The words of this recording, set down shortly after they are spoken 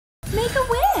Make a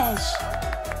wish.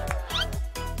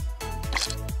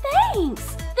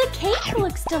 Thanks! The cake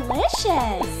looks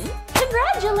delicious!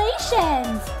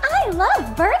 Congratulations! I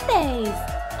love birthdays!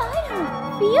 I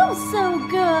don't feel so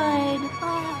good.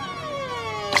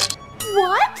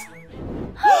 What?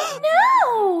 Oh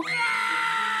no!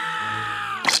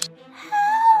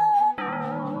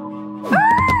 Help!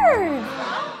 Earth!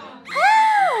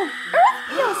 Help! Earth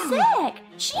feels sick!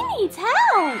 She needs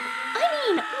help! I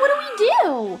mean, what do we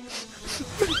do?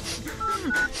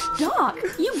 Doc,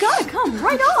 you gotta come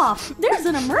right off! There's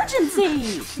an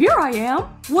emergency! Here I am!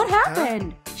 What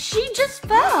happened? She just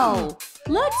fell!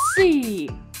 Let's see!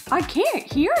 I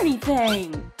can't hear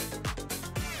anything!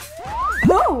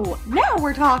 Oh, now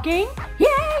we're talking!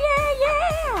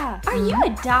 Yeah! Are you a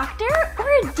doctor or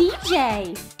a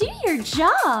DJ? Do your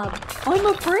job! I'm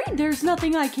afraid there's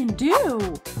nothing I can do!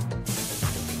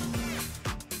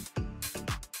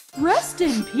 Rest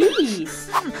in peace!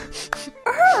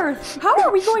 Earth! How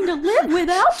are we going to live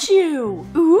without you?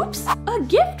 Oops! A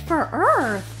gift for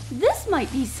Earth! This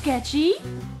might be sketchy.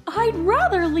 I'd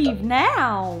rather leave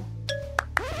now.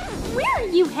 Where are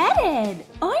you headed?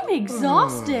 I'm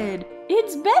exhausted.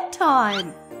 It's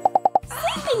bedtime.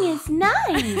 Sleeping is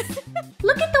nice.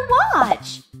 Look at the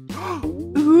watch.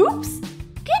 Oops!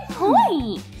 Good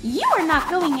point. You are not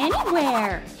going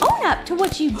anywhere. Own up to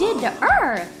what you did to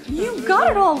Earth. You got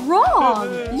it all wrong.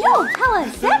 You'll tell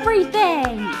us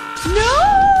everything.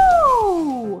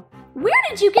 No! Where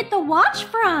did you get the watch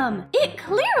from? It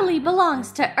clearly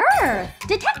belongs to Earth.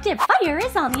 Detective Fire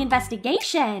is on the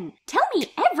investigation. Tell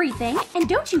me everything and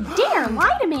don't you dare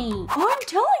lie to me. I'm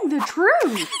telling the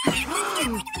truth.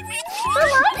 The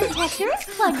lie detector is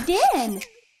plugged in.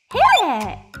 Hit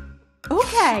it.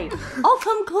 Okay, I'll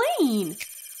come clean.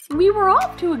 We were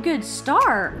off to a good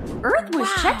start. Earth was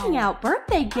checking out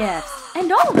birthday gifts,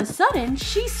 and all of a sudden,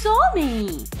 she saw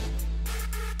me.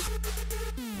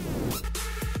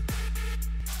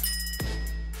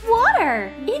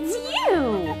 Water, it's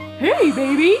you. Hey,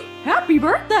 baby, happy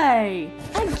birthday.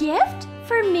 A gift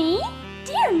for me?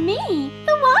 Dear me,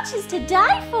 the watch is to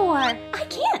die for. I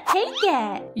can't take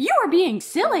it. You're being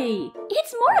silly.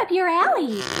 It's more up your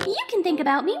alley. You can think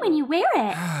about me when you wear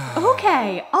it.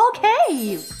 Okay, I'll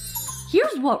cave.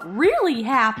 Here's what really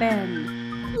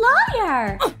happened.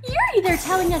 Liar! You're either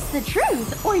telling us the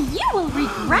truth or you will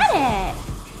regret it.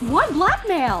 Why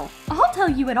blackmail? I'll tell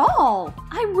you it all.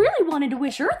 I really wanted to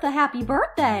wish Earth a happy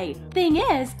birthday. Thing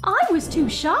is, I was too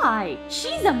shy.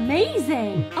 She's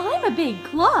amazing. I'm a big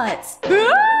klutz.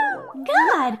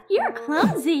 God, you're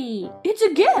clumsy. It's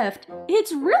a gift.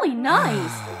 It's really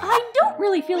nice. I don't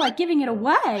really feel like giving it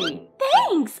away.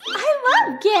 Thanks. I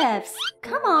love gifts.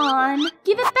 Come on,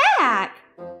 give it back.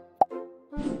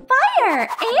 Fire!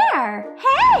 Air!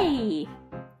 Hey!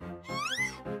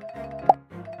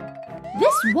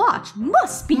 This watch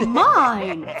must be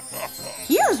mine!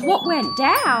 Here's what went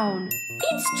down!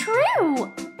 It's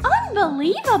true!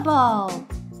 Unbelievable!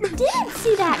 Didn't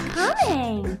see that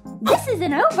coming! This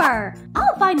isn't over!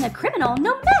 I'll find the criminal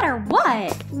no matter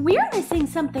what! We're missing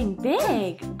something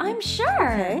big, I'm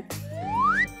sure!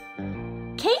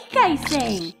 Cake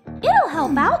icing! It'll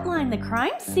help outline the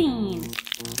crime scene!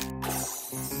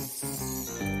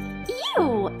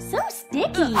 Ew! So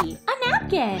sticky! A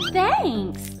napkin!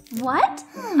 Thanks! What?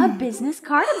 A business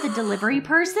card of the delivery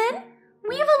person?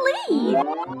 We have a lead!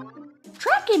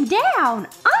 Track him down!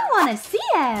 I want to see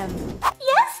him!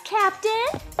 Yes,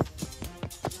 Captain!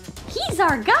 He's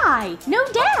our guy, no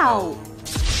doubt!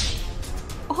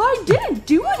 I didn't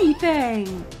do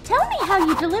anything! Tell me how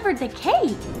you delivered the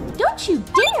cake! Don't you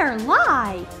dare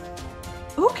lie!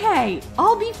 Okay,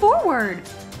 I'll be forward!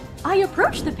 I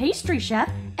approached the pastry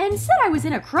chef and said I was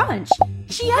in a crunch.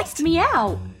 She asked me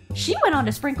out. She went on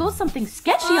to sprinkle something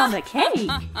sketchy on the cake.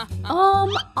 I'll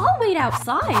wait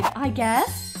outside, I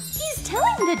guess. He's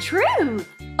telling the truth.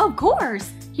 Of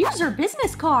course. Here's her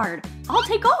business card. I'll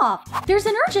take off. There's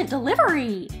an urgent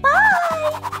delivery.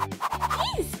 Bye!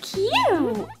 He's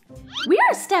cute.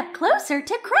 We're a step closer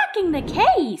to cracking the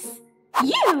case.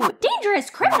 You, dangerous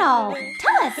criminal!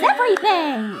 Tell us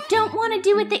everything! Don't want to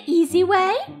do it the easy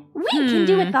way? We can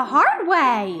do it the hard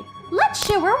way! Let's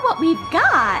show her what we've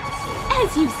got!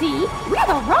 As you see, we're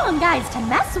the wrong guys to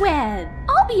mess with!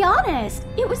 I'll be honest,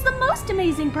 it was the most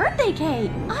amazing birthday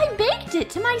cake! I baked it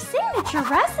to my signature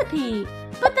recipe!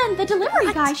 But then the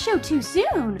delivery guy showed too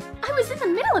soon! I was in the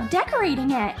middle of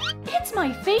decorating it! It's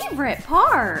my favorite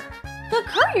part! The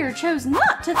courier chose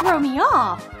not to throw me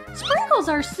off! Sprinkles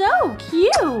are so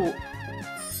cute!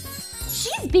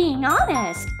 She's being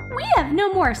honest! We have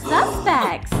no more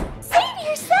suspects! Save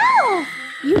yourself!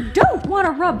 You don't want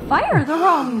to rub fire the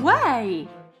wrong way!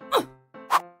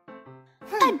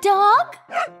 A dog?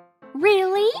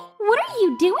 Really? What are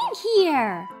you doing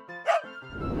here?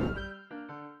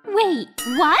 Wait,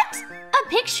 what? A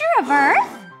picture of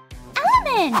Earth?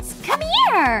 Elements, come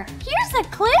here! Here's a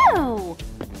clue!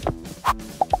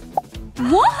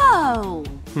 Whoa!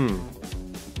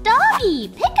 Doggy,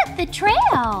 pick up the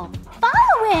trail!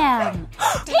 Follow him!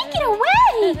 Take it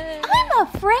away! I'm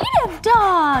afraid of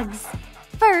dogs!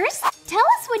 First, tell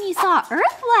us when you saw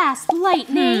Earth last,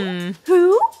 Lightning.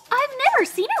 Who? I've never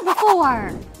seen her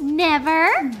before.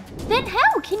 Never? Then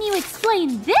how can you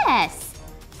explain this?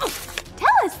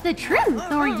 Tell us the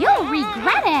truth or you'll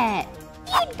regret it.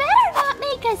 You'd better not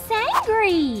make us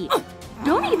angry.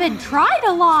 Don't even try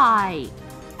to lie.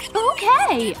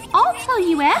 Okay, I'll tell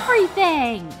you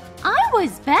everything. I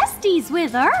was besties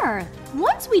with Earth.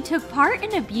 Once we took part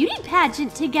in a beauty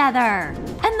pageant together.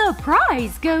 And the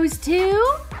prize goes to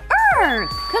Earth.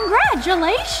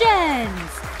 Congratulations!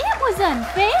 It was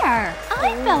unfair.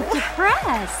 I felt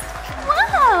depressed.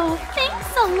 Whoa,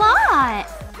 thanks a lot.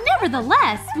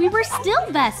 Nevertheless, we were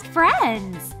still best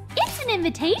friends. It's an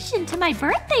invitation to my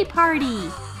birthday party.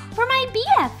 For my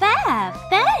BFF.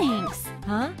 Thanks.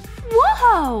 Huh?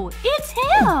 Whoa, it's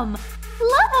him!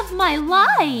 Love of my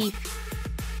life!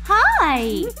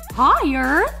 Hi! Hi,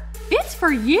 Earth! It's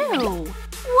for you!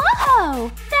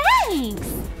 Whoa! Thanks!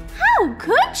 How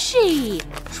could she?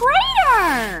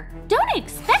 Traitor! Don't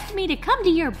expect me to come to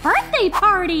your birthday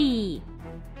party!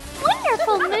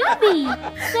 Wonderful movie!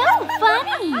 So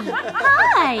funny!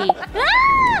 Hi!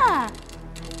 Ah!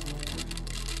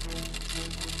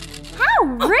 How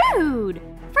rude!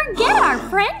 Forget our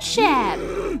friendship!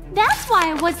 That's why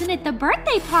I wasn't at the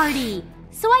birthday party,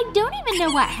 so I don't even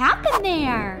know what happened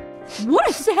there. What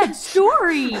a sad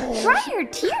story! Dry your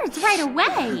tears right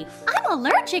away! I'm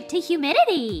allergic to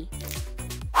humidity.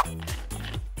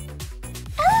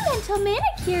 Elemental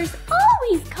manicures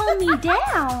always calm me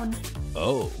down.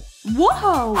 Oh.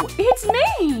 Whoa! It's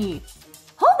me!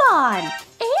 Hold on!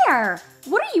 Air!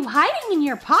 What are you hiding in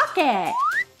your pocket?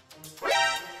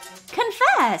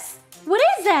 Confess! What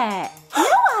is it?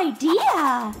 No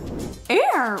idea!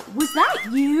 Air, was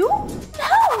that you?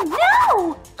 No,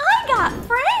 no! I got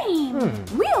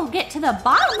framed! We'll get to the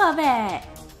bottom of it!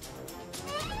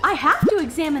 I have to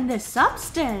examine this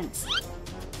substance.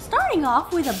 Starting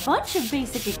off with a bunch of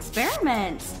basic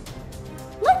experiments.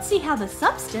 Let's see how the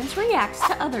substance reacts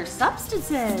to other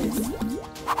substances.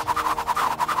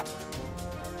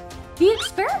 The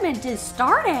experiment is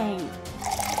starting.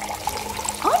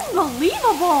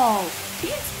 Unbelievable!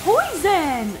 It's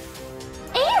poison!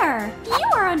 Air, you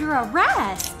are under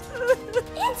arrest!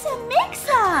 It's a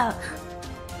mix-up!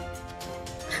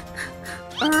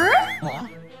 Earth?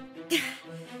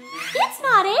 It's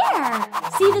not Air!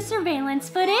 See the surveillance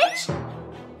footage?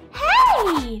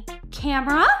 Hey!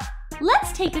 Camera,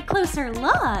 let's take a closer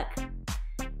look.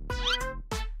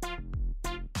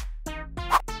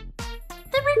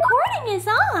 The recording is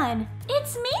on!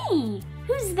 It's me!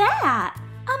 Who's that?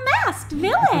 A masked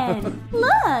villain!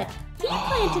 Look! He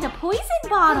planted a poison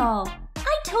bottle!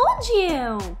 I told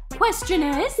you! Question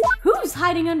is, who's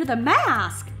hiding under the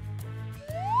mask?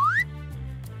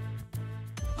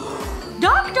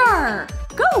 Doctor!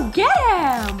 Go get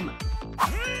him!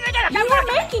 You are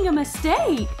making a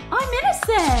mistake! I'm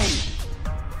innocent!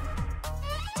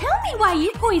 Tell me why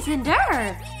you poisoned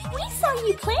Earth! We saw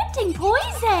you planting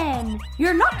poison!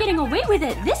 You're not getting away with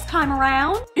it this time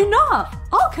around! Enough!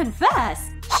 I'll confess!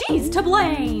 She's to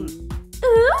blame!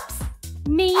 Oops!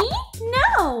 Me?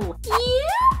 No! You?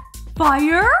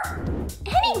 Fire?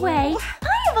 Anyway,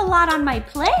 I have a lot on my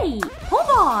plate. Hold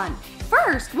on.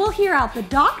 First, we'll hear out the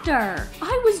doctor.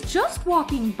 I was just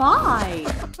walking by.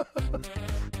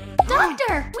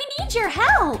 Doctor, we need your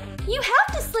help. You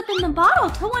have to slip in the bottle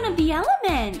to one of the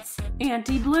elements.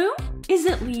 Anti-bloom? Is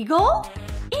it legal?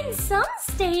 In some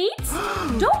states.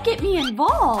 Don't get me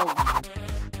involved.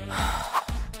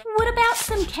 What about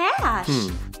some cash?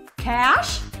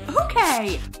 Cash?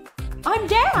 Okay. I'm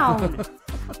down.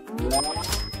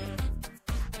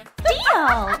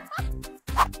 Deal.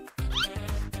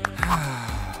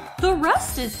 The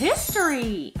rest is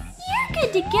history. You're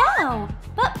good to go.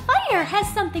 But Fire has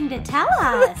something to tell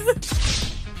us.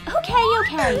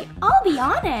 Okay. I'll be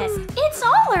honest. It's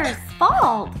all Earth's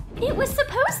fault. It was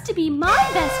supposed to be my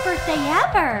best birthday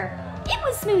ever. It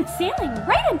was smooth sailing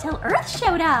right until Earth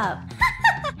showed up.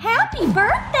 Happy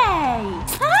birthday!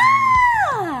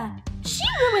 Ah! She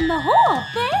ruined the whole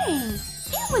thing.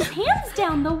 It was hands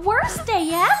down the worst day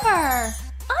ever.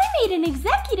 I made an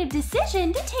executive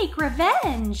decision to take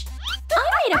revenge.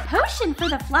 I made a potion for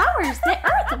the flowers that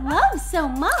Earth loves so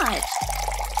much.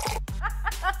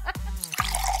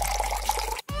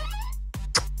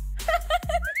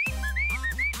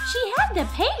 I had to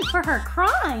pay for her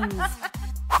crimes.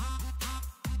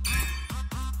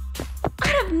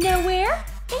 Out of nowhere,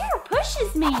 air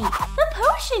pushes me. The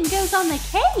potion goes on the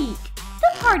cake.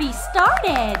 The party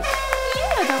started. You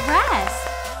know the rest.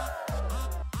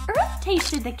 Earth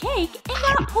tasted the cake and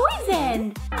got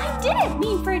poisoned. I didn't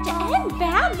mean for it to end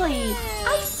badly.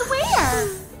 I swear.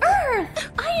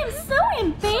 Earth, I am so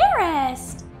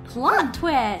embarrassed. Plot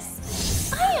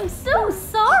twist. I am so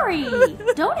sorry.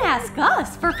 Don't ask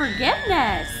us for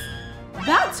forgiveness.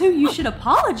 That's who you should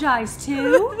apologize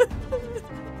to.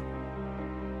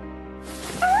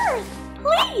 Earth,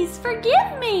 please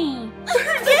forgive me.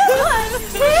 Forgive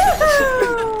us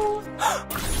too.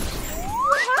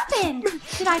 What happened?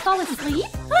 Did I fall asleep?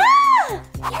 Ah!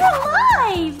 You're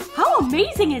alive! How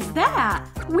amazing is that?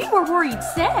 We were worried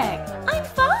sick. I'm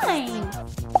fine.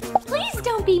 Please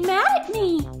don't be mad at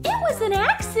me. It was an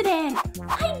accident.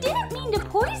 I didn't mean to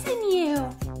poison you.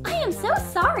 I am so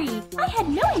sorry. I had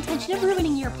no intention of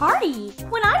ruining your party.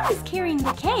 When I was carrying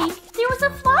the cake, there was a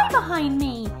fly behind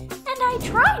me, and I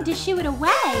tried to shoo it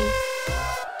away.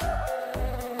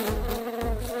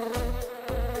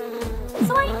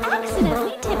 So I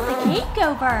accidentally tipped the cake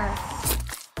over.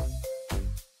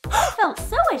 I felt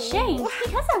so ashamed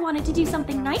because I wanted to do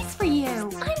something nice for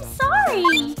you. I'm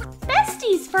sorry.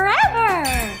 Besties forever.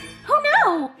 Oh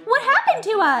no, what happened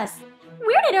to us?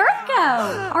 Where did Earth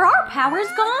go? Are our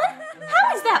powers gone?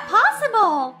 How is that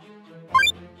possible?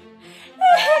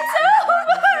 It's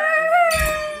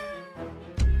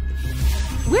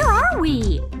over! Where are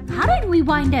we? How did we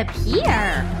wind up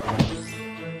here?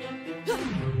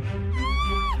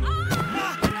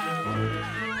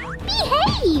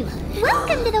 Behave!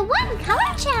 Welcome to the One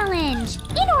Color Challenge!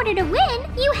 In order to win,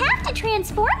 you have to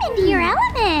transform into your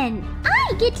element!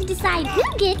 I get to decide who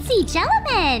gets each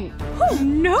element! Oh,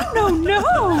 no, no,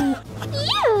 no!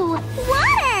 You!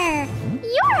 Water!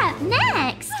 You're up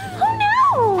next! Oh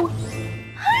no!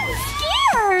 I'm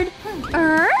scared!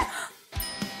 Earth?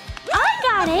 I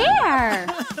got air!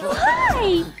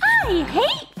 Why? I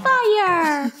hate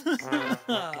fire!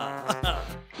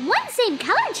 One same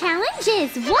color challenge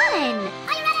is 1!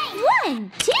 Are you ready?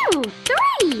 1, 2,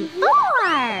 3, 4!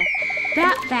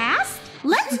 That fast?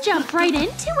 Let's jump right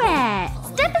into it!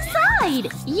 Step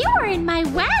aside! You're in my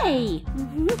way!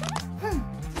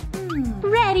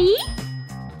 Ready?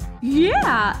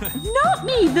 Yeah! Not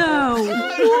me, though!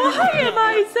 Why am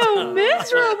I so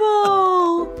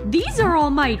miserable? These are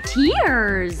all my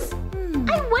tears!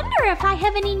 I wonder if I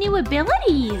have any new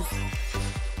abilities.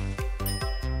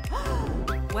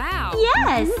 Wow!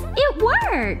 Yes! It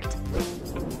worked!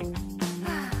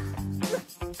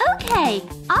 Okay,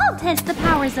 I'll test the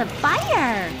powers of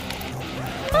fire!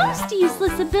 Most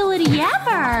useless ability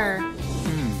ever!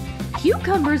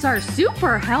 Cucumbers are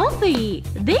super healthy!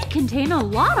 They contain a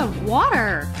lot of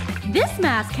water! This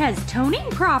mask has toning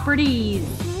properties!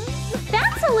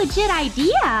 That's a legit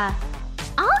idea!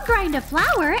 I'll grind a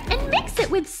flour and mix it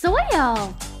with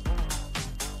soil!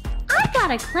 I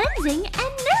got a cleansing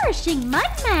and nourishing mud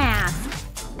mask!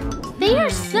 They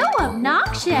are so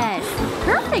obnoxious!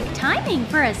 Perfect timing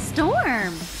for a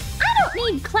storm! I don't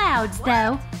need clouds,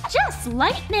 though. Just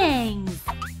lightnings!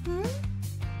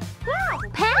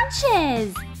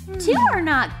 Patches! 2 are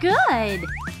not good!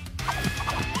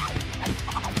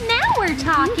 Now we're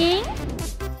talking!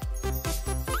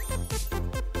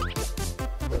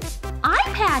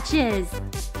 Eye patches!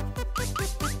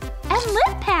 And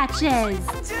lip patches!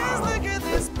 Just look at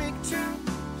this picture.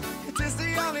 It is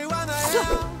the only one I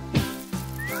know.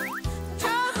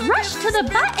 Rush to the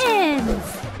buttons!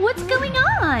 What's going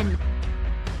on?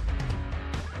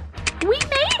 We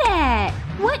made it!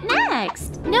 What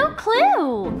next? No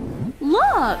clue!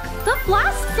 Look! The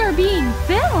flasks are being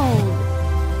filled!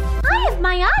 I have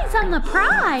my eyes on the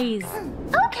prize!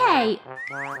 Okay.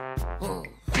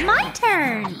 My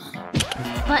turn!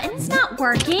 Button's not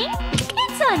working?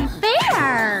 It's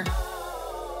unfair!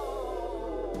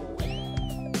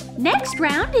 Next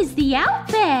round is the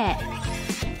outfit!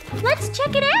 Let's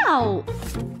check it out!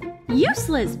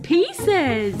 Useless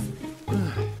pieces!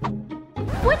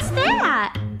 What's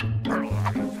that?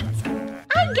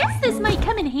 I guess this might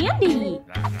come in handy.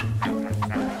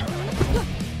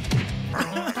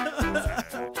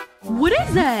 What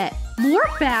is it? More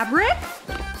fabric?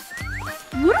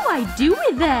 What do I do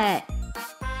with it?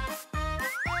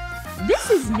 This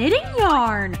is knitting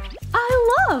yarn. I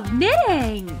love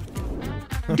knitting.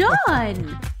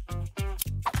 Done.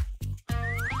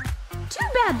 Too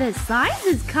bad the size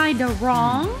is kinda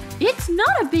wrong. It's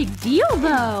not a big deal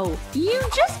though. You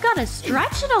just gotta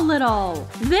stretch it a little.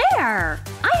 There!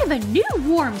 I have a new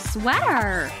warm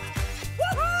sweater.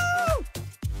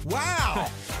 Wow!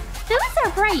 Those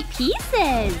are bright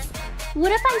pieces!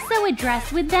 What if I sew a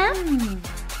dress with them?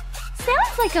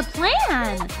 Sounds like a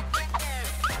plan!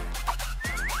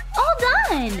 All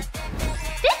done!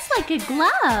 Fits like a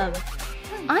glove!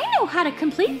 I know how to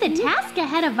complete the task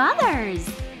ahead of others!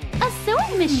 A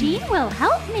sewing machine will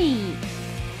help me!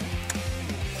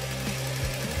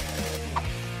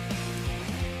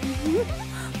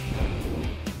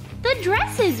 The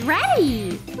dress is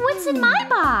ready! What's in my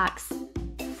box?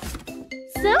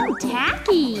 So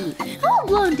tacky!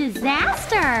 Full-blown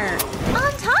disaster!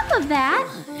 On top of that,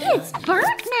 it's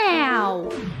burnt now!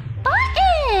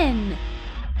 Button!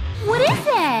 What is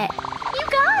it? You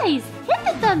guys, hit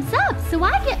the thumbs up so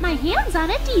I get my hands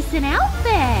on a decent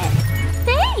outfit!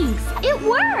 Thanks! It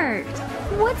worked!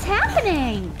 What's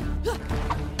happening?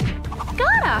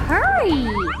 Gotta hurry!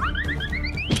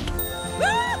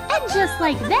 And just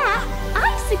like that,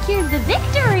 I secured the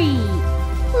victory!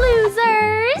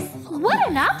 Losers! What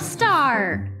an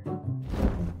upstart!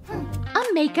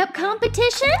 A makeup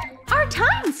competition? Our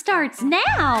time starts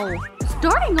now!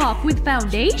 Starting off with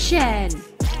foundation.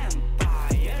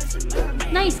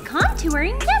 Nice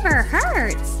contouring never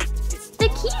hurts. The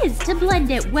key is to blend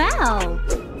it well.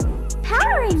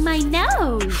 Powdering my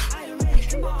nose.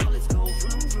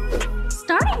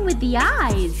 Starting with the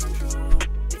eyes.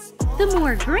 The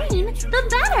more green, the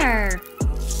better.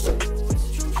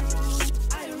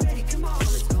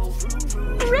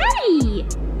 Ready!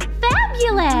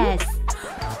 Fabulous!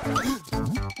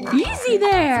 Easy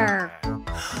there!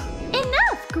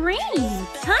 Enough green!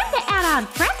 Time to add on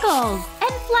freckles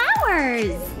and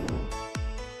flowers!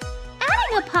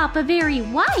 Adding a pop of very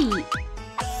white.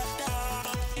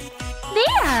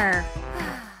 There!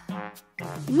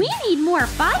 We need more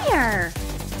fire!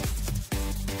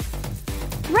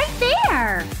 Right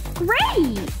there!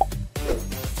 Great!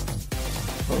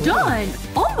 Done!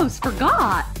 Almost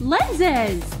forgot!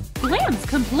 Lenses! Glam's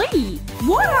complete!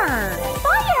 Water!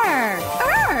 Fire!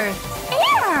 Earth!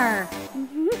 Air!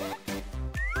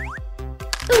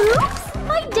 Oops!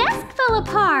 My desk fell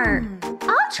apart!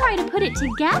 I'll try to put it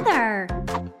together.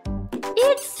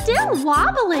 It's still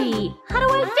wobbly! How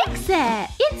do I fix it?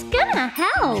 It's gonna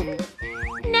help!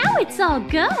 Now it's all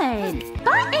good!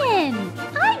 Button!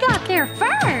 I got there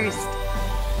first!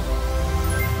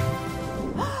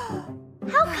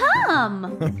 How come?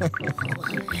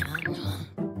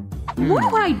 What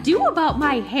do I do about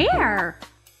my hair?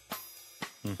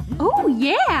 Oh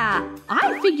yeah!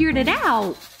 I figured it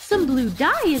out! Some blue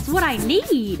dye is what I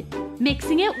need!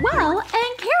 Mixing it well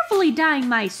and carefully dyeing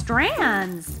my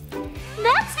strands!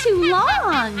 That's too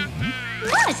long!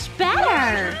 Much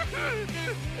better!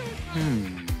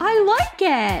 I like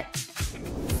it!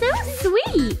 So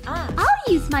sweet! I'll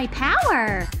use my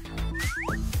power!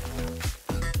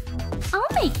 I'll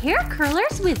make hair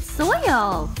curlers with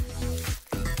soil!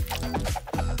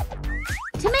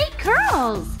 To make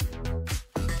curls!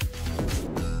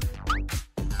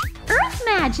 Earth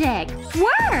magic!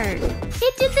 Work!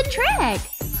 It did the trick!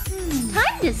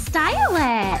 Time to style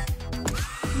it!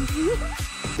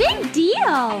 Big deal!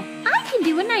 I can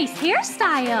do a nice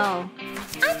hairstyle!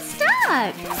 I'm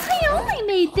stuck! I only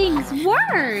made things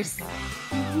worse!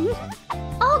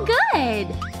 All good!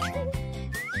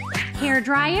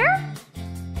 Hairdryer?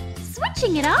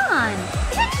 Switching it on!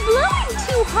 It's blowing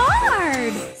too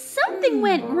hard! Something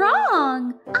went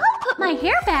wrong! I'll put my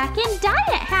hair back and dye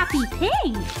it happy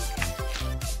pink!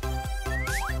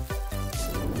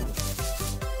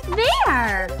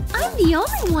 There! I'm the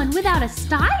only one without a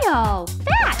style!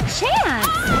 Fat chance!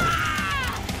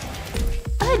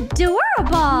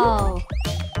 Adorable!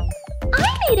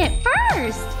 I made it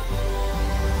first!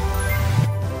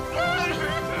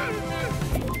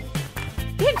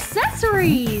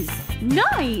 Accessories!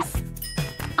 Nice!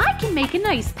 I can make a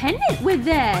nice pendant with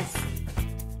this!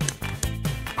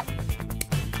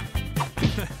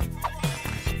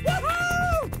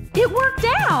 It worked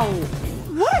out!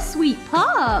 What a sweet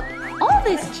pup! All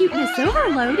this cuteness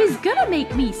overload is gonna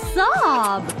make me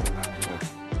sob!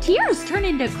 Tears turn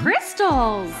into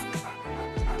crystals!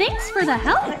 Thanks for the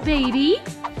help, baby!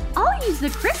 I'll use the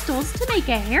crystals to make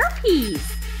a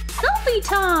hairpiece! Selfie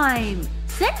time!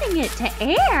 Sending it to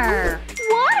air!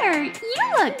 Water,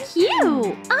 you look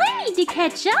cute! I need to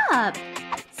catch up!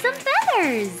 Some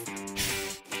feathers!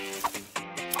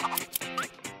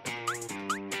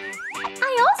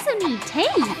 I also need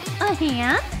tape! A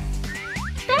hand?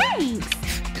 Thanks!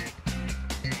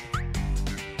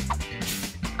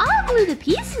 I'll glue the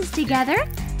pieces together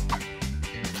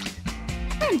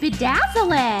and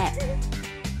bedazzle it!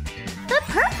 The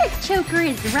perfect choker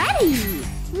is ready!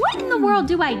 What in the world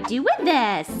do I do with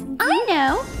this? I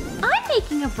know! I'm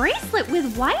making a bracelet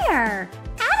with wire!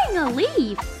 Adding a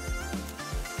leaf!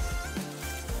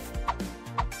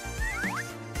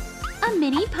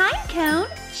 pine cone,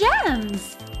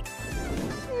 gems.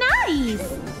 Nice!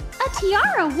 A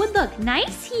tiara would look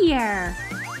nice here.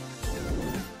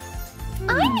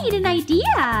 I need an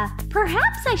idea.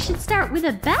 Perhaps I should start with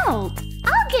a belt.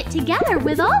 I'll get together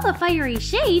with all the fiery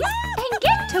shades and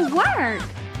get to work,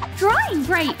 drawing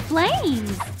bright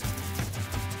flames.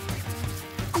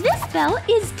 This belt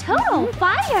is total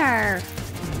fire.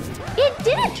 It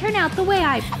didn't turn out the way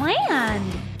I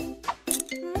planned.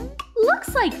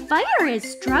 Looks like fire is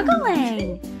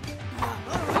struggling.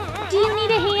 Do you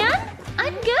need a hand?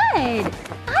 I'm good.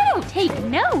 I don't take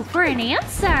no for an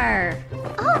answer.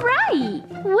 All right,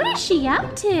 what is she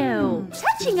up to?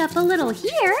 Touching up a little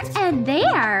here and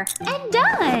there, and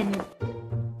done.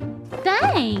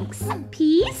 Thanks.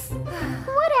 Peace?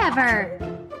 Whatever.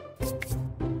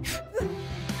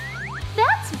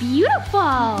 That's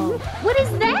beautiful. What is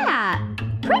that?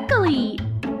 Prickly.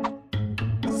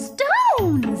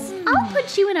 Stones. I'll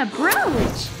put you in a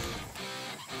brooch.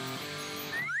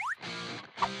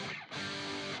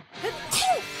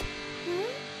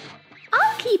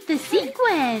 I'll keep the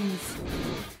sequins.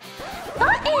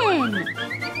 Button!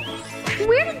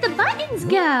 Where did the buttons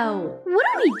go? What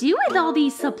do we do with all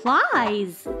these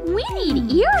supplies? We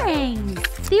need earrings.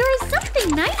 There is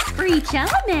something nice for each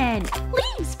element.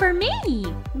 Leaves for me.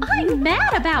 I'm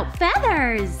mad about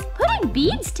feathers. Putting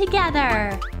beads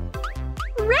together.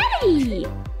 Ready!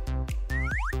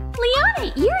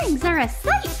 Liana earrings are a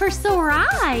sight for sore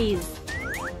eyes.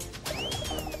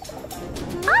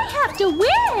 I have to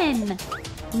win!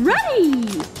 Ready!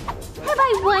 Have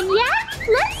I won yet?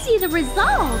 Let's see the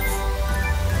results.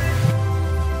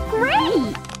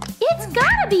 Great! It's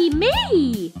gotta be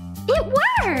me! It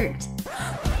worked!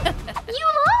 You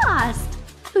lost!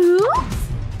 Oops!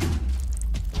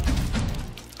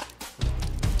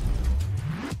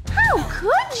 How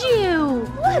could you?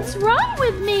 What's wrong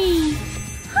with me?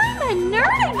 I'm a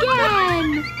nerd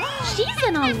again! She's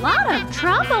in a lot of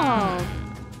trouble.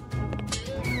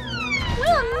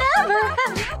 We'll never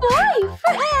have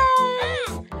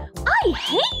boyfriends! I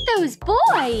hate those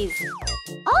boys!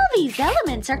 All these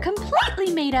elements are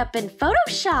completely made up and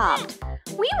photoshopped.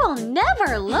 We will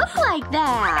never look like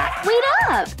that. Wait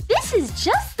up! This is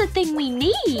just the thing we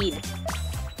need.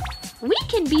 We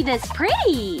can be this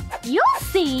pretty. You'll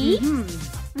see.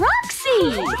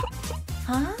 Roxy!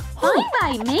 Huh? Fine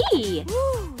by me.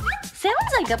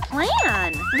 Sounds like a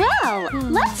plan. Well,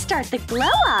 let's start the glow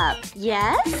up.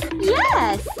 Yes?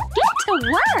 Yes! Get to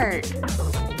work!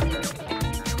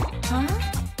 Huh?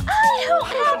 I don't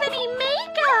have any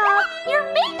makeup! Your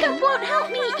makeup won't help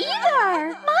me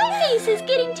either! My face is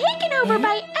getting taken over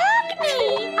by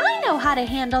acne! I know how to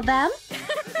handle them.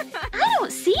 I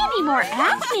don't see any more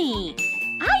acne.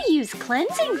 I use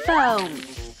cleansing foam.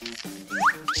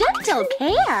 Gentle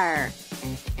care.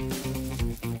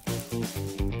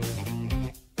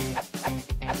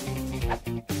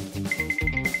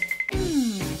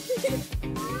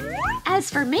 As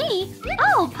for me,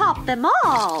 I'll pop them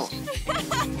all.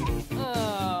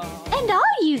 And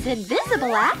I'll use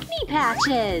invisible acne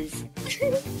patches.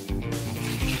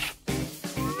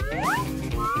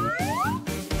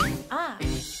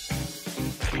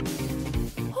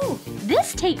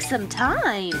 This takes some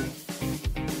time.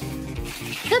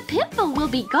 The pimple will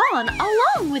be gone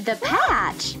along with the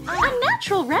patch. A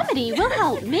natural remedy will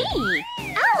help me.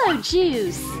 Aloe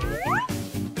juice.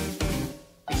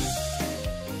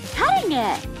 Cutting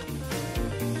it.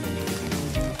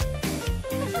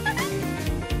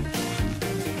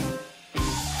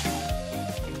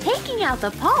 Taking out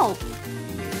the pulp.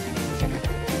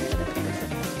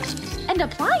 And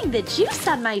applying the juice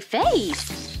on my face.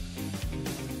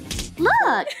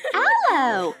 Look,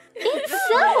 aloe! It's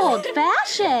so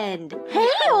old-fashioned. Hey,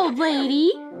 old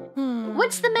lady.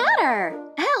 What's the matter?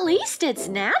 At least it's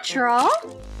natural.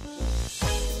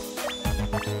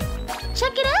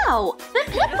 Check it out! The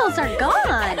pimples are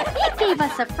gone! It gave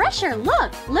us a fresher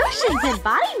look. Lotions and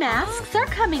body masks are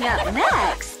coming up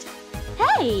next.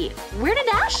 Hey, where did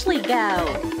Ashley go?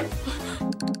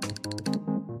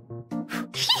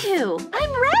 Phew,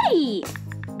 I'm ready!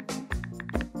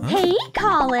 Hey,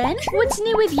 Colin, what's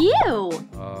new with you?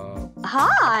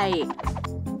 Hi!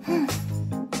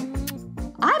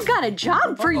 I've got a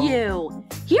job for you!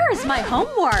 Here is my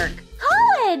homework!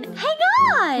 Colin, hang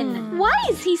on! Why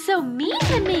is he so mean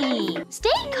to me? Stay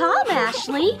calm,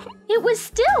 Ashley. It was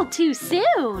still too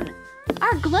soon.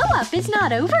 Our glow-up is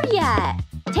not over yet.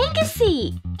 Take a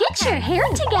seat. Get your hair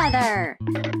together.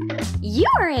 You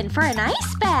are in for an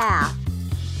ice bath.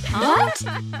 What?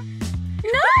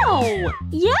 No!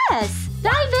 Yes!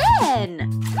 Dive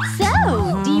in!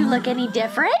 So, do you look any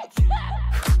different?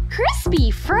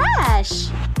 Crispy fresh!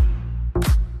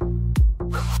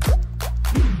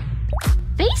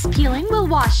 Face peeling will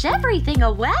wash everything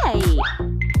away.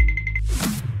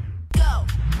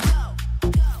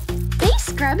 Face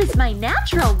scrub is my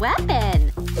natural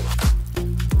weapon.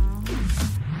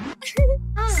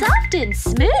 Soft and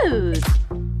smooth.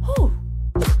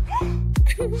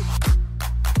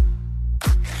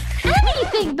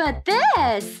 Anything but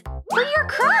this! For your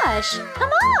crush!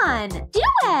 Come on! Do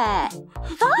it!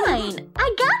 Fine!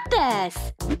 I got this!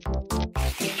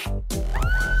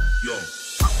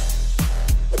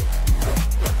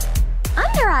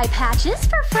 Under eye patches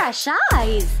for fresh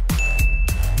eyes.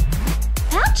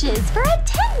 Patches for a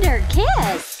tender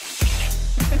kiss.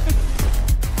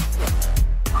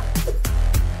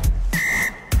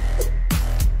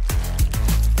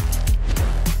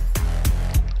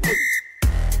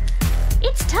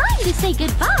 It's time to say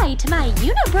goodbye to my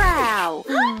unibrow.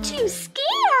 I'm too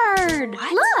scared.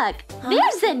 Look,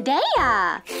 there's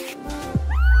Zendaya.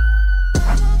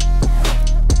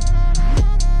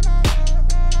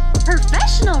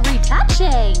 Professional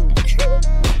retouching.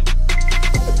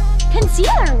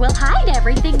 Concealer will hide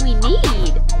everything we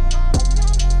need.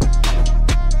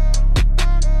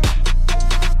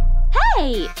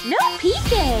 Hey, no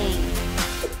peeking.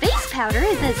 Face powder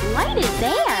is as light as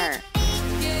air.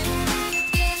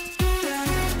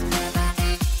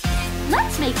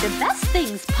 Let's make the best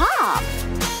things pop.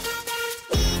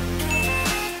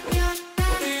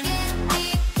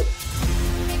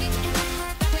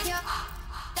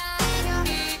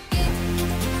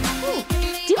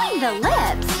 Doing the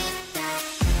lips.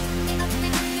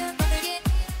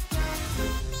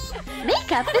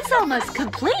 Makeup is almost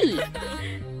complete.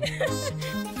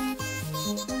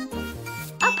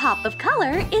 A pop of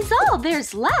color is all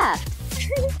there's left.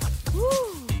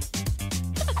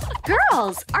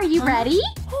 Girls, are you ready?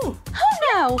 Oh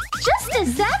no, just a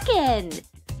second.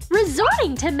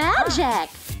 Resorting to magic.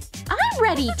 I'm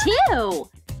ready too.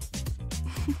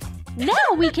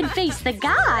 Now we can face the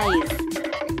guys.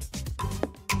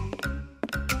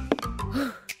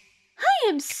 I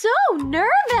am so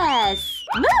nervous.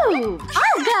 Move,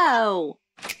 I'll go.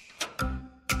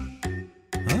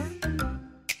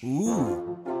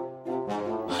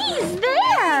 He's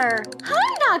there.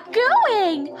 I'm not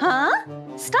going. Huh?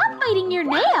 Stop biting your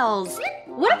nails.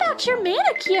 What about your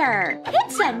manicure?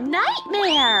 It's a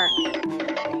nightmare.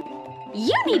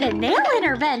 You need a nail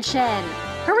intervention.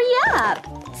 Hurry up.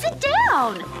 Sit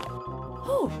down.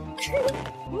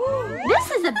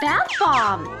 This is a bath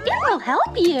bomb. It will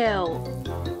help you.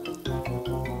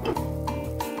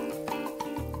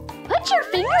 Put your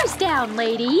fingers down,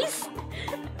 ladies.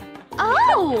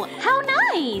 Oh, how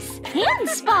nice. Hand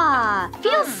spa.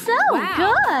 Feels so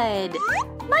good.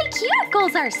 My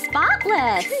cuticles are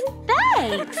spotless.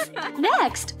 Thanks.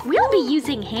 Next, we'll be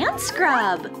using hand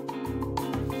scrub.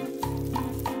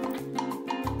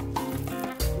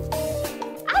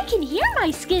 I can hear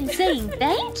my skin saying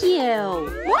thank you.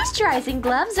 Moisturizing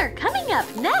gloves are coming up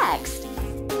next.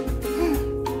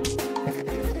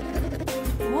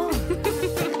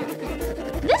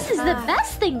 This is the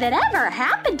best thing that ever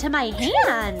happened to my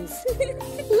hands.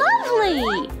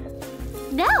 Lovely.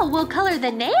 Now we'll color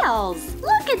the nails.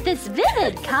 Look at this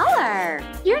vivid color.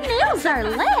 Your nails are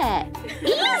lit.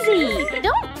 Easy.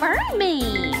 Don't burn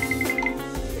me.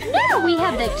 Now we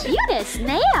have the cutest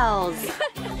nails.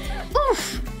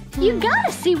 Oof. You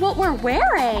gotta see what we're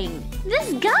wearing.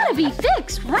 This gotta be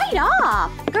fixed right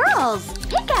off. Girls,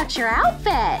 pick out your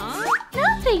outfit.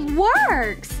 Nothing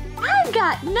works. I've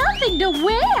got nothing to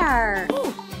wear.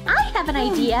 I have an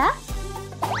idea.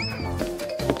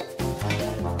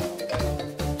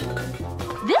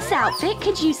 This outfit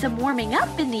could use some warming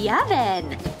up in the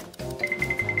oven.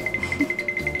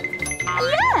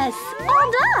 Yes,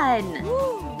 all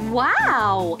done.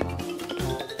 Wow.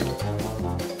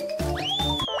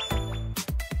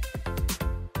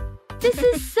 This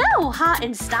is so hot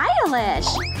and stylish.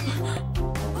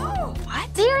 What?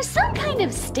 There's some kind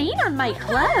of stain on my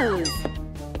clothes.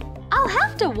 I'll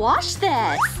have to wash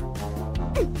this.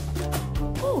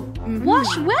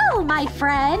 Wash well, my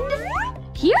friend.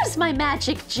 Here's my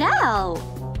magic gel.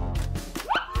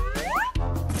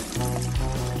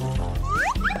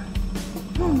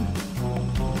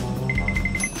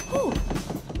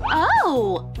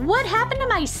 Oh, what happened to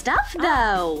my stuff,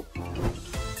 though?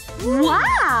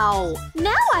 Wow!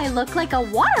 Now I look like a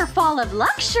waterfall of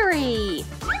luxury!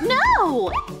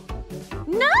 No!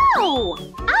 No!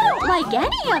 I don't like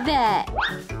any of it!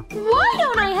 Why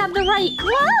don't I have the right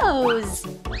clothes?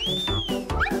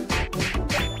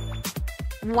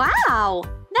 Wow!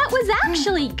 That was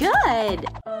actually good!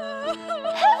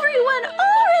 Everyone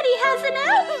already has an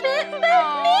outfit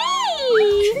but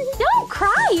me! Don't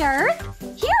cry, Earth!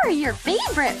 Here are your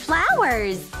favorite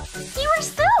flowers. You are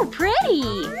so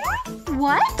pretty.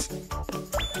 What?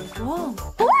 Whoa.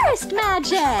 Forest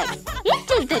magic! It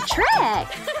did the trick!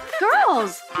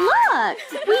 Girls, look!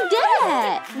 We did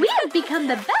it! We have become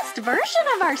the best version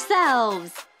of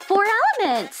ourselves! 4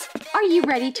 elements! Are you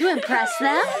ready to impress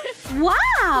them?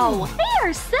 Wow! They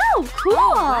are so cool!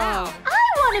 wow. I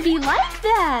want to be like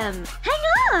them! Hang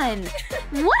on!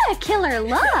 What a killer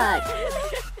look!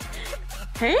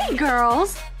 Hey,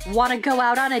 girls! Want to go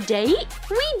out on a date?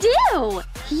 We do!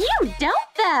 You don't,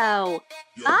 though!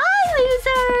 Bye,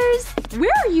 losers!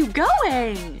 Where are you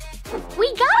going?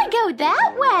 We gotta go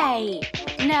that way!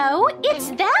 No, it's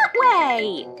that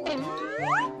way!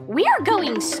 We're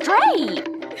going straight!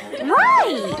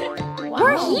 Right!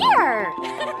 We're here!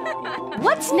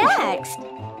 What's next?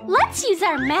 Let's use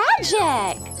our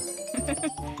magic!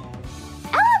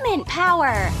 Element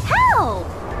power! Help!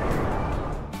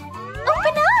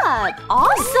 Open up!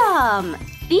 Awesome!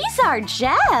 These are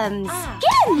gems!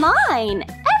 Get in line!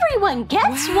 Everyone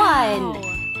gets one!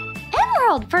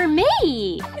 Emerald for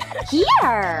me!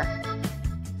 Here!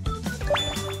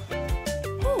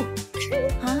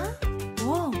 Huh?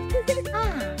 Whoa.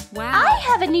 Wow. I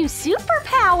have a new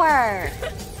superpower!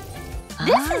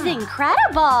 This is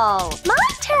incredible! My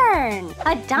turn!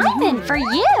 A diamond for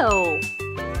you!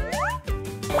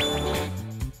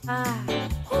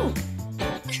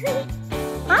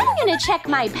 I'm gonna check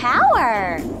my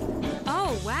power!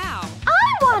 Oh, wow.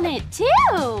 I want it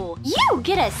too! You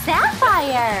get a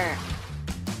sapphire!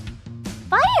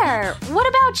 Fire! What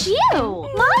about you?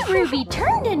 My ruby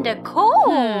turned into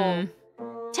coal!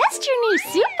 Test your new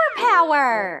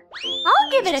superpower!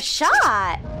 I'll give it a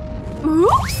shot!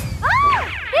 Oops! Ah!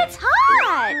 It's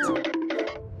hot!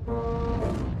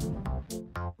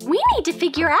 We need to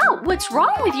figure out what's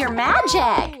wrong with your magic!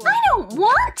 I don't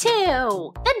want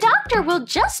to! The doctor will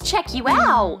just check you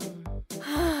out!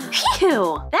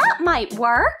 Phew! That might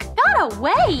work! Gotta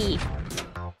wait!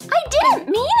 I didn't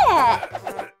mean it!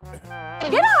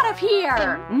 Get out of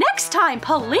here! Next time,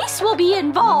 police will be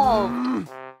involved!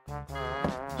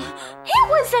 It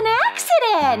was an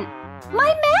accident!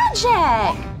 My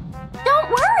magic! Don't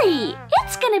worry!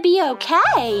 It's gonna be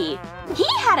okay! He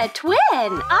had a twin!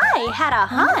 I had a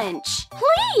hunch!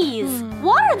 Please!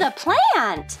 Water the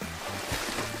plant!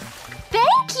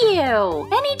 Thank you!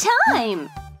 Anytime!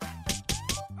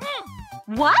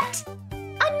 What?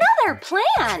 Another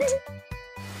plant!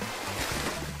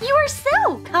 You are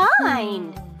so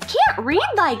kind! Can't read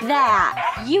like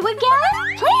that! You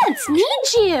again? Plants need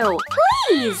you!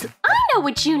 Please! I know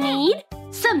what you need!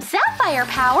 Some sapphire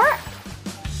power!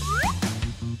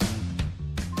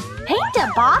 Paint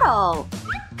a bottle!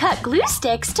 Cut glue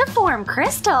sticks to form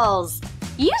crystals!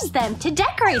 Use them to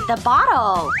decorate the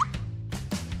bottle!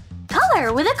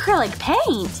 Color with acrylic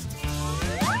paint!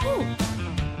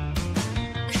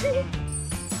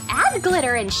 Add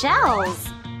glitter and shells!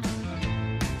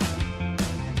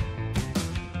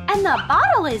 And the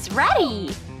bottle is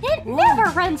ready! It never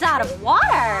runs out of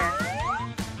water!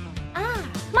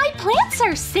 My plants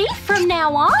are safe from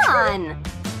now on!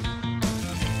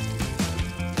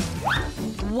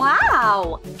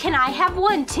 Wow! Can I have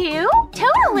one too?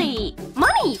 Totally!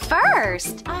 Money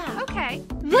first! Okay.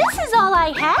 This is all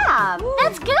I have!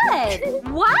 That's good!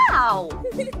 Wow!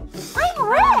 I'm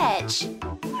rich!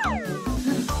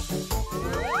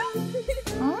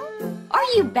 Are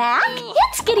you back?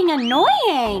 It's getting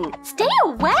annoying! Stay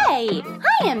away!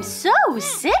 I am so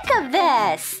sick of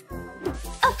this!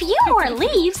 A few more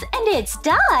leaves and it's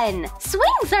done!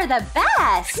 Swings are the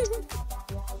best!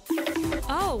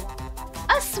 Oh,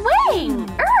 A swing!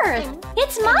 Earth!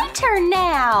 It's my turn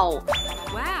now!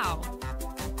 wow.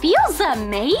 Feels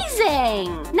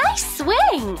amazing! Nice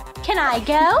swing! Can I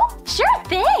go? Sure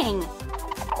thing!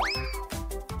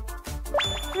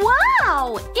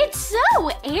 Wow! It's so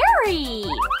airy!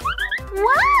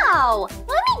 Wow! Let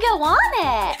me go on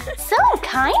it! So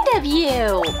kind of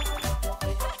you!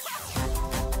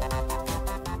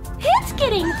 It's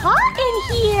getting hot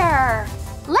in here!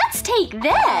 Let's take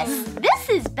this! This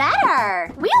is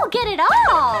better! We'll get it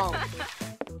all!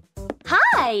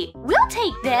 Hi! We'll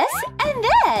take this and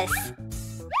this!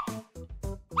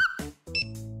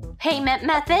 Payment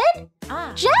method?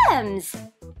 Gems!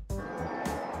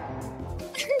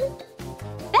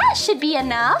 That should be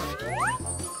enough!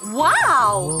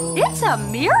 Wow! It's a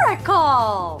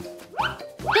miracle!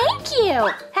 Thank you!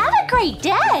 Have a great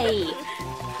day!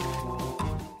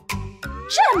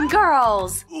 Gem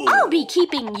girls! I'll be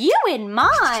keeping you in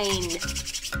mind!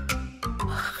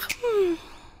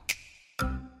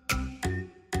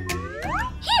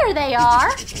 Here they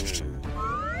are!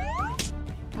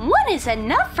 One is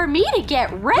enough for me to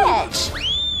get rich!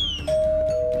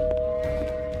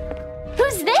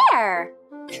 Who's there?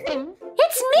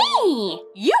 It's me!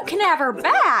 You can have her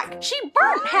back! She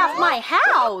burnt half my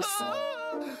house!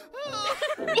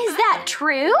 Is that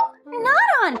true? Not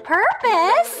on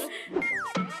purpose!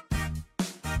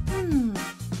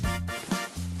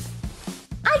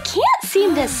 I can't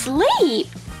seem to sleep!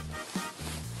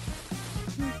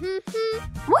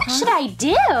 What should I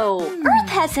do? Earth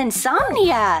has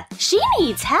insomnia! She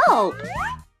needs help!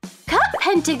 Cut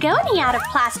pentagoni out of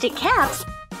plastic caps.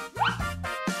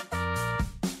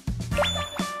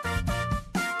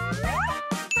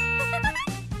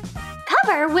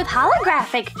 Cover with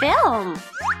holographic film.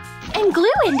 And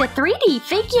glue into 3D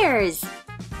figures.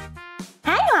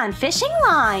 Hang on fishing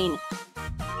line.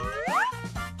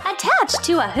 Attach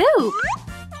to a hoop.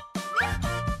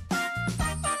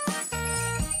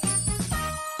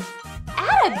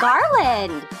 Add a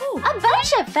garland. A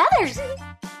bunch of feathers.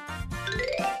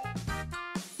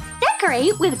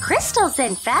 Decorate with crystals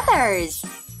and feathers.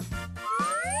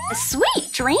 A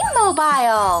sweet dream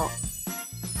mobile.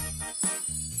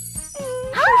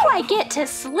 How do I get to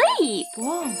sleep?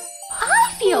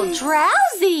 I feel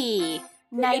drowsy.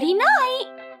 Nighty-night.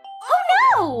 Oh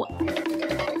no!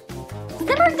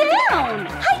 Simmer down!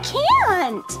 I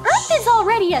can't! Earth is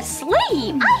already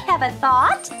asleep. I have a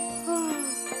thought.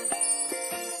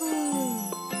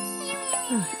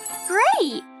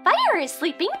 Great! Fire is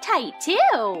sleeping tight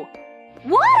too.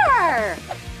 Water!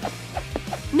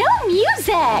 No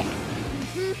music!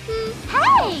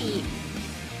 Hey!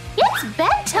 It's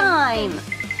bedtime!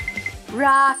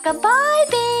 Rock-a-bye,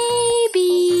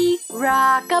 baby!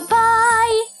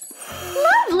 Rock-a-bye!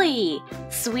 Lovely!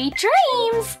 Sweet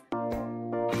dreams!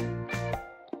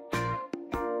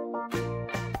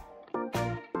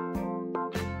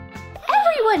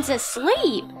 Everyone's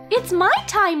asleep! It's my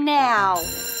time now!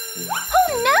 Oh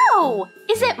no!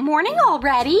 Is it morning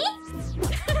already?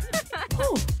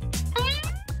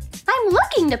 I'm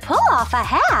looking to pull off a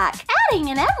hack, adding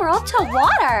an emerald to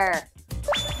water.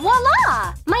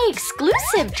 Voila! My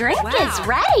exclusive drink is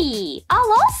ready.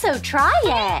 I'll also try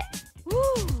it.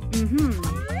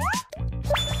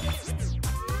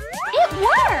 It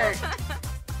worked!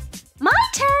 My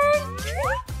turn!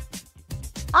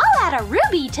 I'll add a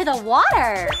ruby to the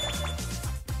water.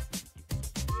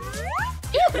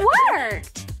 It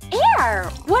worked! Air,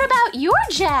 what about your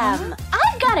gem?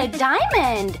 I've got a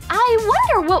diamond. I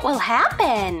wonder what will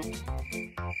happen.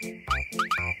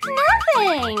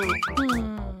 Nothing!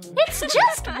 It's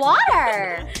just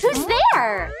water. Who's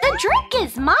there? The drink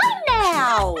is mine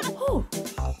now.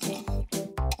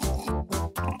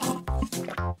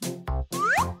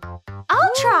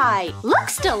 I'll try.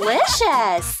 Looks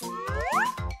delicious.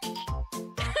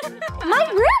 My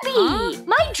ruby!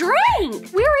 My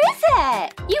drink! Where is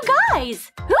it? You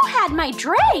guys, who had my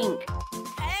drink?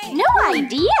 No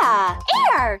idea.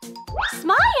 Air!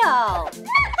 Smile!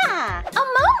 A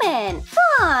moment.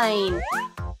 Fine.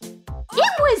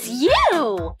 It was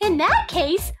you! In that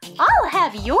case, I'll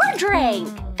have your drink.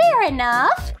 Fair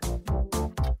enough.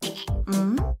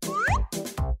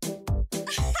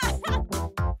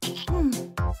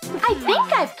 I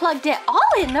think I've plugged it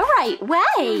all in the right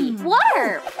way.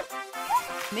 Water!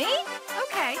 Me?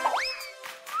 Okay.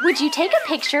 Would you take a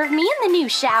picture of me in the new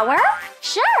shower?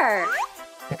 Sure.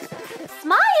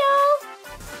 Smile!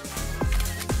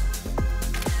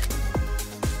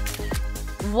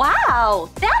 Wow,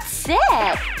 that's sick!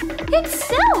 It's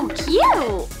so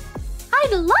cute!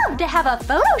 I'd love to have a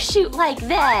photo shoot like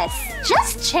this.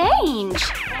 Just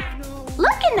change.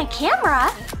 Look in the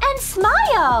camera and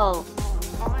smile.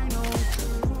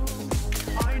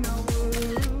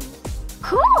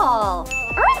 Cool!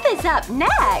 Earth is up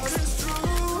next.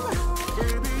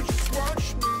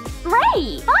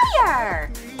 Great!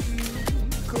 Fire!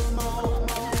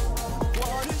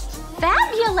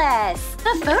 Fabulous!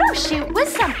 The photo shoot was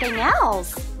something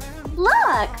else.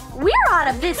 Look, we're out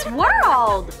of this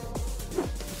world.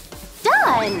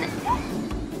 Done.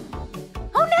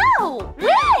 Oh no!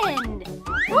 Wind!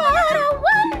 What a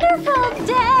wonderful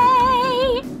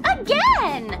day!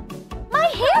 Again! My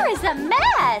hair is a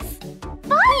mess.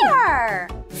 Fire!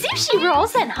 Sushi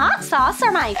rolls and hot sauce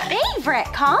are my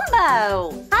favorite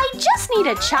combo. I just need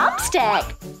a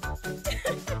chopstick.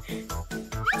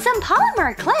 Some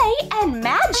polymer clay and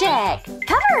magic.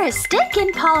 Cover a stick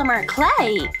in polymer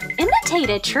clay. Imitate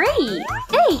a tree.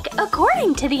 Bake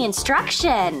according to the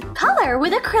instruction. Color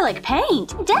with acrylic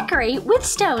paint. Decorate with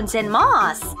stones and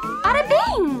moss. Bada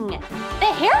bing!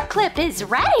 The hair clip is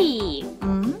ready.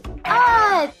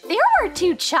 There were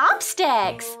 2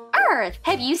 chopsticks. Earth,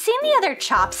 have you seen the other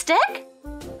chopstick?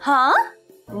 Huh?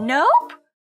 Nope.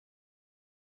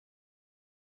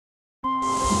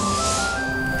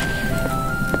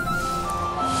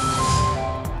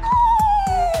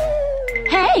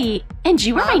 Hey, and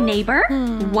you are my neighbor?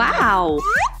 Wow.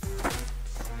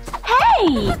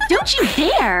 Hey, don't you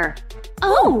dare.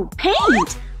 Oh,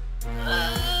 paint.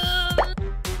 I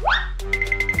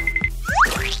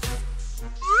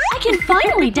can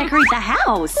finally decorate the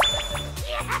house.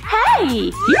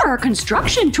 Hey, here are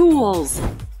construction tools.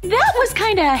 That was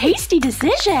kinda a hasty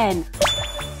decision.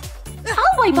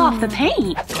 I'll wipe off the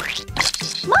paint.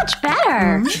 Much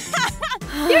better.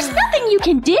 There's nothing you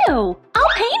can do. I'll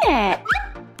paint it.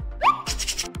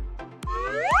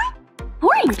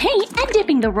 Pouring paint and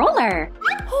dipping the roller.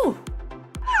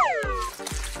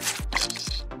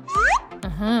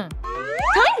 Time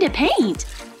to paint.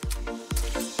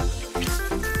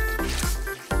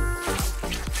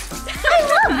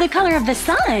 I love the color of the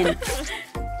sun.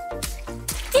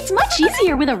 It's much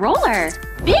easier with a roller.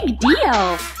 Big deal.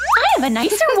 I have a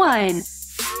nicer one.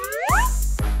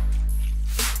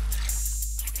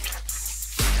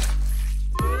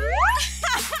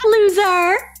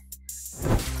 Loser!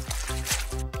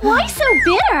 Why so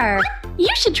bitter?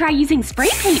 You should try using spray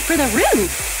paint for the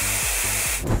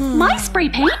roof. My spray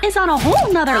paint is on a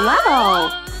whole nother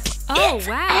level. Oh, It's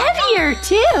wow. heavier,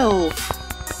 too.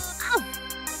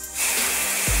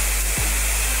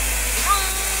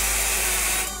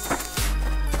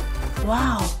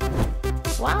 Wow.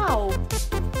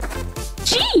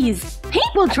 Jeez,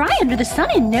 paint will dry under the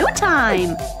sun in no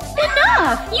time.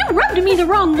 Enough! You rubbed me the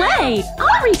wrong way.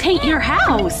 I'll repaint your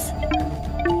house.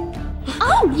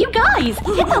 Oh, you guys,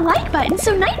 hit the like button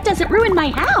so night doesn't ruin my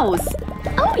house.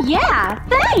 Oh yeah,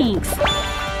 thanks.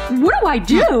 What do I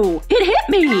do? It hit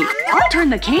me. I'll turn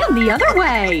the can the other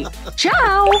way.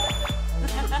 Ciao.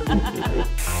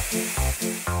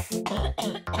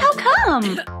 How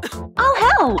come? I'll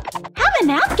help. Have a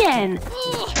napkin.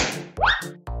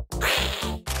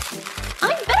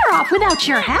 I'm better off without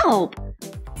your help.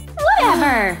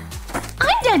 Whatever.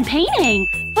 I'm done painting,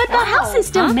 but the house is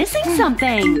still missing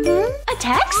something. A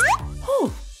text?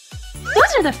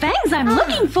 Those are the fangs I'm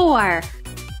looking for.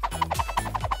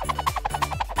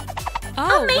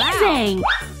 Oh, Amazing.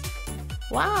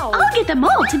 Wow. I'll get them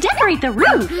all to decorate the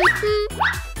roof.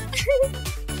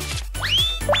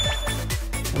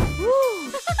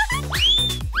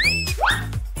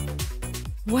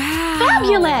 Wow.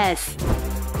 Fabulous.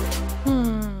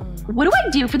 What do I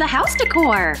do for the house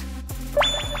decor?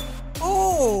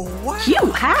 Oh, wow.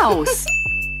 Cute house.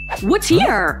 What's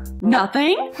here?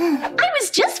 Nothing? I was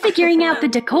just figuring out the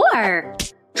decor.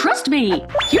 Trust me.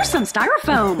 Here's some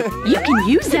styrofoam. You can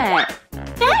use it.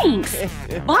 Thanks.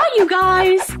 Bye, you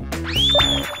guys.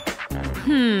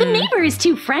 The neighbor is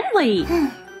too friendly.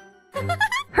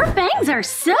 Her fangs are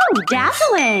so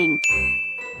dazzling.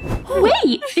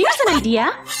 Wait, there's an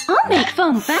idea. I'll make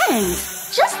foam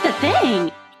fangs. Just the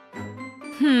thing.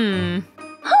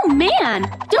 Oh man,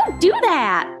 don't do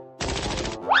that.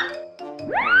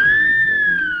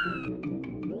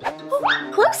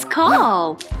 Close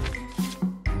call.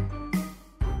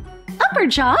 Upper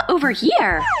jaw over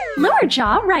here. Lower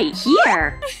jaw right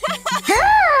here.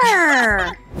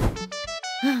 Grr!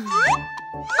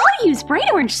 I'll use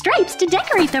bright orange stripes to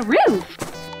decorate the roof.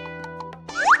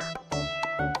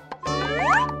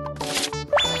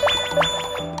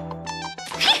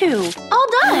 Phew! All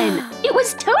done! It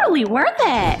was totally worth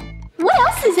it! What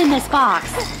else is in this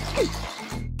box?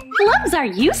 Gloves are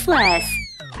useless!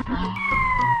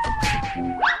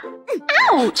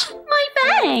 Ouch! My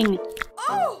bang!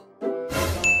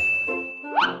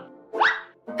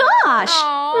 Gosh!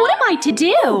 What am I to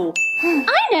do?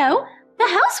 I know! The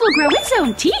house will grow its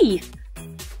own teeth!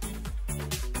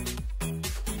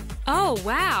 Oh,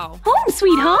 wow. Home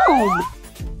sweet home!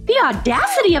 The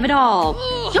audacity of it all!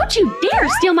 Don't you dare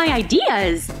steal my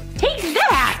ideas! Take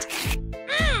that!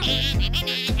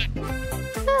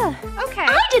 Okay.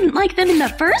 I didn't like them in the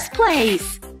first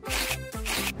place!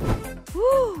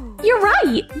 You're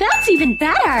right! That's even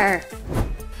better!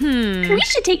 We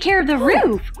should take care of the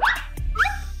roof!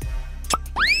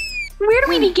 Where do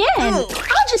we begin? I'll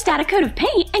just add a coat of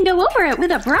paint and go over it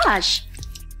with a brush.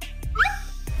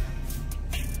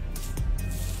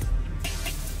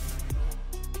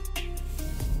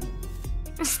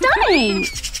 Stunning!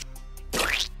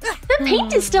 The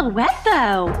paint is still wet,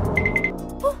 though.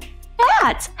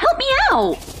 Bats, help me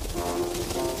out!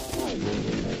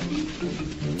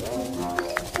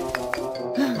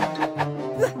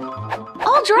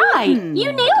 All dry!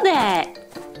 You nailed it!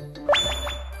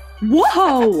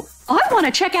 Whoa! I want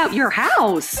to check out your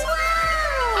house!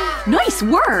 Nice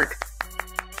work!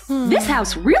 This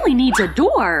house really needs a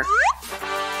door!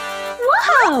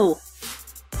 Whoa!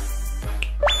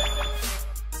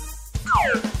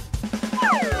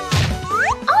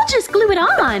 I'll just glue it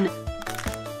on!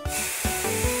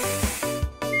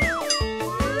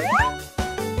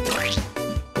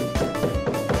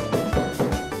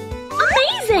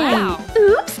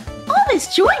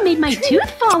 joy made my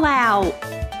tooth fall out.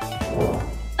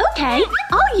 Okay,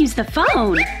 I'll use the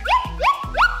phone.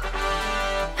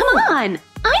 Come on,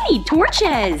 I need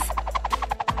torches.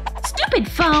 Stupid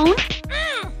phone.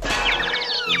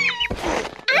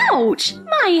 Ouch,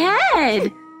 my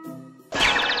head.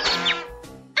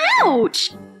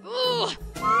 Ouch.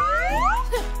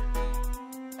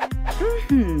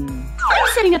 I'm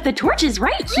setting up the torches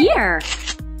right here.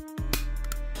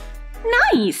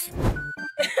 Nice.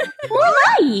 More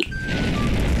light.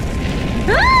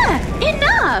 Ah,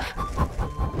 enough.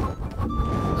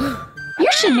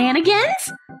 Your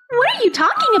shenanigans? What are you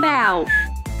talking about?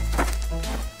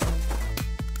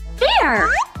 There.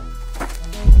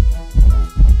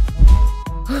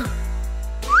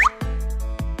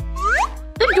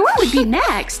 The door would be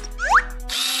next.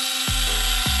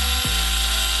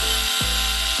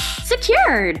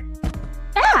 Secured.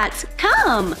 Bats,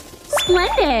 come.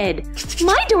 Splendid.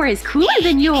 My door is cooler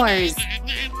than yours.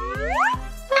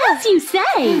 As you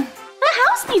say, the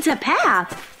house needs a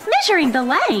path, measuring the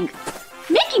length,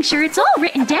 making sure it's all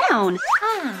written down.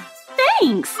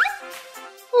 Thanks.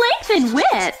 Length and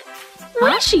width.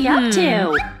 What's she up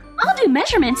to? I'll do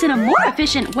measurements in a more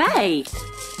efficient way.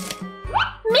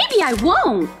 Maybe I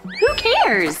won't. Who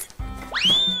cares?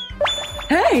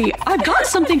 Hey, I got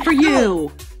something for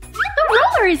you. The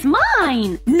roller is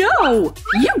mine! No!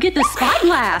 You get the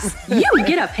spyglass! You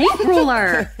get a paint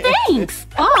roller! Thanks!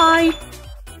 Bye!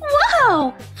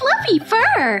 Whoa! Fluffy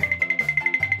fur!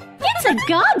 It's a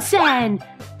godsend!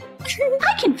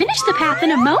 I can finish the path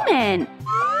in a moment!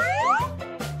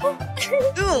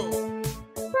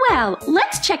 Well,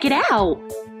 let's check it out!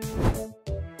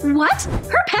 What?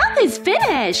 Her path is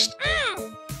finished!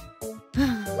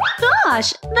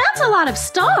 Gosh, that's a lot of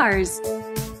stars!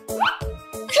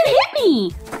 It hit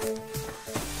me!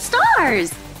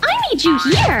 Stars! I need you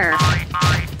here!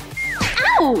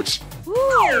 Ouch!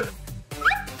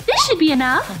 This should be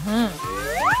enough!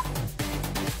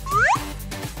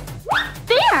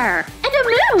 There! And a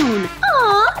moon!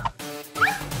 Aww!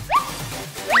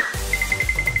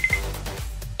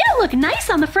 It'll look nice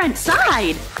on the front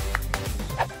side!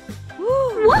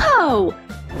 Whoa!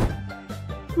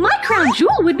 My crown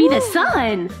jewel would be the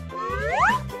sun!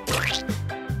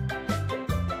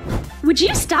 Would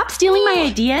you stop stealing my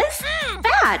ideas?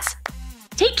 Bats!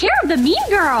 Take care of the mean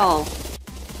girl!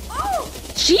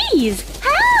 Jeez!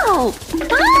 Help!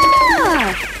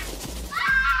 Ah!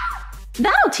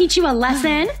 That'll teach you a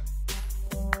lesson!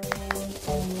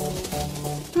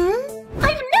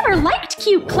 I've never liked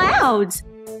cute clouds!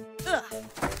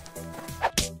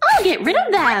 I'll get rid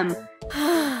of them!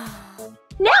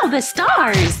 Now the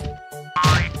stars!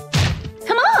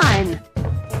 Come on!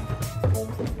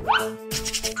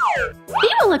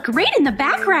 They will look great in the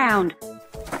background!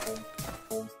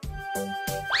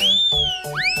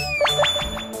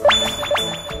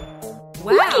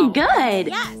 Wow. Looking good!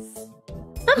 Yes.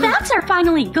 The bats are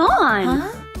finally gone!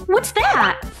 What's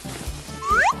that?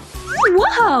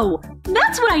 Whoa!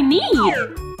 That's what I need!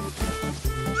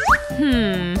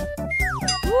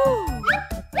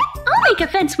 I'll make a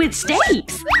fence with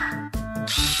stakes!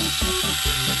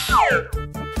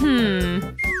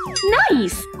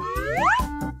 Nice!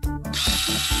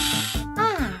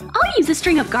 I'll use a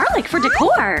string of garlic for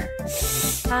decor!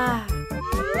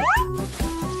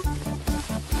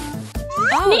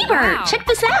 Oh, Neighbor, wow. check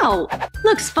this out!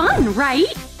 Looks fun,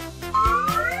 right?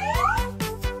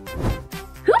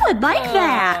 Who would like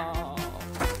that?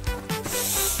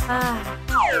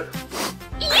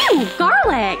 Ew,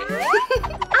 garlic!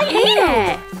 I hate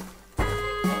it!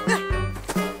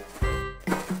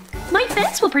 My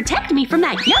fence will protect me from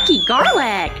that yucky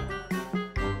garlic!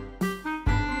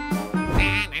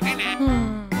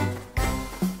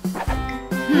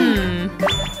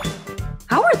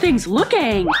 How are things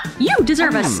looking? You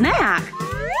deserve a snack!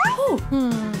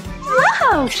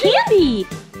 Whoa, candy!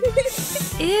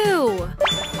 Ew.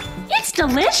 It's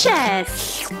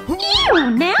delicious!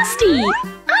 Ew, nasty!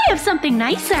 I have something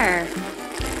nicer!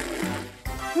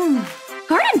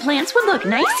 Garden plants would look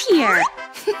nice here!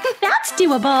 That's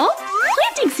doable!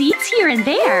 Planting seeds here and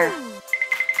there!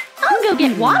 I'll go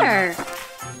get water!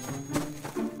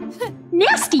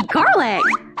 Nasty garlic!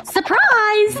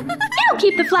 Surprise! It'll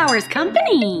keep the flowers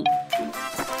company!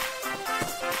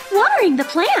 Watering the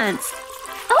plants!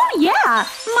 Oh yeah!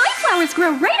 My flowers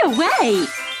grow right away!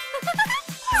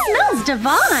 Smells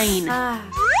divine!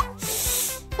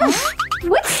 Oof,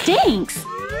 what stinks?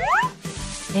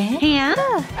 And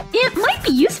it might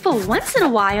be useful once in a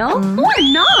while, or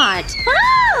not!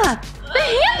 Ah! The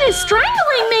hand is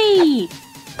strangling me!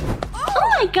 Oh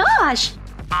my gosh!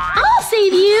 I'll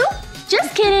save you!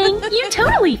 Just kidding! You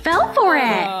totally fell for it!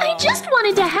 I just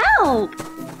wanted to help!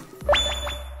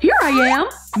 Here I am!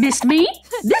 Missed me?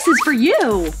 This is for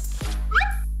you!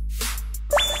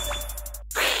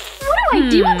 What do I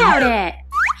do about it?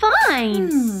 Fine!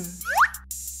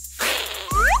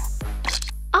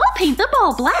 I'll paint the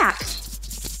ball black!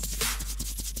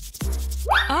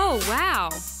 Oh, wow.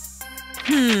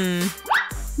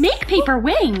 Make paper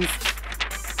wings!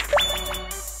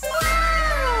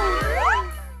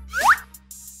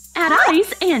 Add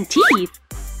eyes and teeth!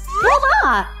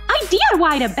 Voila! I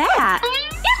DIY'd a bat!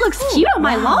 It looks cute on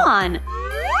my lawn!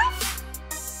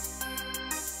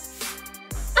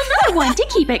 Another one to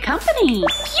keep it company!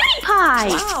 Cutie pie!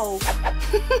 Wow.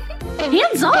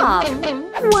 Hands off!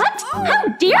 What? How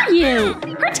dare you!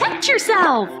 Protect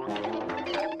yourself!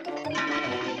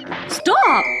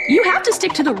 Stop! You have to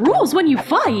stick to the rules when you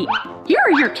fight! Here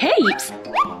are your capes!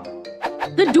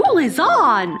 The duel is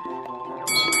on!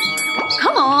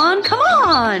 Come on, come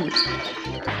on!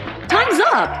 Time's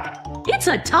up! It's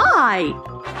a tie!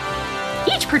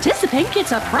 Each participant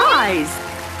gets a prize!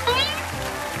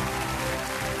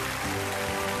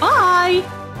 Bye!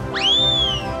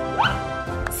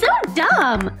 So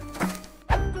dumb!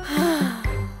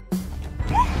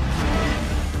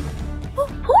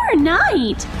 Poor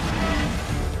night!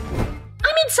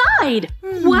 I'm inside!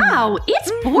 Wow,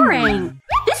 it's boring!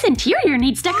 This interior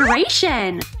needs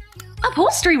decoration!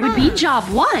 Upholstery would be job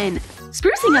 1.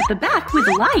 Sprucing up the back with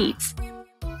lights.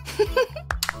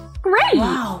 Great!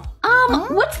 Wow.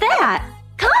 What's that?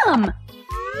 Come!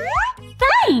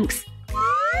 Thanks!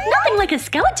 Nothing like a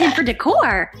skeleton for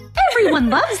decor!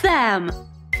 Everyone loves them!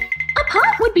 A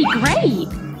pot would be great!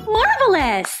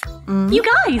 Marvelous! You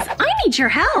guys, I need your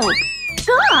help!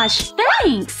 Gosh,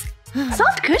 thanks!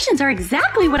 Soft cushions are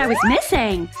exactly what I was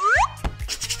missing!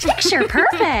 Picture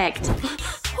perfect!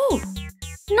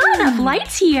 Not enough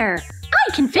lights here!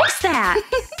 I can fix that!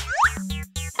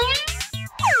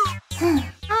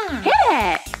 Hit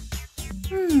it!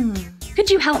 Could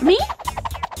you help me?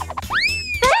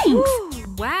 Thanks!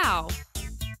 Wow.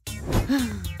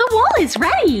 The wall is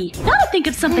ready! Now to think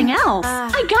of something else!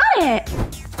 I got it!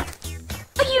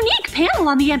 A unique panel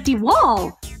on the empty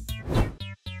wall!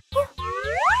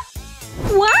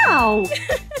 Wow!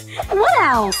 What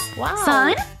else? Wow.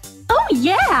 Sun? Oh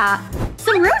yeah!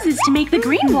 Some roses to make the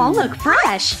green wall look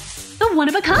fresh! The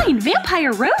one-of-a-kind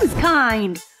vampire rose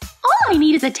kind! All I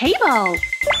need is a table!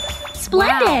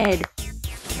 Splendid!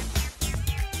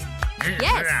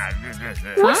 Yes.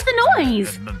 What's the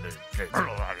noise?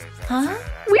 Huh?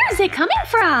 Where is it coming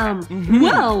from?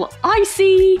 Well, I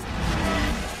see…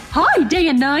 Hi, Day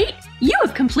and Night! You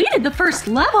have completed the first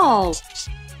level!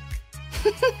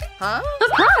 Huh? The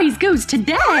prize goes to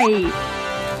Day!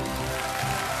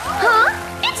 Huh?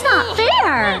 It's not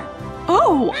fair!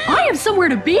 Oh, I have somewhere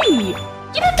to be!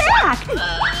 Give it back!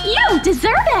 You don't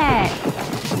deserve it!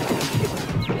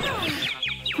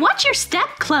 Watch your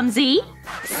step, clumsy!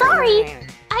 Sorry,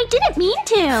 I didn't mean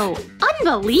to!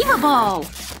 Unbelievable!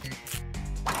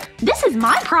 This is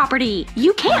my property!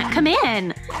 You can't come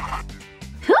in!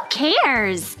 Who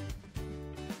cares?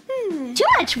 Too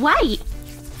much white!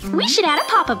 We should add a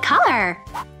pop of color!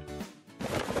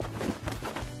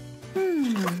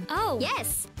 Oh,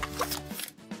 yes.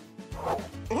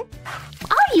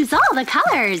 I'll use all the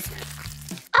colors!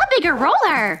 A bigger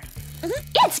roller!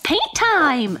 It's paint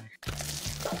time!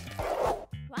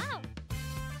 Wow.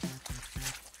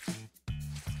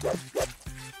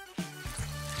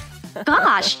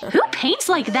 Gosh, who paints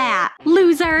like that?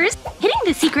 Losers! Hitting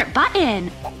the secret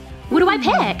button! What do I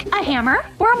pick? A hammer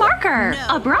or a marker?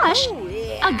 A brush?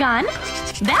 A gun?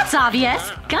 That's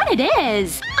obvious! Gun it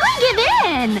is! I give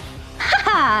in!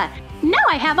 Haha! Now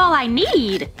I have all I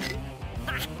need!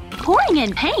 Pouring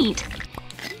in paint.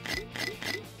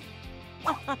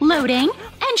 Loading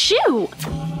and shoot!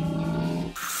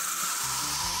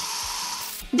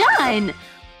 Done!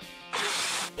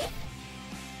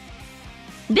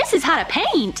 This is how to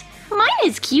paint! Mine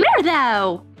is cuter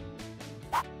though!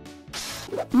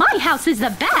 My house is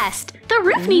the best! The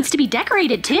roof needs to be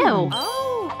decorated too!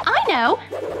 Oh. I know!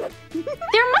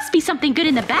 There must be something good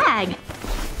in the bag!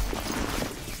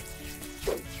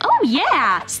 Oh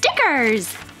yeah!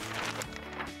 Stickers!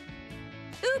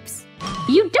 Oops.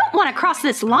 You don't want to cross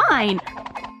this line!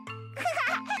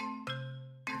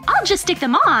 I'll just stick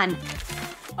them on!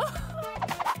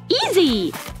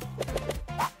 Easy!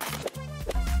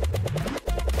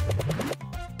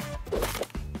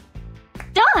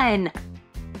 Done!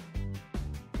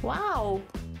 Wow.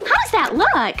 How does that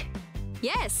look?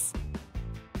 Yes.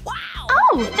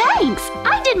 Oh, thanks!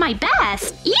 I did my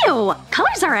best! Ew!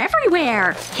 Colors are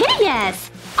everywhere!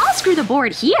 Hideous! I'll screw the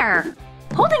board here!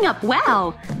 Holding up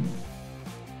well!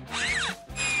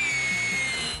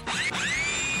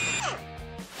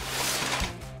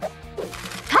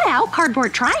 out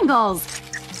cardboard triangles.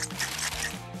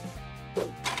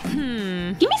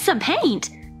 Give me some paint.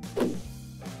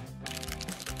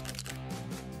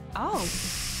 Oh.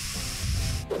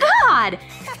 God!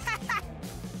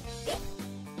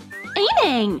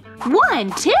 Aiming!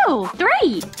 1, 2,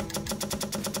 3.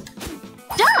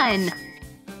 Done!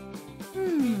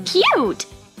 Cute!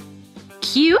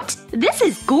 Cute? This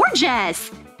is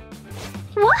gorgeous!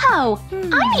 Whoa!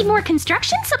 I need more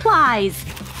construction supplies!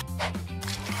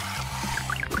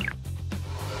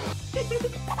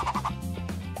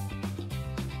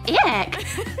 Ick!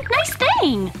 Nice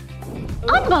thing!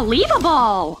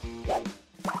 Unbelievable!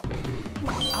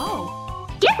 Oh.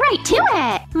 Get right to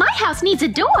it! My house needs a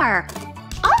door!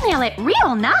 I'll nail it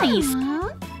real nice!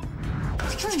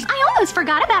 I almost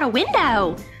forgot about a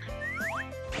window!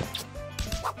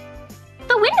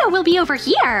 The window will be over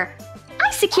here!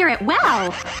 I secure it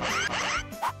well!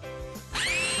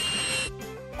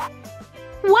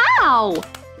 Wow!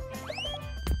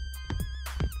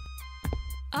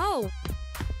 Oh.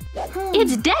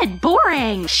 It's dead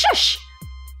boring! Shush!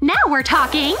 Now we're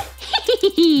talking!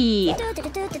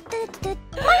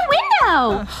 My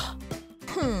window!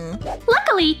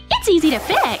 Luckily, it's easy to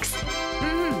fix!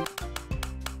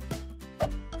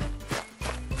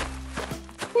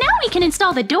 Now we can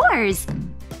install the doors!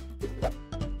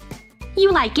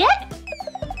 You like it?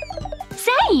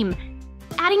 Same!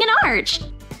 Adding an arch!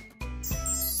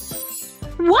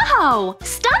 Whoa!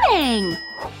 Stunning!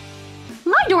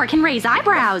 My door can raise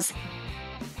eyebrows!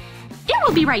 It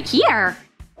will be right here!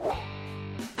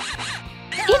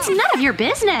 It's none of your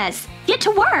business! Get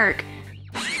to work!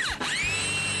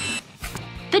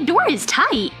 The door is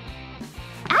tight!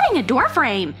 Adding a door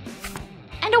frame!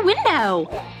 And a window!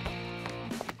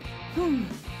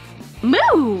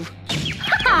 Move!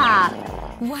 Ha!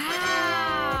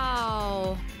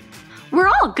 Wow. We're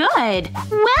all good!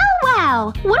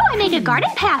 Well! What do I make a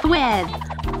garden path with?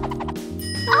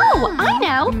 Oh, I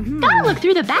know! Gotta look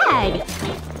through the bag!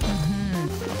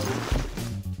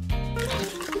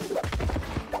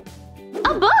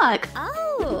 A book!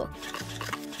 Oh.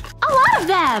 A lot of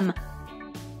them!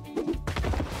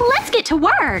 Let's get to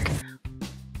work!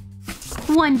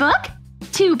 1 book,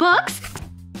 2 books,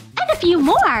 and a few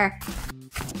more!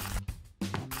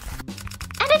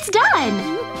 And it's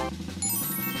done!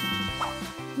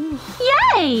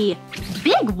 Yay!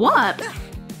 Big whoop!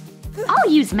 I'll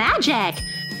use magic!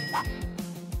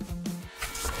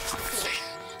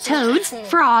 Toads,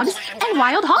 frogs, and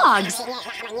wild hogs!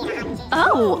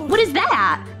 Oh, what is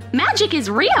that? Magic is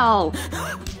real!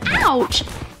 Ouch!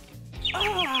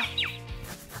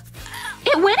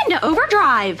 It went into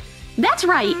overdrive! That's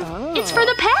right, it's for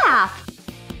the path!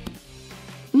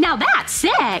 Now that's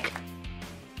sick!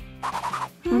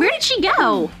 Where did she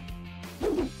go?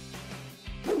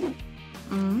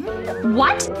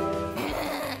 What?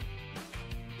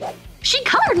 She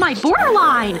colored my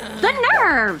borderline! The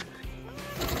nerve!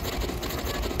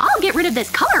 I'll get rid of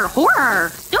this color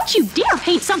horror! Don't you dare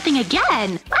paint something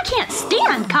again! I can't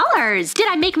stand colors! Did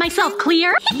I make myself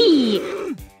clear? Hee!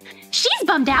 She's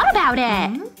bummed out about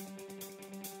it!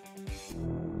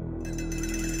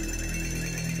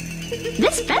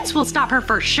 This fence will stop her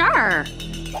for sure!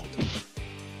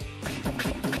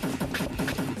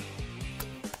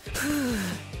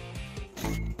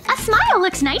 A smile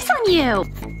looks nice on you!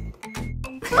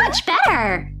 Much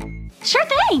better! Sure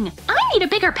thing! I need a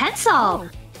bigger pencil!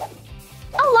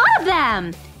 A lot of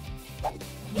them!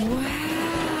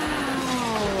 Wow.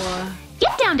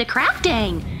 Get down to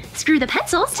crafting! Screw the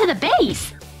pencils to the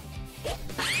base!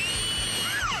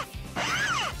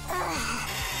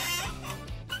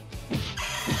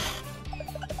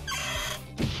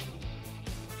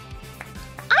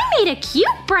 I made a cute,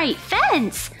 bright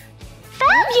fence!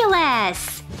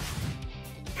 Fabulous!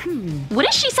 What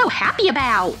is she so happy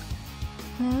about?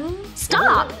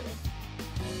 Stop!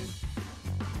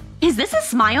 Is this a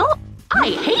smile?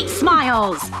 I hate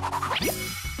smiles!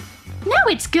 Now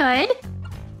it's good!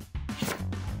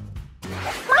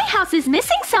 My house is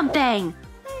missing something!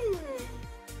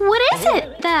 What is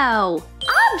it, though?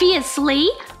 Obviously!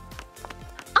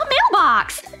 A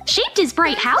mailbox! Shaped as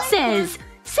bright houses!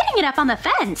 Sitting it up on the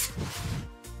fence!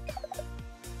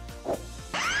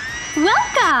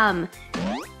 Welcome!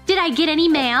 Did I get any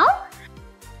mail?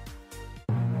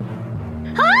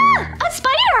 Ah! A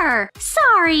spider!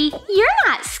 Sorry, you're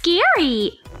not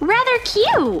scary. Rather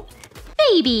cute.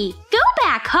 Baby, go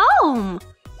back home.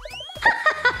 Ha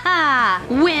ha ha!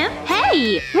 Wimp,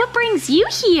 hey! What brings you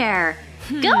here?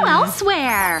 Go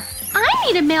elsewhere. I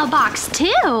need a mailbox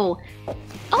too.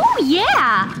 Oh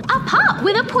yeah! A pot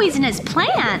with a poisonous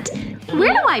plant.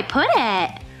 Where do I put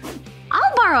it? I'll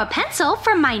I'll borrow a pencil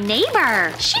from my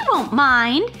neighbor. She won't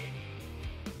mind.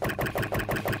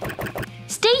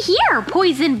 Stay here,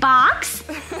 poison box.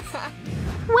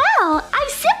 Well, I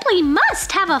simply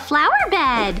must have a flower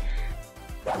bed.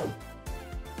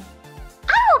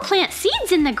 I will plant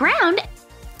seeds in the ground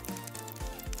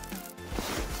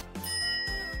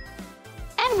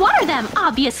and water them,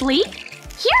 obviously.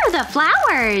 Here are the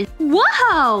flowers.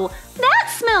 Whoa,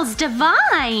 that smells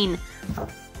divine.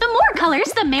 The more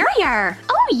colors, the merrier.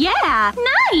 Oh yeah,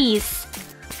 nice.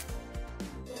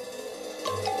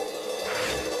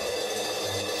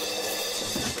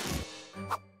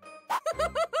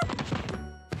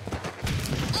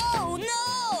 Oh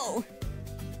no!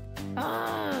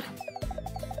 Oh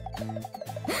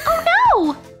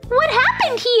no! What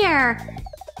happened here?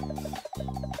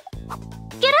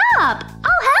 Get up!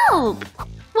 I'll help!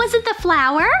 Was it the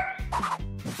flower?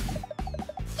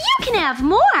 You can have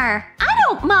more! I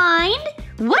don't mind!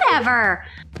 Whatever!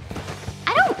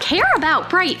 I don't care about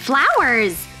bright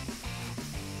flowers!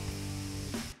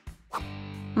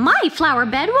 My flower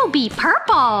bed will be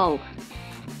purple!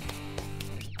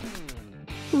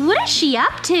 What is she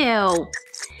up to?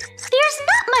 There's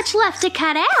not much left to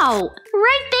cut out!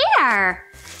 Right there!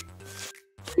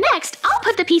 Next, I'll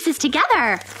put the pieces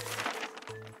together.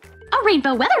 A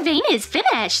rainbow weather vane is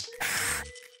finished.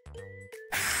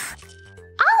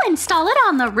 I'll install it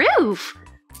on the roof.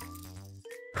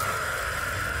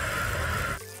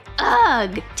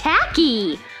 Ugh,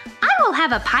 tacky. I will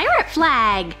have a pirate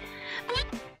flag.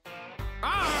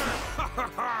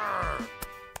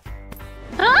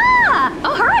 Ah,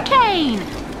 a hurricane!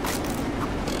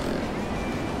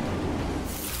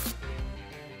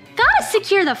 Gotta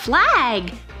secure the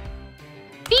flag.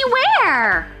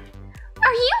 Beware!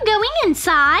 Are you going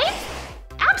inside?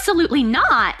 Absolutely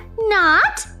not.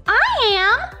 Not? I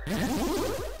am.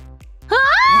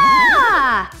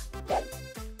 Ah!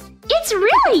 It's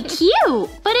really cute,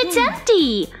 but it's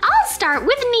empty. I'll start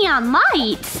with neon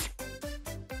lights.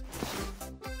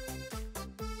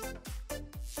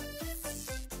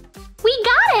 We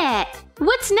got it!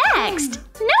 What's next?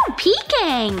 No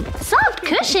peeking! Soft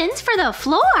cushions for the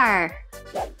floor.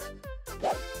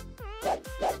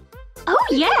 Oh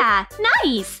yeah,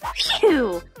 nice!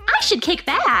 Phew! I should kick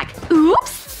back.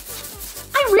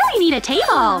 Oops! I really need a table.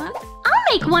 I'll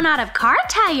make one out of car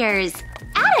tires.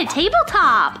 Add a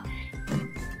tabletop.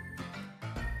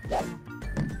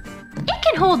 It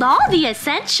can hold all the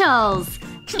essentials.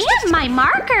 And my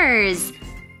markers.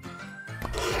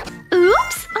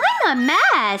 Oops! I'm a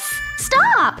mess!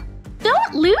 Stop!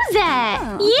 Don't lose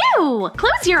it! You!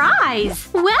 Close your eyes!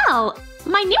 Well,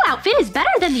 my new outfit is better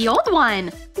than the old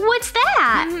one. What's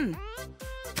that?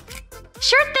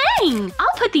 Sure thing!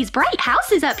 I'll put these bright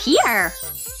houses up here.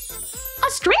 A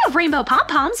string of rainbow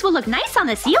pom-poms will look nice on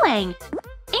the ceiling.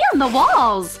 And the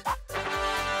walls.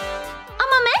 A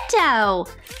memento!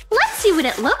 Let's see what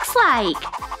it looks like.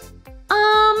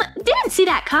 Didn't see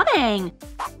that coming.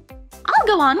 I'll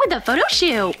go on with the photo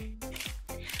shoot.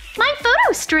 My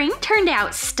photo string turned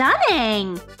out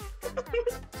stunning.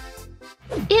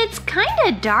 It's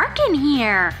kinda dark in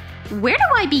here. Where do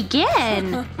I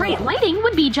begin? Bright lighting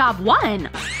would be job 1.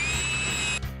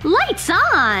 Lights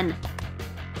on!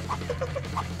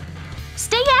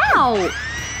 Stay out!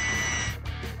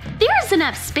 There's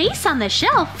enough space on the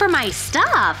shelf for my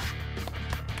stuff.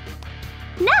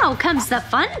 Now comes the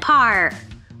fun part.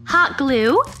 Hot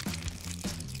glue.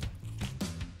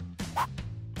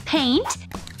 Paint.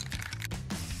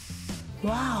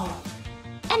 Wow.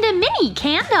 And a mini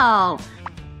candle.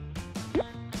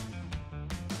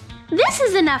 This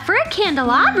is enough for a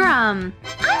candelabrum.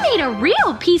 I made a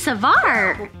real piece of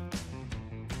art.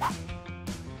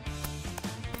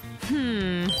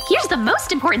 Here's the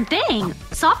most important thing.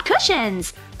 Soft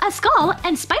cushions. A skull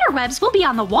and spider webs will be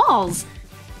on the walls.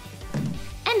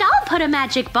 And I'll put a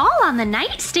magic ball on the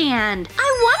nightstand.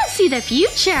 I want to see the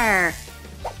future.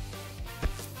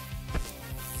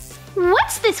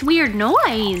 What's this weird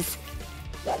noise?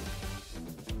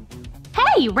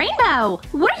 Hey, Rainbow!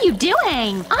 What are you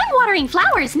doing? I'm watering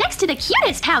flowers next to the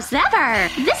cutest house ever!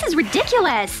 This is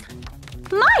ridiculous!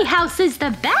 My house is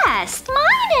the best!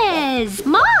 Mine is!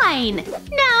 Mine!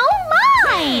 No,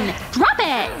 mine! Drop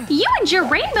it! You and your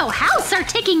rainbow house are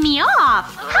ticking me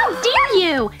off! How dare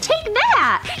you! Take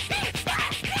that!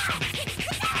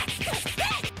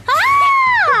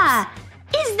 Ah!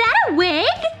 Is that a wig?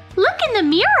 Look in the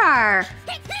mirror!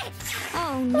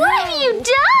 Oh no! What have you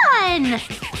done?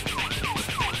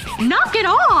 Knock it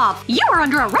off! You are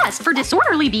under arrest for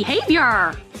disorderly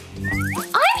behavior!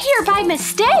 I'm here by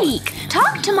mistake!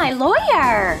 Talk to my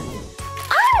lawyer!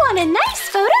 I want a nice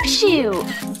photo shoot!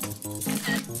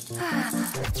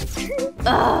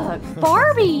 Ugh,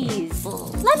 Barbies!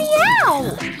 Let me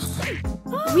out!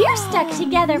 We're stuck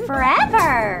together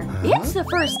forever! It's the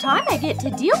first time I get to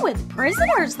deal with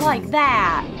prisoners like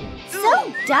that!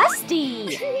 So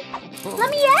dusty!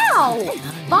 Let me out!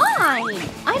 Fine!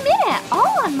 I'm in it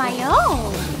all on my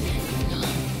own!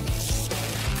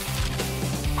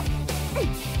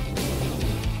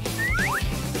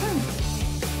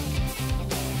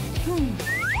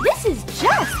 This is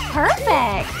just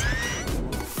perfect!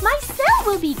 My cell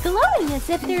will be glowing as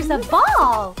if there's a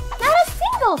ball! Not a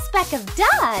single speck of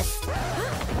dust!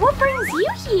 What brings you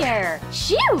here?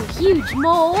 Shoo, huge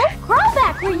mole! Crawl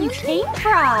back where you came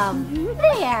from!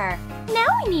 There! Now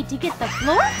we need to get the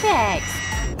floor fixed!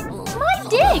 My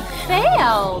dig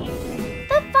failed!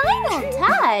 The final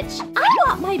touch! I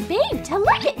want my babe to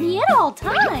look at me at all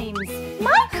times!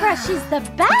 My crush is the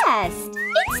best!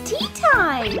 It's tea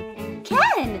time!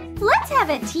 Ken, let's have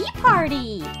a tea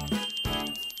party!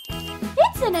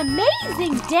 It's an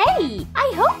amazing day!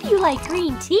 I hope you like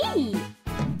green tea!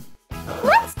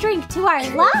 Let's drink to our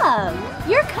love!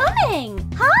 You're coming!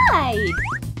 Hide!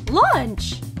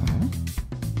 Lunch!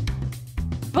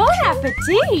 Bon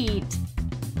appetit!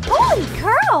 Holy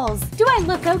curls! Do I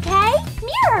look okay?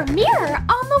 Mirror, mirror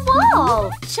on the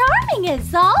wall! Charming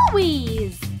as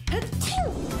always!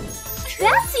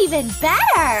 That's even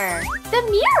better! The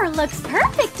mirror looks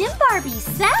perfect in Barbie's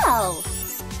cell!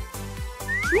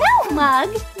 No, Mug!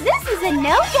 This is a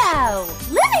no-go!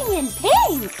 Living in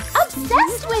pink!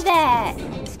 Obsessed with it!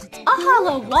 A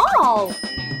hollow wall!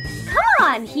 Come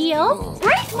on, Heel!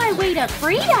 Break my way to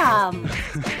freedom!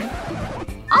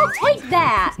 I'll take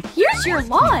that! Here's your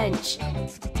lunch!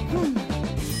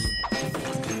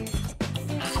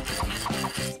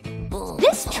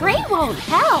 This tray won't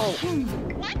help!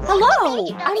 Hello!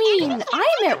 I'm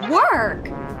at work!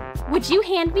 Would you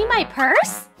hand me my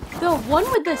purse? The one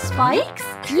with the spikes?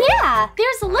 Yeah,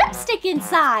 there's lipstick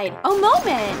inside. A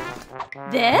moment.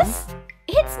 This?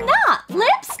 It's not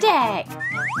lipstick.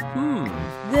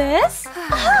 This?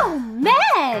 Oh,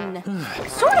 man!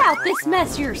 Sort out this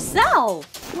mess yourself.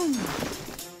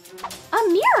 A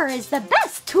mirror is the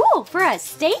best tool for a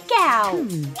stakeout.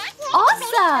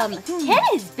 Awesome! Ken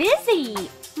is busy.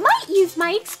 Might use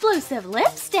my explosive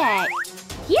lipstick.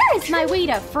 Here is my way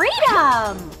to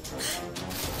freedom.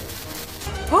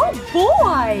 Oh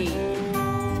boy!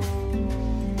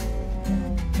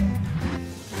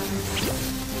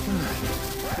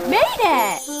 Made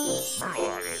it!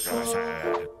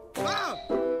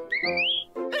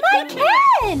 My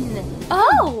Ken!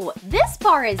 Oh, this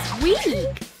bar is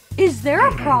weak. Is there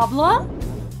a problem?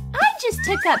 I just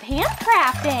took up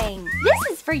handcrafting.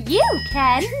 This is for you,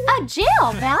 Ken. A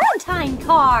Jill Valentine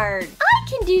card. I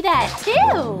can do that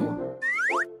too.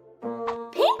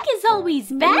 Pink is always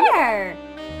better.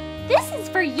 This is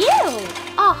for you!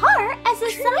 A heart as a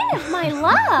sign of my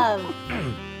love!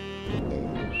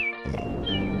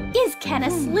 Is Ken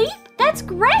asleep? That's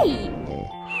great!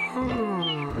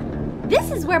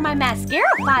 This is where my mascara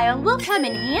file will come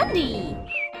in handy!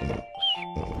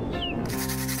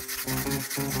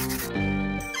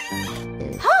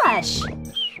 Hush!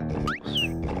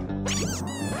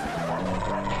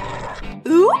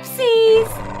 Oopsies!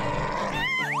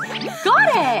 Got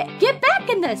it! Get back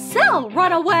in the cell,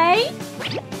 runaway!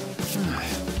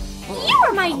 You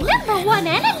are my #1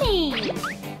 enemy!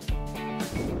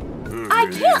 I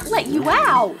can't let you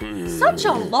out! Such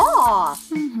a law!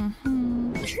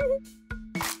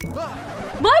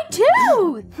 My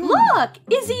tooth! Look!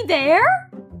 Is he there?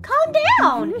 Calm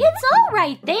down! It's all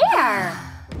right there!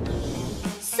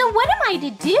 So what am I to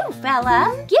do,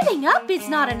 fella? Giving up is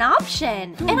not an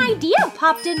option. An idea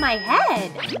popped in my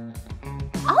head.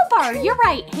 I'll borrow your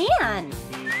right hand.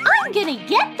 I'm gonna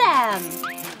get them.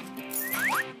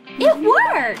 It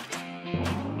worked.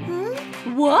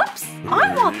 Whoops!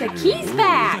 I want the keys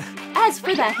back. As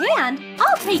for the hand,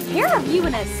 I'll take care of you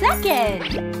in a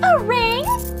second. A ring?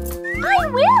 I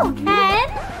will, Ken.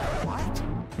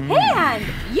 Hand,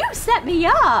 you set me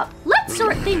up. Let's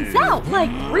sort things out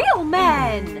like real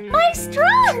men. My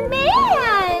strong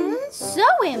man. So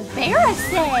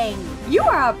embarrassing. You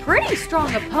are a pretty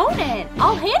strong opponent.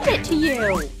 I'll hand it to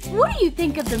you. What do you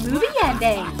think of the movie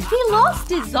ending? He lost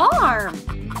his arm.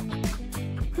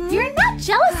 You're not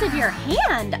jealous of your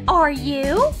hand, are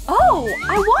you? Oh,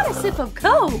 I want a sip of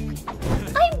Coke.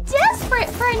 I'm desperate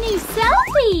for a new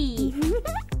selfie.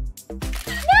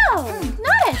 No,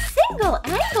 not a single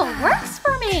angle works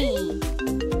for me.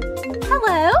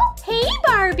 Hello? Hey,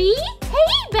 Barbie.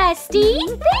 Hey, bestie.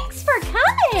 Thanks for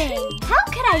coming. How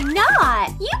could I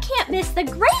not? You can't miss the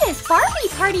greatest Barbie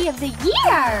party of the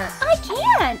year. I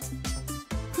can't.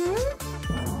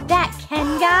 That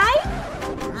Ken guy?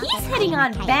 He's hitting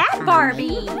on Bad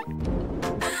Barbie.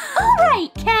 All right,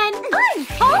 Ken, I'm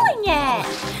calling it.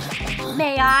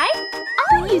 May I?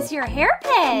 I'll use your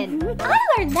hairpin. I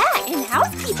learned that in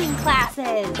housekeeping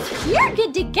classes. You're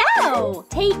good to go.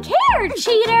 Take care,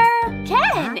 cheater.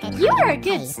 Ken, you are a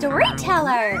good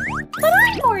storyteller. But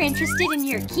I'm more interested in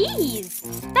your keys.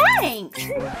 Thanks.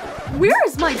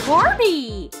 Where's my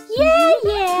Barbie?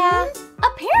 Yeah.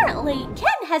 Apparently,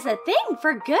 Ken has a thing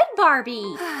for good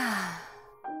Barbie.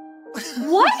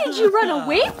 Why did you run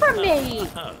away from me?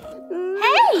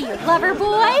 Hey, lover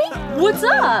boy! What's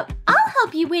up? I'll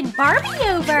help you win Barbie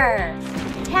over!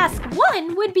 Task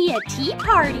 1 would be a tea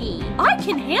party. I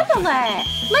can handle it!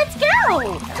 Let's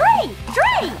go!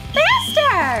 Drink!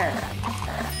 Faster!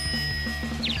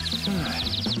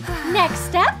 Next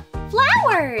step,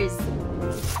 flowers!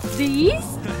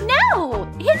 These? No!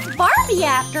 It's Barbie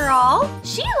after all!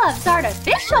 She loves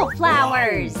artificial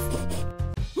flowers!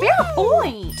 Fair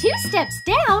point! 2 steps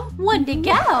down, 1 to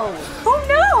go! Oh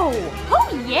no! Oh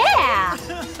yeah!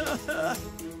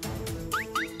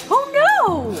 Oh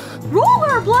no!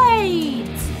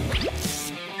 Rollerblades!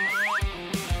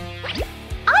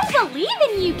 I believe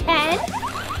in you, Ken!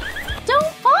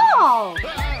 Don't fall!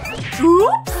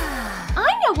 Oops!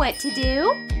 I know what to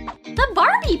do! The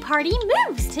Barbie party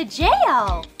moves to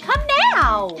jail! Come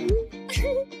now!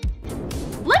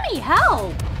 Let me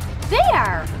help!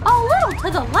 There! A little to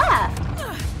the left!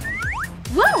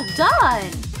 Well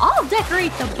done! I'll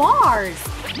decorate the bars!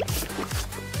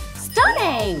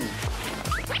 Stunning!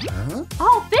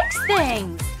 I'll fix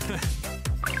things!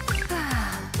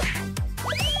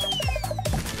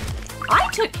 I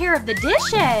took care of the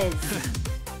dishes!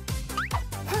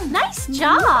 Nice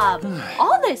job!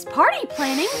 All this party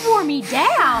planning wore me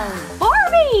down!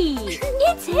 Barbie!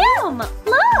 It's him!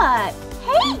 Look!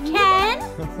 Hey, Ken!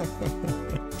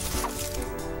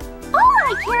 All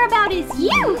I care about is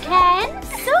you, Ken!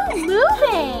 So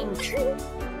moving!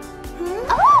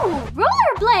 Oh,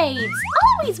 rollerblades!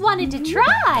 Always wanted to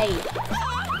try!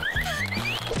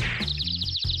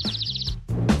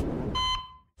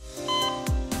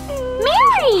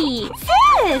 Mary!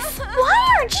 Sis!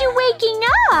 Why aren't you waking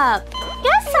up?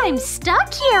 Guess I'm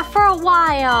stuck here for a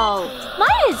while.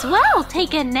 Might as well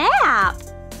take a nap.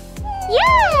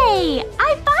 Yay!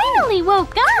 I finally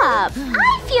woke up!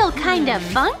 I feel kind of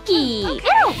funky.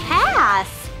 It'll pass.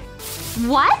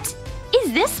 What?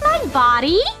 Is this my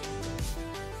body?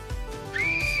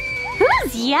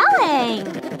 Who's yelling?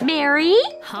 Mary?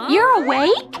 Huh? You're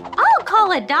awake? I'll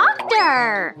call a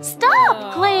doctor.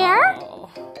 Stop, Claire!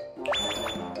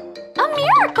 A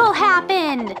miracle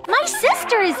happened! My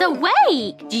sister is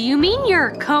awake! Do you mean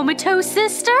your comatose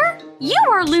sister? You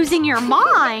are losing your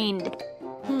mind!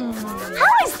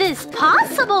 How is this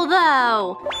possible,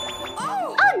 though?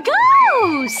 A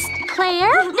ghost!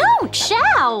 Claire, don't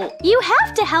shout! You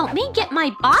have to help me get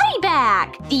my body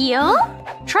back! Deal?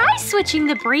 Try switching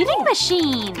the breathing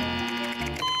machine!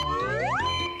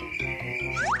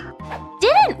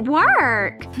 Didn't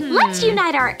work! Let's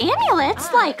unite our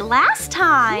amulets like last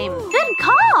time! Good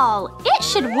call! It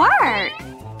should work!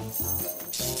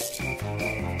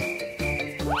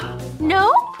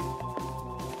 Nope!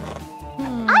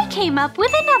 I came up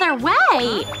with another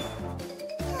way!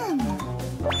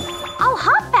 I'll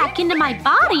hop back into my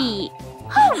body!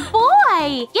 Oh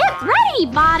boy! Get ready,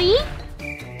 body!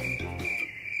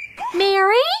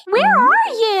 Mary? Where are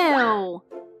you?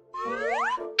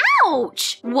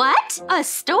 Ouch! What? A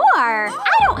store?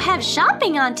 I don't have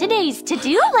shopping on today's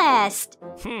to-do list!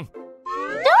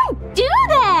 Don't do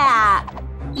that!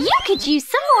 You could use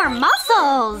some more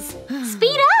muscles!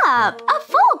 Speed up! A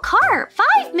full cart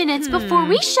 5 minutes before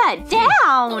we shut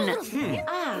down!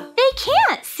 They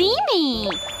can't see me!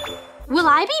 Will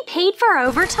I be paid for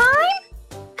overtime?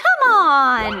 Come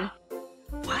on!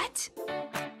 What?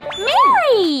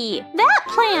 Mary! That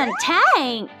plan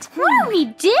tanked! What do we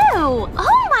do?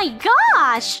 Oh my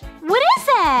gosh! What is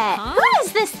it? Who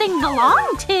does this thing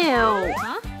belong to?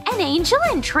 An angel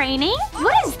in training?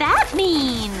 What does that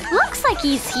mean? Looks like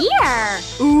he's here.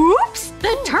 Oops!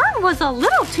 The turn was a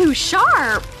little too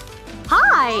sharp.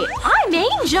 Hi, I'm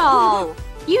Angel.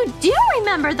 You do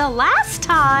remember the last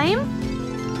time?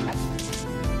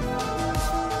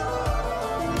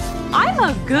 I'm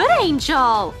a good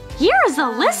angel. Here's a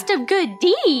list of good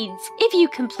deeds. If you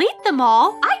complete them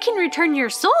all, I can return your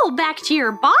soul back to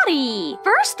your body.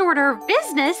 First order of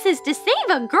business is to save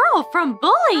a girl from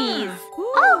bullies.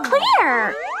 All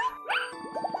clear.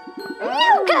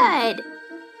 No good.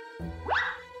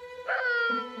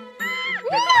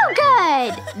 No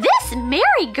good. This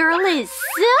Mary girl is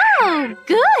so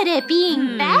good at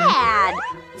being bad.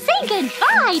 Say goodbye,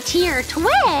 die to your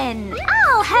twin!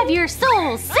 I'll have your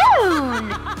soul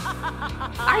soon!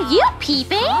 Are you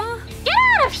peeping? Get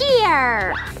out of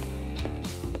here!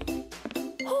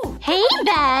 Hey,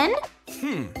 Ben!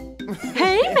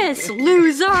 Hey, Miss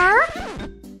Loser!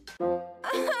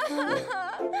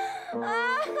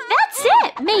 That's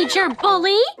it, Major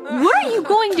Bully! What are you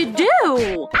going to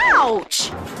do?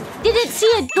 Ouch! Didn't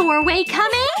see a doorway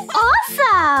coming?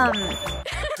 Awesome!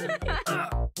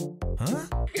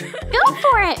 Go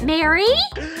for it, Mary!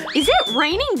 Is it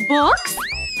raining books?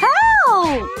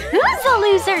 Help! Who's the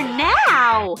loser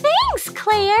now? Thanks,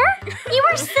 Claire! You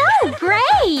were so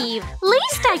brave!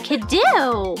 Least I could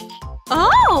do!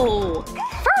 Oh!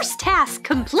 First task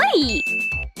complete!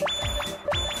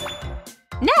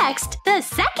 Next, the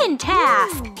second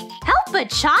task! Help a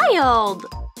child!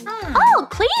 All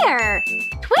clear!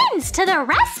 Twins to the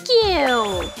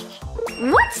rescue!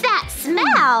 What's that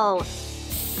smell?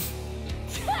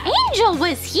 Angel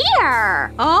was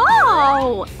here!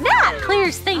 Oh! That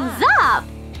clears things up!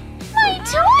 My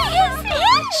toy is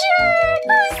injured!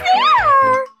 Who's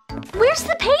there? Where's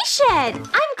the patient?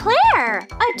 I'm Claire,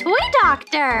 a toy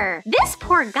doctor. This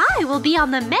poor guy will be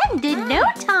on the mend in no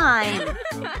time.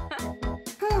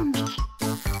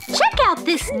 Check out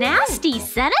this nasty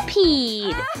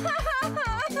centipede.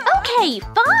 Okay,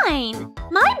 fine.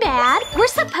 My bad. We're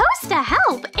supposed to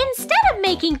help instead of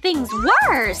making things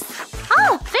worse.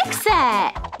 I'll fix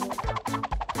it.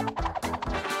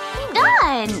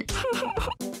 Done.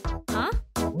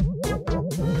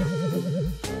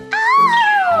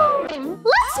 Ow!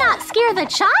 Let's not scare the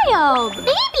child.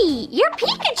 Baby, your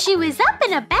Pikachu is up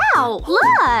and about.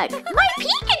 Look, my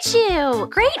Pikachu.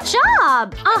 Great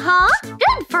job.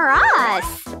 Good for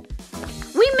us.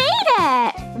 We made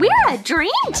it. We're a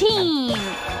dream team.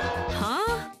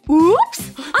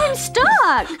 Oops, I'm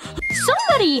stuck.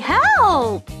 Somebody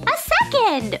help. A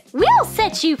second. We'll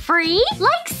set you free,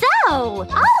 like so.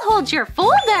 I'll hold your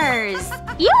folders.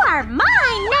 You are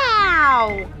mine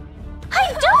now.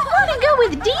 I don't want to go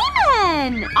with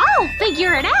Demon. I'll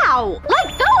figure it out.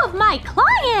 Let go of my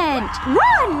client.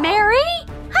 Run, Mary.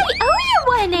 I owe you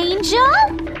one, Angel.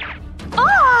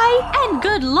 Bye, and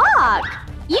good luck.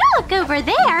 You look over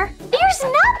there. There's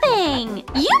nothing.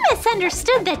 You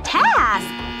misunderstood the task.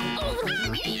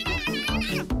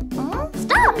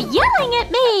 Stop yelling at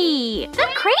me! The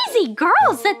crazy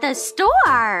girl's at the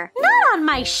store! Not on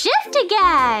my shift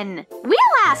again!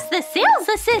 We'll ask the sales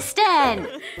assistant!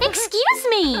 Excuse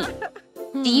me!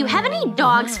 Do you have any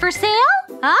dogs for sale?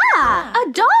 Ah,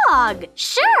 a dog!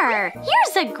 Sure!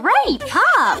 Here's a gray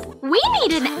pup! We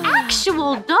need an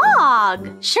actual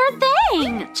dog! Sure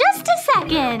thing! Just a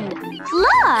second!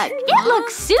 Look! It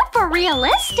looks super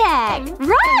realistic!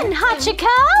 Run, Hachiko!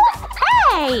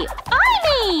 Hey! Buy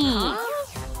me!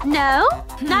 No?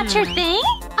 Not your thing?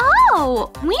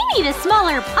 Oh! We need a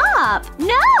smaller pup!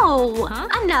 No!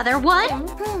 Another one?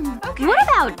 What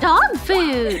about dog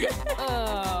food?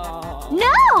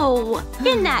 No!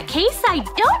 In that case, I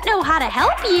don't know how to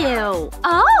help you.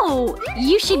 Oh,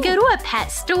 you should go to a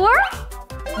pet store?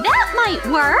 That might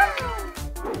work.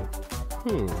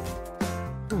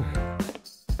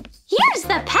 Here's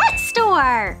the pet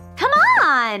store. Come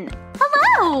on.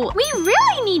 Hello. We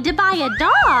really need to buy a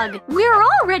dog. We're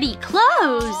already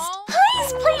closed.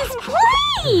 Please, please,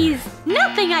 please.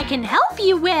 Nothing I can help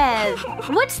you with.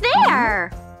 What's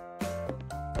there?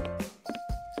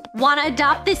 Want to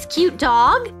adopt this cute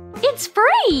dog? It's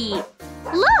free!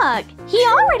 Look, he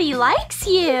already likes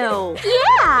you!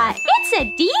 Yeah, it's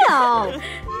a deal!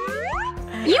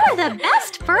 You are the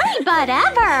best furry bud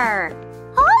ever!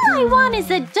 All I want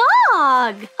is a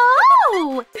dog!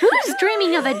 Oh! Who's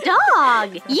dreaming of a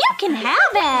dog? You can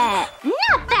have it!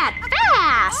 Not that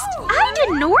fast! I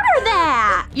didn't order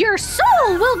that! Your soul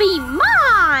will be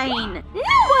mine!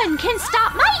 No one can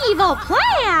stop my evil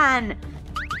plan!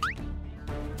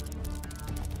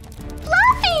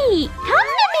 Fluffy! Come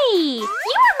to me! You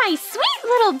are my sweet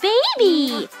little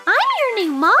baby! I'm your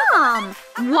new mom!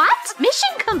 What?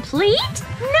 Mission complete?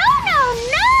 No!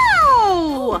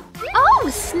 Oh,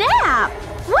 snap!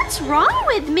 What's wrong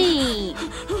with me?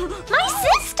 My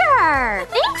sister!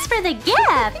 Thanks for the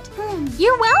gift!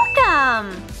 You're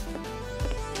welcome!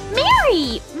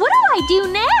 Mary, what do I do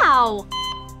now?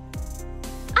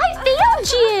 I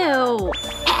failed you!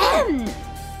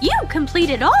 You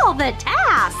completed all the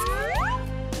tasks!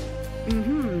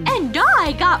 And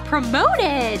I got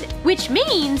promoted, which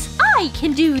means I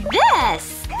can do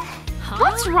this!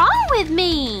 What's wrong with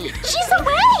me? She's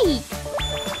awake!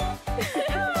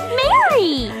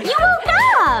 Mary, you woke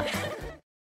up!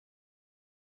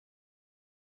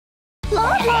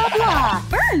 Blah, blah, blah.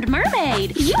 Burned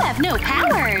mermaid, you have no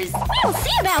powers. We'll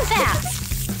see about that.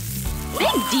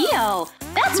 Big deal!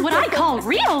 That's what I call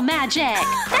real magic!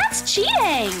 That's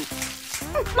cheating!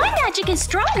 My magic is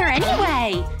stronger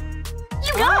anyway!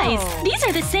 You guys, these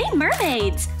are the same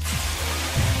mermaids!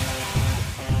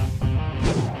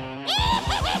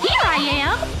 Here I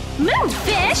am! Move,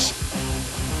 fish!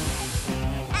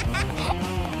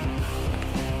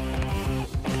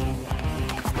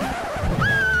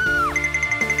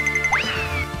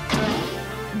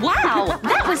 Wow,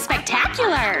 that was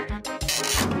spectacular!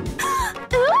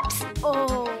 Oops!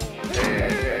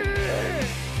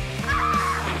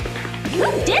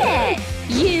 Who did it?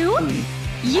 You?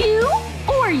 You?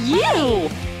 Or you?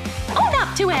 Own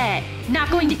up to it! Not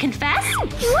going to confess?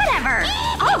 Whatever!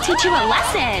 I'll teach you a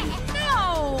lesson!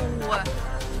 No!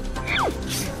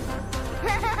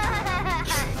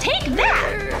 Take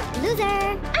that!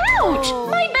 Loser! Ouch!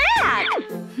 My back!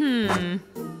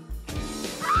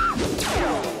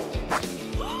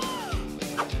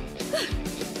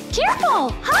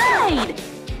 Careful! Hide!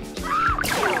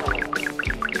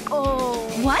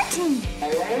 What?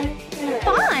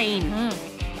 Fine.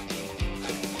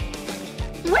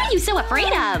 What are you so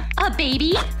afraid of? A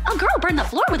baby? A girl burned the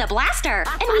floor with a blaster,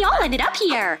 and we all ended up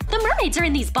here. The mermaids are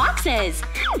in these boxes.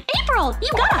 April, you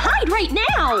gotta hide right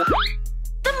now!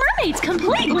 The mermaids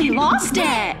completely lost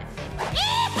it!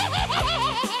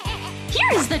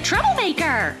 Here's the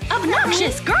troublemaker!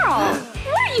 Obnoxious girl!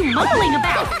 What are you mumbling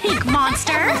about, pink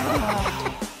monster?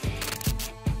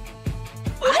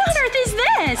 What on earth is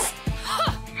this?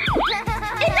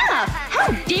 Enough!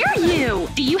 How dare you!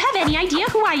 Do you have any idea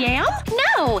who I am?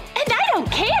 No! And I don't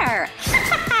care!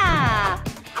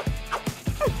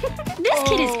 This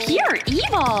kid is pure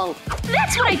evil!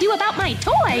 That's what I do about my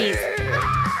toys!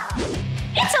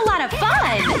 It's a lot of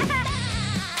fun!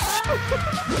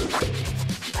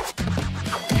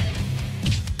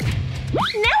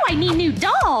 Now I need new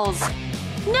dolls!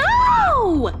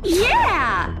 No!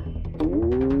 Yeah!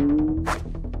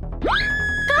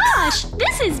 Gosh,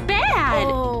 this is bad!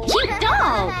 Cute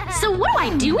doll! So what do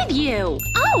I do with you?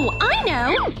 Oh, I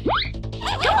know!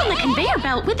 Go on the conveyor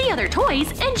belt with the other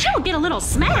toys and she'll get a little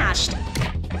smashed!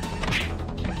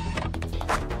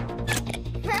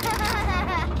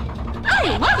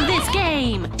 I love this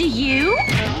game! Do you?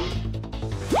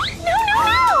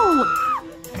 No!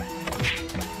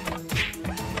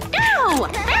 No!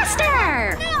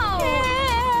 Faster! No!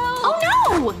 Oh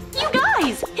no! You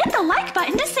guys! Hit the like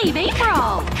button to save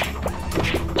April!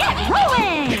 Get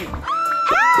rolling!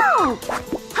 Help!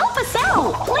 Help us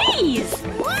out, please!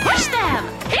 Push them!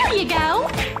 There you go!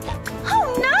 Oh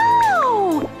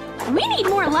no! We need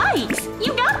more likes!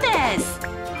 You got this!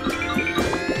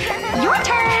 Your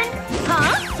turn!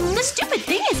 Huh? The stupid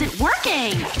thing isn't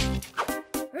working!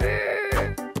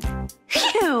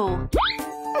 Phew!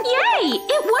 Yay!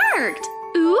 It worked!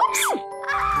 Oops!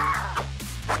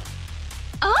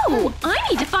 Oh! I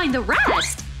need to find the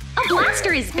rest! A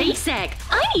blaster is basic!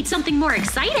 I need something more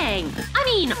exciting! I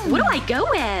mean, what do I go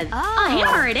with? A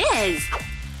hammer it is!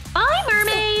 Bye,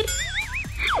 mermaid!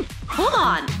 Hold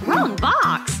on! Wrong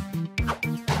box!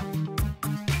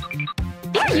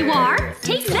 There you are!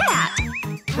 Take that!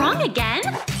 Wrong again?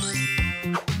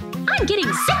 I'm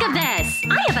getting sick of this!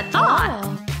 I have a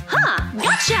thought! Huh!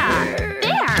 Gotcha!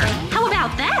 There! How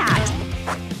about that?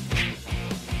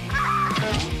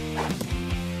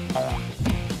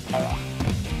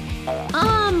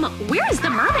 Where's the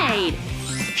mermaid?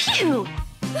 Phew!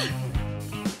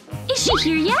 Is she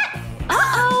here yet?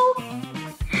 Uh-oh!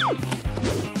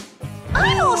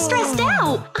 I'm all stressed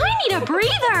out! I need a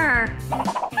breather!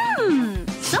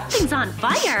 Something's on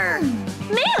fire!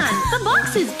 Man, the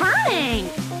box is burning!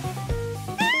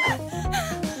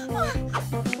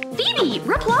 Phoebe,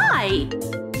 reply!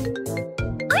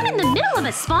 I'm in the middle of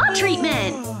a spa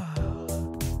treatment!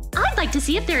 I'd like to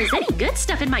see if there is any good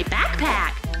stuff in my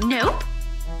backpack. Nope.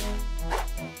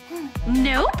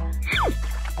 Nope.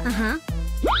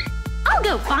 I'll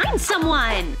go find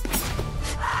someone!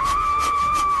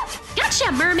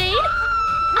 Gotcha, mermaid!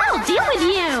 I'll deal with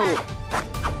you!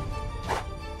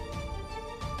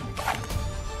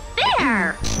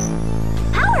 There!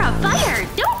 Power of fire!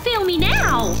 Don't fail me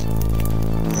now!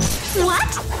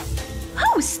 What?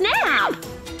 Oh, snap!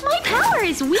 My power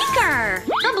is weaker!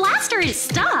 The blaster is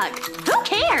stuck! Who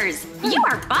cares? You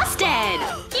are busted!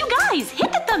 You guys,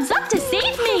 hit the thumbs up to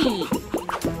save me!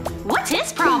 What's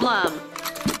his problem?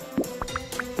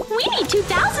 We need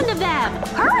 2,000 of them!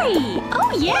 Hurry!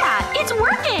 Oh yeah, it's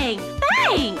working!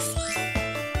 Thanks!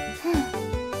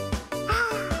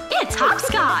 It's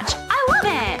hopscotch! I love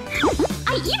it!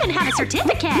 I even have a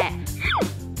certificate!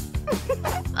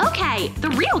 Okay, the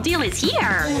real deal is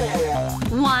here!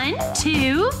 1,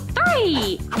 2,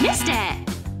 3! Missed it!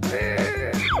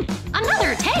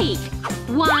 your take?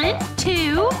 1,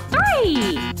 2,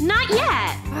 3. Not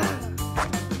yet.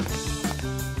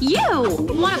 You!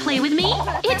 Wanna play with me?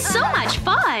 It's so much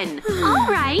fun!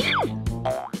 Alright!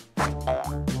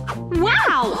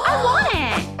 Wow! I want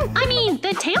it! I mean,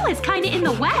 the tail is kinda in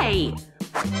the way.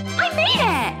 I made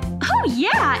it! Oh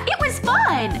yeah! It was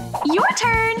fun! Your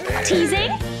turn!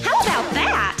 Teasing? How about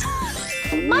that?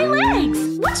 My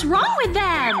legs! What's wrong with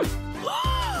them?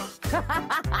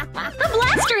 The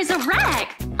blaster is a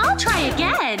wreck! I'll try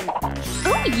again!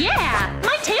 Oh yeah!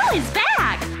 My tail is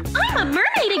back! I'm a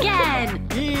mermaid again!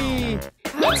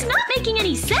 It's not making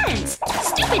any sense!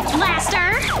 Stupid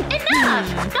blaster!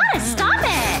 Enough! Gotta stop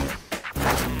it!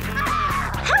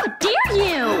 How dare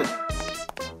you!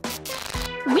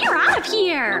 We're out of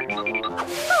here!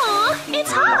 Aw,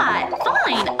 it's hot!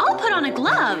 Fine, I'll put on a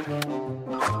glove.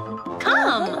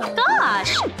 Come!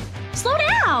 Gosh! Slow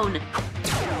down!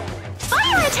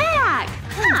 Fire attack!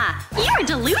 Ha! You're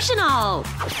delusional!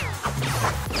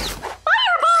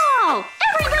 Fireball!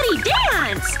 Everybody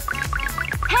dance!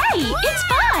 Hey, it's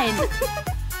fun!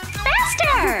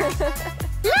 Faster!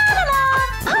 La la la!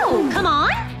 Oh, come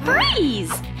on!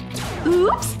 Freeze!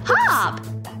 Oops! Hop!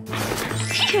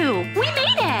 Phew! We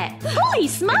made it! Holy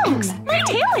smokes! My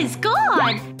tail is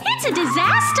gone! It's a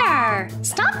disaster!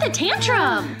 Stop the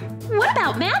tantrum! What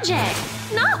about magic?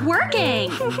 Not working!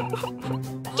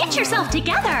 Get yourself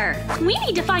together! We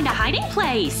need to find a hiding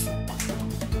place!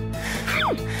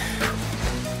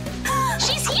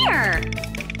 She's here!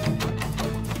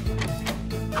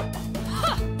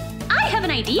 I have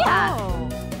an idea!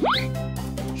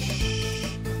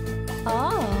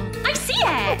 Oh. I see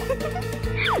it!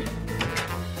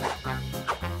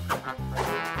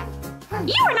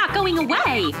 You are not going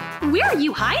away! Where are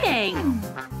you hiding?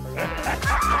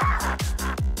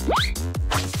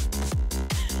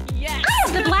 Yes. I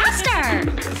have the blaster!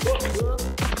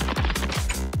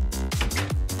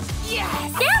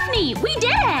 Yes. Daphne, we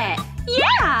did it!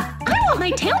 Yeah! I want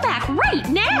my tail back right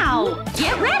now!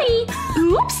 Get ready!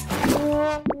 Oops!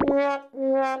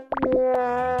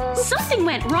 Something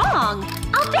went wrong!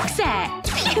 I'll fix it!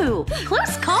 Phew!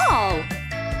 Close call!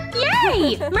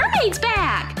 Yay! Mermaid's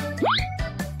back!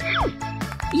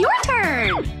 Your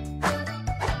turn!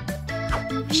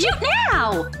 Shoot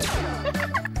now!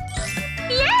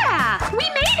 Yeah! We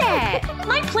made it!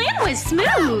 My plan was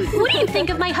smooth! What do you think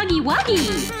of my Huggy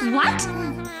Wuggy? What?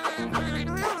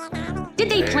 Did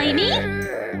they play me?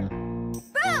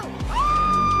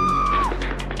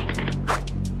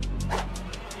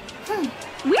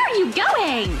 Where are you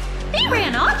going? They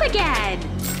ran off again!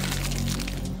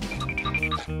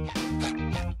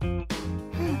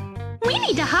 We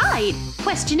need to hide!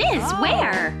 Question is,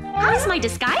 where? How does my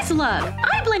disguise look?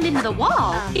 I blend into the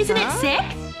wall. Isn't it sick?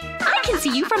 I can see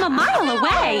you from a mile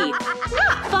away!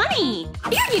 Not funny!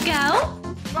 Here you go!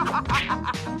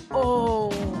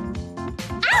 Oh.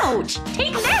 Ouch!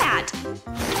 Take that!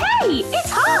 Hey!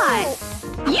 It's hot!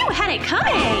 You had it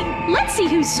coming! Let's see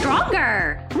who's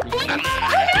stronger! Oh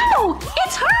no!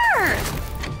 It's her!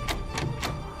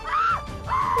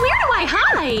 Where do I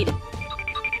hide?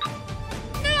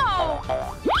 No.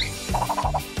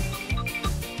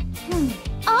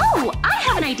 Oh! I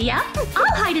have an idea!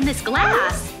 I'll hide in this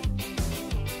glass!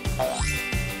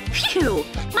 Phew!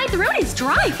 My throat is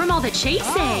dry from all the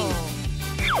chasing!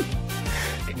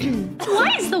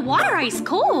 Why is the water ice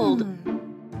cold?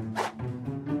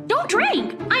 Don't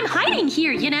drink! I'm hiding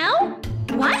here, you know?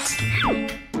 What?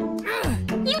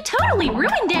 You totally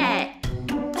ruined it!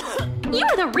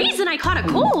 You're the reason I caught a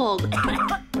cold!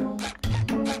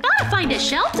 Gotta find a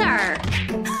shelter!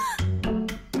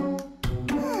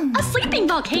 A sleeping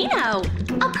volcano!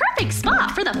 A perfect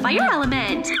spot for the fire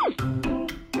element!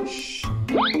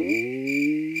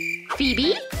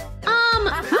 Phoebe?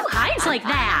 Who hides like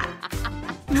that?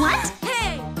 What?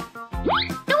 Hey.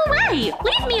 Go away!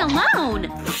 Leave me alone!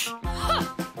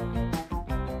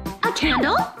 A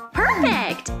candle?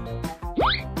 Perfect!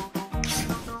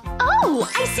 Oh,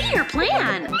 I see your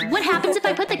plan! What happens if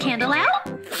I put the candle out?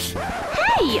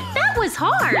 Hey, that was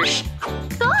harsh!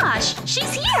 Gosh,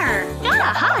 she's here! Gotta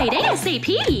hide ASAP!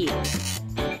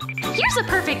 Here's a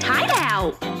perfect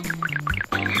hideout!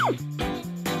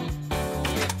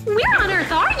 Where on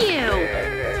earth are you?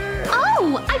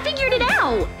 Oh, I figured it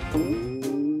out!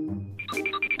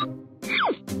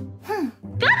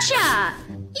 Gotcha!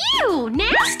 Ew,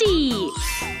 nasty!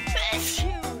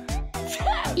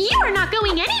 You are not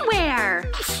going anywhere!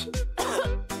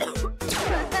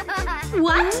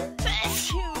 What?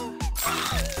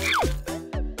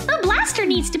 The blaster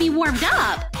needs to be warmed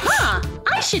up! Huh,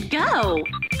 I should go!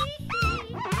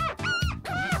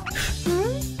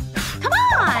 Come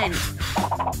on!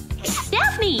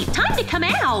 Daphne, time to come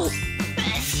out!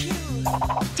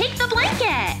 Take the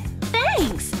blanket!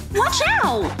 Thanks! Watch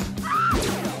out!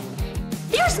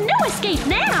 There's no escape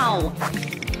now!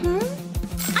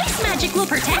 Ice magic will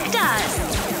protect us!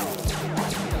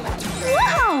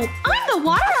 Whoa! I'm the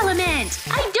water element!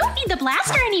 I don't need the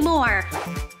blaster anymore!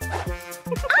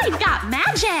 I've got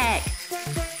magic!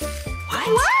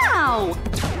 Wow!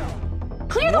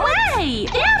 Clear the way!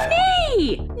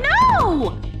 Daphne!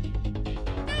 No!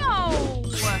 No!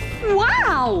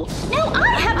 Wow! Now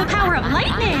I have the power of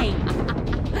lightning!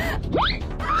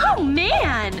 Oh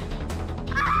man!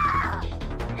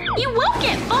 You won't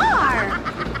get far!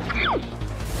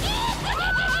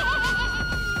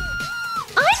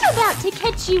 I'm about to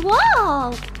catch you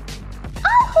all!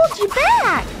 I'll hold you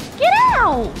back! Get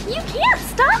out! You can't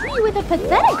stop me with a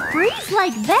pathetic freeze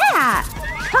like that!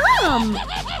 Come!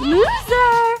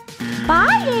 Loser!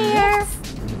 Bye, air!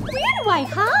 Where do I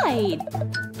hide?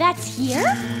 That's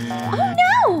here? Oh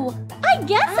no! I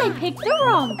guess I picked the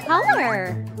wrong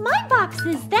color. My box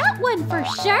is that one for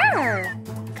sure.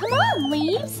 Come on,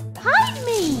 leaves. Hide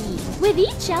me! With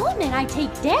each element I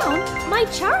take down, my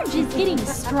charge is getting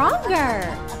stronger.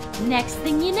 Next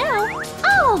thing you know,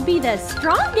 I'll be the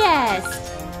strongest.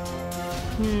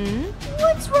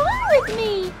 What's wrong with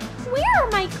me? Where are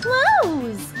my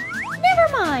clothes? Never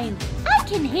mind. I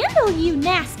can handle you,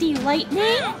 nasty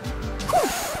lightning.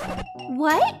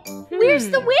 What? Where's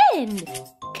the wind?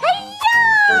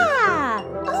 Kaya!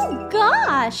 Oh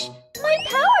gosh! My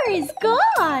power is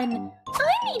gone!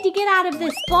 I need to get out of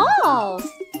this ball!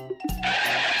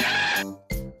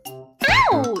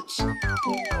 Ouch!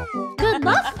 Good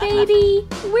luck, baby!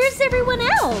 Where's everyone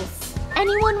else?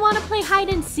 Anyone want to play hide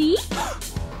and seek?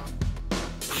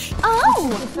 Oh!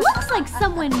 Looks like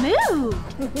someone moved!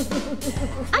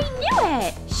 I knew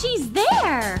it! She's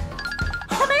there!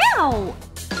 Come out!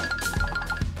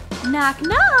 Knock,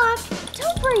 knock!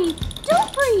 Don't breathe!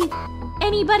 Don't breathe!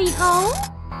 Anybody home?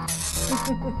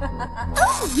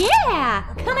 Oh yeah!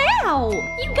 Come out!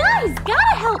 You guys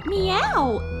gotta help me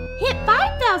out! Hit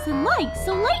 5,000 likes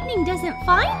so lightning doesn't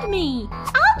find me!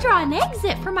 I'll draw an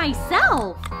exit for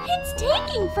myself! It's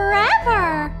taking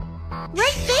forever!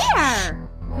 Right there!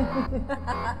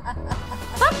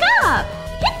 Fuck up!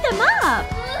 Hit them up!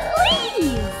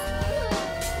 Please!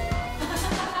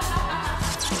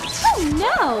 Oh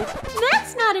no!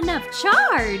 That's not enough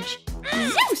charge!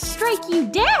 Zeus strike you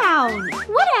down!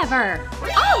 Whatever!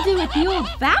 I'll do it the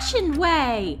old-fashioned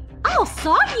way! I'll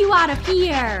saw you out of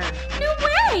here! No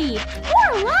way!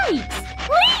 More likes!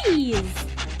 Please!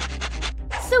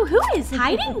 So who is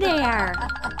hiding there?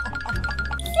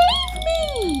 Save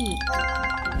me!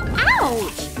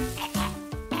 Ouch!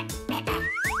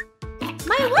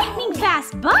 My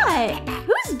lightning-fast butt!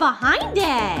 Who's behind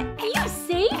it? You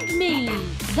saved me!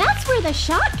 That's where the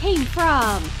shot came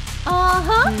from!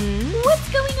 Uh-huh! What's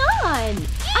going on?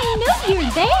 I know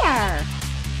you're there!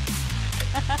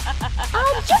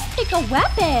 I'll just pick a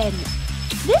weapon!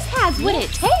 This has what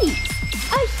it takes!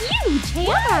 A huge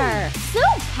hammer! So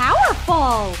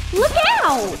powerful! Look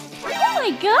out! Oh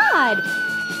my god!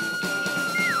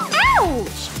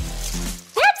 Ouch!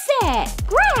 That's it!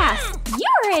 Grass!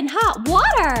 You're in hot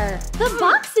water! The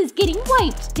box is getting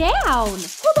wiped down!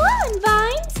 Hold on,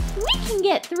 Vines! We can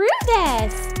get through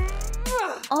this!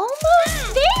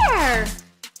 Almost there!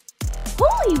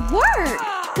 Holy work!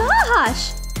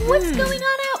 Gosh! What's going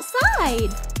on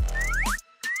outside?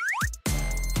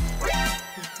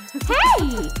 Hey!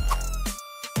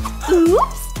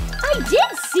 Oops! I did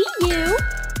see you!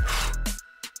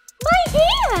 My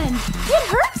hand! It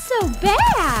hurts so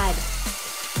bad!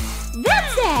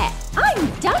 That's it! I'm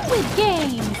done with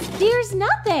games! There's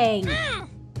nothing!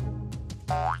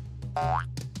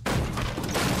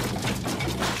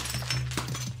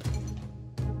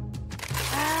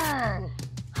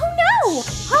 Oh no!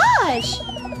 Hush!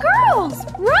 Girls,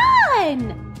 run!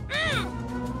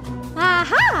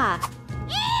 Aha!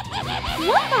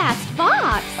 One last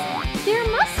box! There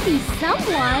must be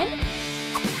someone!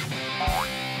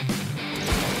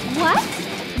 What?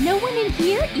 No one in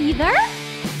here either?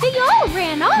 They all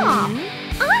ran off!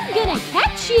 I'm gonna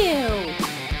catch you!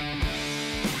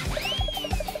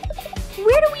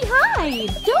 Where do we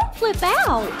hide? Don't flip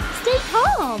out! Stay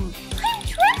calm! I'm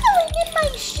trembling in my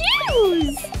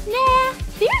shoes! Nah,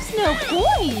 there's no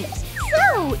point!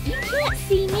 So, you can't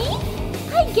see me?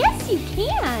 I guess you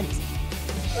can't!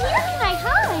 Where can I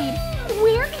hide?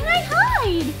 Where can I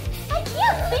hide? I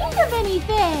can't think of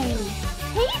anything!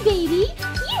 Hey, baby!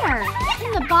 Here! Get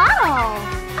in the bottle!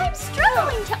 I'm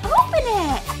struggling to open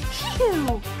it!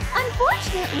 Phew!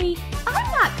 Unfortunately, I'm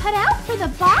not cut out for the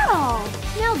bottle!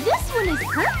 Now this one is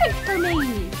perfect for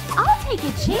me! I'll take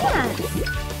a chance!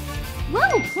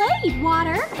 Well played,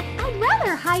 Water. I'd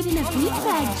rather hide in a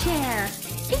beanbag chair.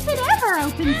 If it ever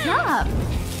opens up.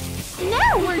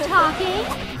 Now we're talking.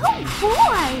 Oh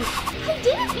boy! I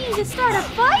didn't mean to start a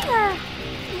fire.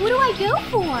 What do I go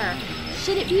for?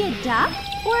 Should it be a duck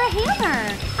or a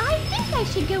hammer? I think I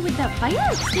should go with the fire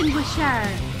extinguisher.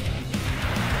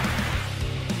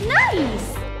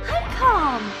 Nice! I'm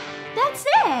calm. That's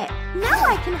it. Now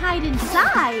I can hide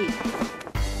inside.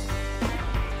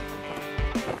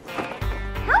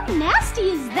 How nasty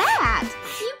is that?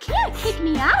 You can't kick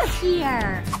me out of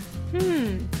here.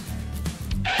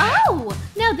 Oh,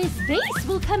 now this vase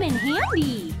will come in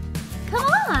handy. Come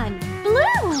on,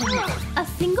 bloom. A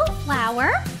single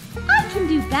flower? I can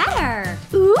do better.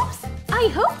 Oops, I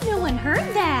hope no one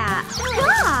heard that.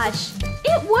 Gosh,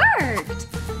 it worked.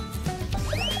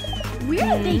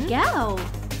 Where did they go?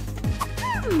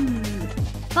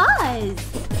 Buzz.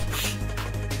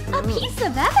 A piece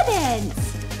of evidence.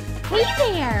 Hey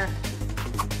there.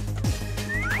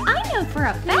 I know for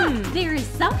a fact there is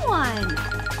someone.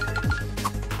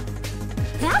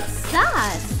 That's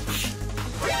sus.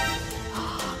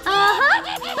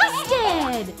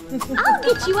 Busted! I'll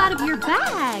get you out of your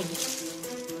bag.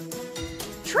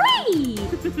 Tree!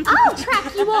 I'll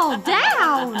track you all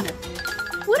down.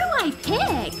 What do I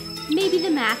pick? Maybe the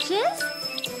matches?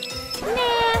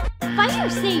 Nah, fire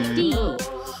safety.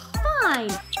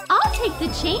 Fine, I'll take the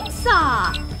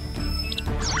chainsaw.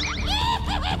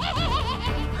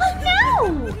 Oh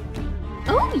no!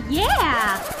 Oh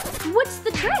yeah! What's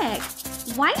the trick?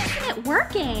 Why isn't it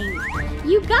working?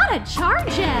 You gotta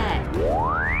charge it.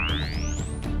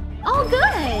 All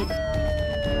good.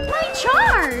 My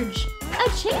charge! A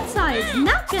chainsaw is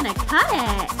not gonna cut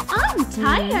it. I'm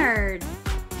tired.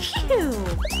 Phew.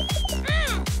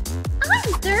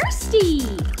 I'm thirsty.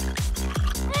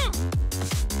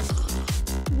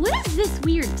 What is this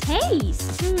weird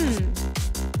taste?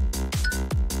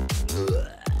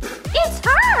 It's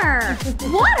her!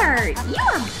 Water, you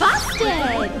are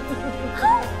busted!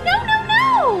 Oh, no, no,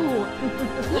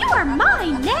 no! You are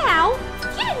mine now!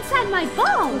 Get inside my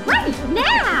ball right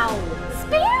now!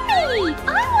 Spare me!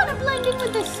 I want to blend in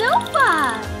with the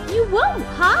sofa! You won't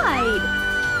hide!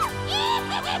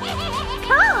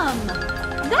 Come!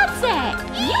 That's it!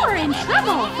 You are in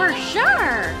trouble for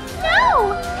sure!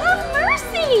 No! Have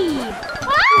mercy!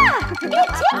 Ah! It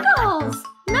tickles!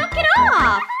 Knock it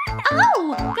off!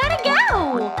 Oh! Gotta go!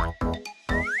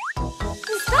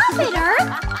 Stop it,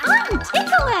 Earth! I'm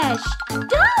ticklish!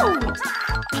 Don't!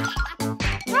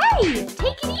 Hey!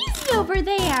 Take it easy over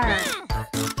there!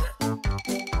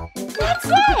 That's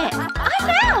it! I'm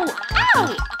out! Ow!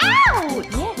 Ouch!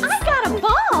 I got a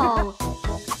ball!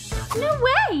 No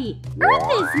way! Earth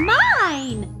is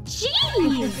mine!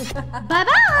 Jeez!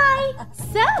 Bye-bye!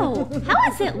 So, how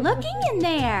is it looking in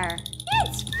there?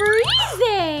 It's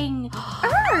freezing!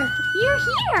 Earth, you're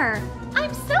here!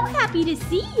 I'm so happy to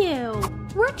see you!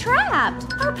 We're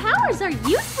trapped! Our powers are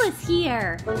useless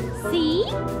here! See?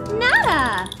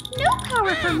 Nada! No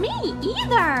power for me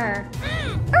either!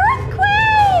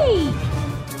 Earthquake!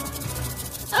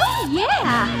 Oh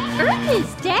yeah! Earth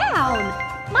is down!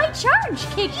 My charge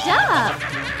kicked up!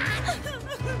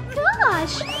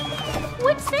 Gosh!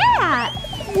 What's that?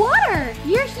 Water,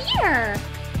 you're here!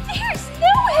 There's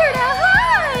nowhere to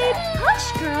hide!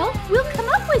 Hush, girl! We'll come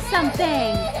up with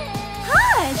something!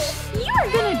 Hush! You are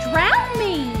gonna drown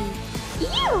me!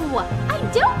 Ew! I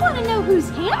don't want to know whose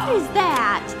hand is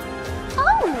that!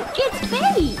 Oh, it's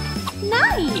fake!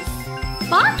 Nice!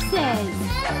 Boxes!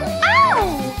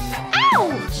 Ow!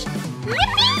 Ouch!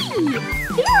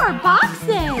 Yippee! There are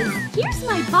boxes! Here's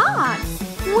my box!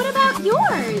 What about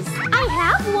yours? I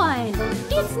have one!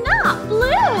 It's not blue!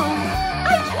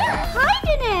 I can't hide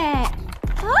in it!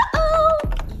 Uh-oh!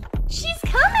 She's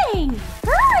coming!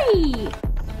 Hurry!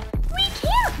 We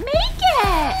can't make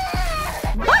it!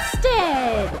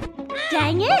 Busted!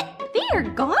 Dang it! They're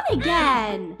gone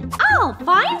again! I'll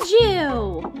find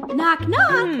you! Knock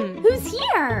knock! Who's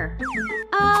here?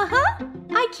 Uh-huh!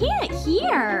 I can't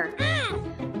hear!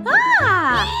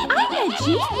 Ah! I'm a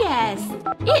genius!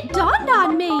 It dawned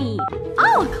on me!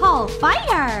 I'll call fire!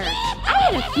 I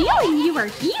had a feeling you were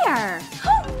here!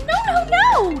 Oh, no, no,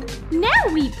 no!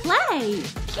 Now we play!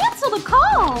 Cancel the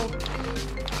call!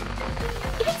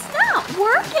 It's not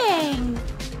working!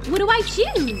 What do I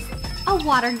choose? A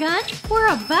water gun or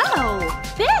a bow?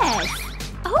 This!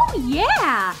 Oh,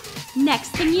 yeah! Next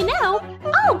thing you know,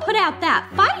 I'll put out that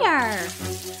fire!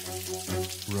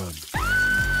 Run.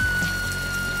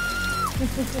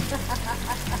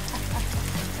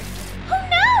 Oh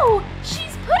no!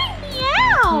 She's putting me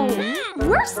out!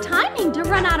 Worst timing to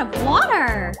run out of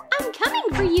water! I'm coming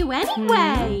for you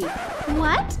anyway!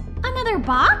 What? A Another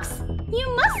box?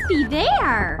 You must be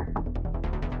there.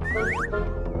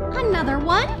 Another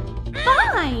one?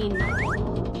 Fine.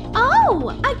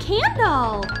 Oh, a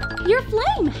candle. Your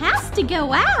flame has to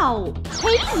go out.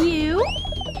 Hey, you.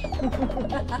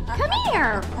 Come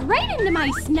here, right into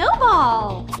my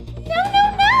snowball. No, no,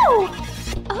 no.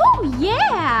 Oh,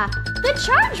 yeah. The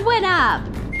charge went up.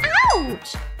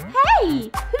 Ouch. Hey,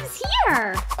 who's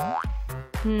here?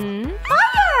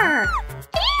 Fire!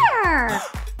 Air!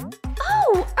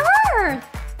 Oh, Earth!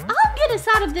 I'll get us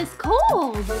out of this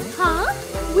cold. Huh?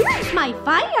 Where's my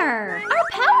fire? Our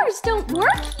powers don't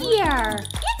work here.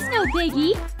 It's no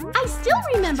biggie. I still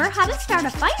remember how to start a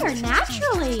fire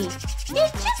naturally.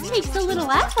 It just takes a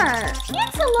little effort.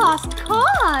 It's a lost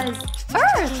cause.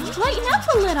 Earth, lighten up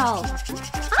a little.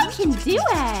 I can do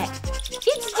it.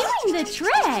 It's doing the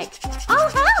trick. I'll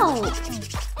help.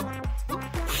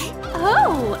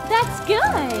 Oh, that's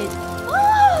good.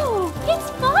 Oh, it's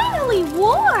finally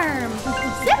warm.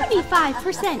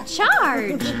 75%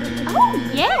 charge.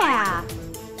 Oh, yeah.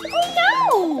 Oh,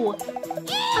 no.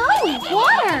 Oh,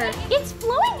 water. It's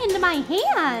flowing into my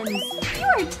hands. You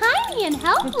are tiny and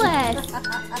helpless.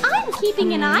 I'm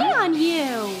keeping an eye on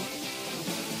you.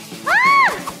 Ah,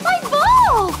 my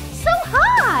bowl. So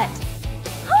hot.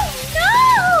 Oh,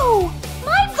 no.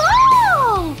 My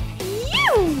bowl.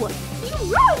 You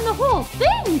ruined the whole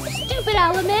thing, stupid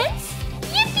elements!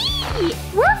 Yippee!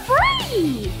 We're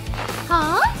free!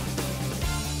 Huh?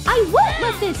 I won't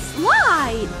let this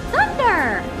slide!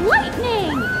 Thunder,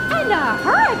 lightning, and a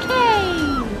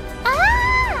hurricane!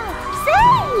 Ah!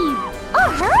 Save! A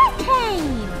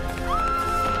hurricane!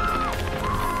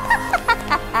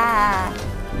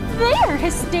 They're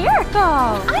hysterical!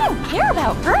 I don't care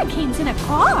about hurricanes in a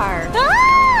car!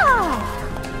 Ah!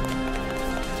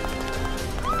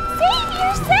 Save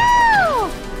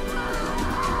yourself!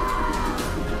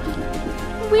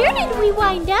 Where did we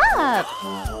wind up?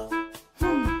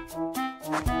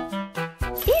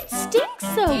 It stinks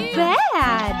so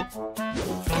bad!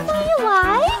 Am I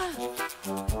alive?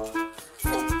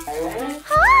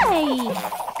 Hi!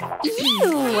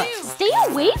 Ew! Stay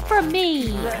away from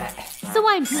me! So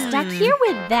I'm stuck here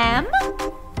with them?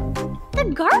 The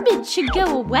garbage should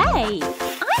go away!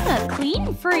 I'm a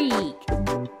clean freak!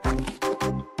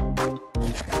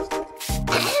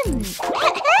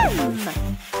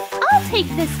 I'll take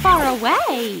this far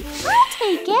away. I'll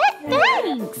take it.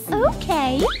 Thanks.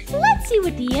 Okay, let's see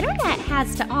what the internet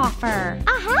has to offer.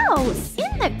 A house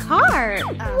in the cart.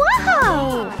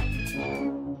 Whoa!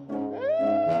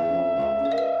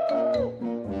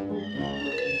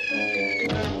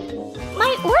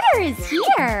 My order is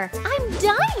here. I'm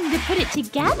dying to put it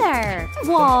together.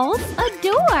 Walls, a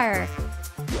door.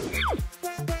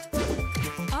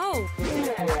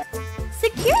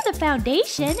 Secure the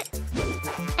foundation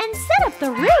and set up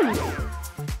the roof.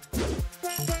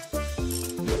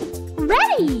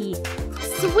 Ready!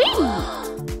 Sweet!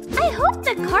 I hope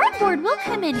the cardboard will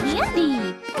come in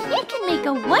handy. It can make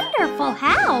a wonderful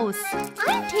house.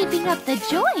 I'm taping up the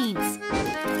joints.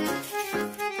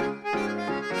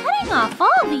 Cutting off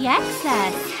all the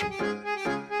excess.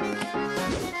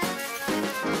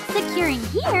 Securing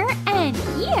here and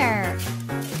here.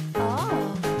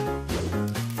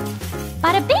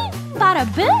 Bada bing, bada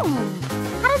boom!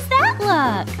 How does that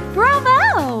look?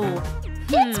 Bravo!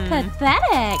 It's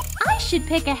pathetic. I should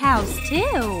pick a house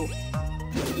too.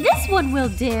 This one will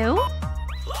do.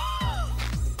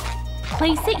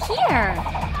 Place it here.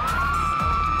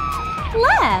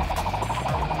 Left.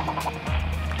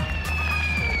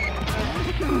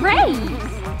 Great!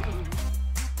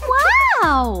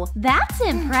 Wow! That's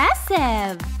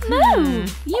impressive!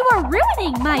 Move! You are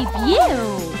ruining my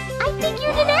view! I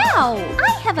figured it out!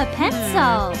 I have a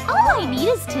pencil! All I need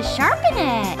is to sharpen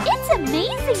it! It's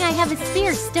amazing I have a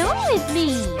spare stone with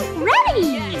me!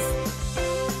 Ready!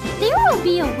 There will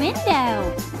be a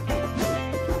window!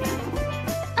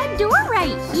 A door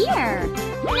right here!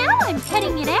 Now I'm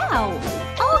cutting it out!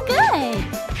 All good!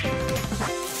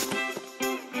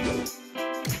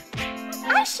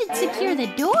 I should secure the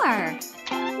door!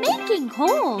 Making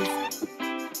holes!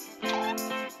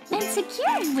 And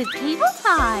securing with cable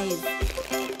ties!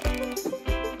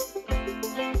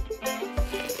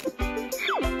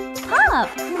 Pup,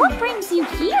 what brings you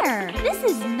here? This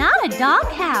is not a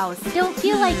doghouse! Don't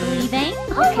feel like leaving?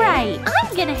 Alright,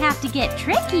 I'm gonna have to get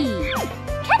tricky!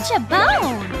 Catch a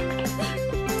bone!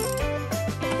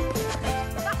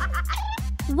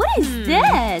 What is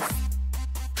this?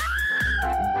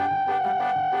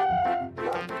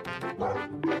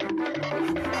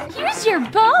 Here's your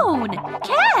bone!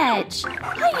 Catch!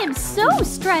 I am so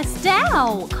stressed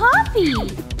out! Coffee!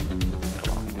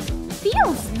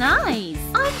 feels nice.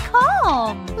 I'm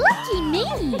calm. Lucky me.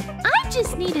 I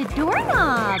just need a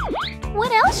doorknob.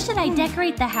 What else should I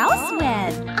decorate the house with?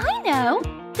 I know.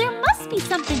 There must be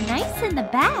something nice in the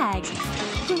bag.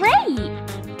 Great.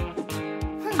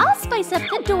 I'll spice up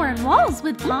the door and walls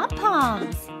with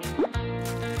pom-poms.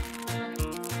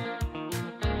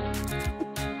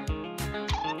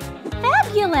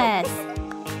 Fabulous!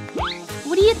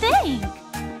 What do you think?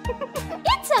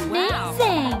 It's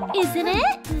amazing, isn't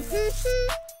it?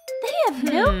 They have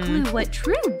no clue what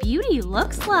true beauty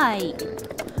looks like.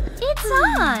 It's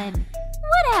on.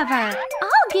 Whatever.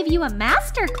 I'll give you a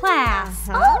master class.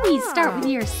 Always start with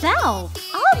yourself.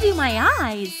 I'll do my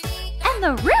eyes. And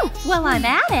the roof while I'm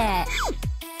at it.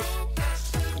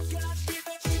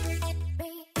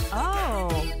 Oh.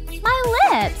 My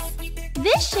lips.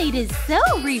 This shade is so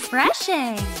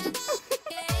refreshing.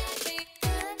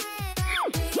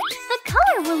 The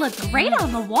color will look great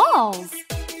on the walls.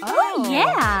 Oh,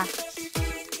 yeah.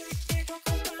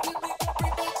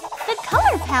 The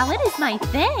color palette is my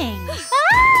thing.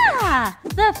 Ah!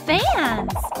 The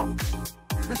fans.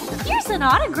 Here's an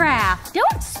autograph.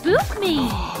 Don't spook me.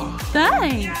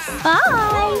 Thanks.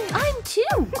 Bye. I'm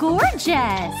too gorgeous.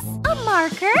 A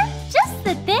marker? Just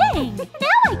the thing.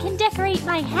 Now I can decorate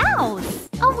my house.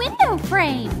 A window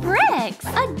frame, bricks,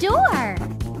 a door.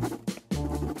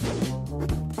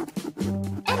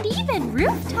 And even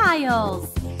roof tiles.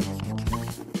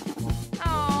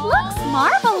 Looks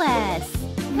marvelous.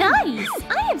 Nice!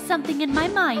 I have something in my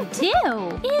mind, too.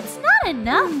 It's not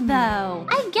enough, though.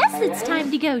 I guess it's time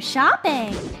to go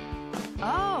shopping.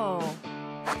 Oh.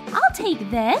 I'll take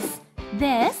this,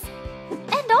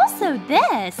 and also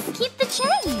this. Keep the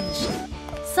change.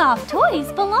 Soft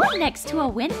toys belong next to a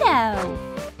window.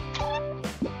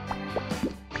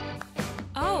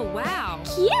 Oh, wow.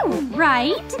 Cute,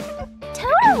 right?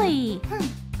 Totally.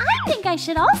 I think I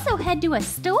should also head to a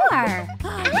store.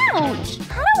 Ouch!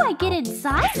 How do I get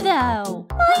inside, though?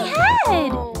 My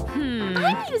head!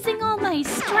 I'm using all my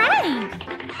strength.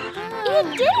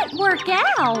 It didn't work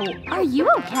out. Are you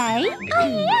okay?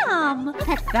 I am.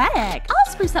 Pathetic.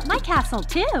 I'll spruce up my castle,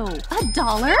 too.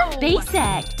 $1?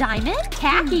 Basic. Diamond?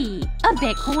 Tacky. A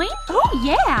Bitcoin? Oh,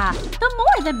 yeah. The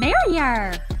more the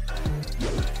merrier.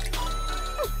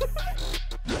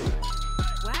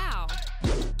 Wow.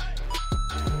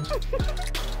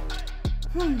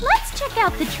 Let's check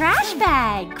out the trash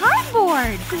bag.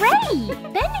 Cardboard.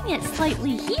 Great. Bending it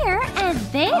slightly here and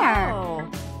there. Oh.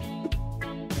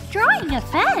 Drawing a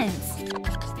fence.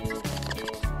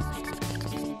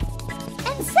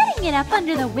 And setting it up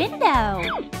under the window.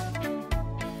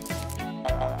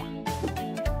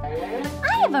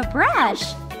 I have a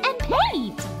brush and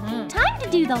paint. Time to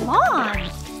do the lawn.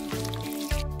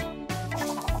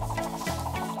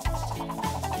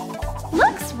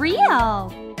 Looks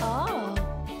real. Oh.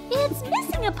 It's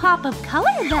missing a pop of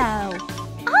color, though.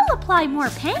 I'll apply more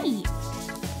paint.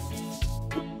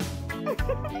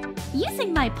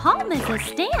 Using my palm as a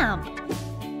stamp.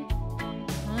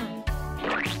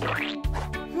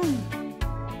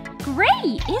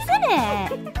 Great, isn't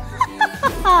it?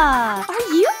 Are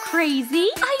you crazy?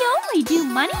 I only do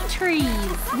money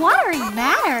trees. Watering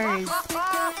matters.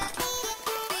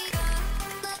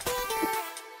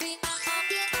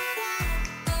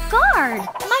 Guard,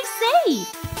 my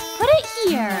safe. Put it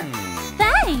here.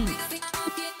 Thanks.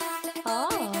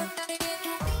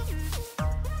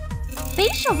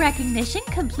 Facial recognition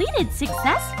completed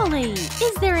successfully.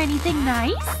 Is there anything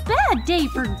nice? Bad day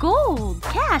for gold.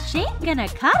 Cash ain't gonna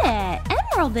cut it.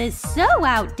 Emerald is so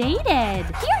outdated.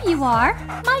 Here you are,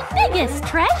 my biggest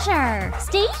treasure.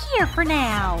 Stay here for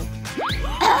now.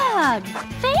 Ugh,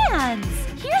 fans.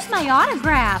 Here's my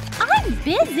autograph. I'm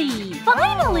busy.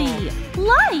 Finally,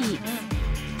 lights.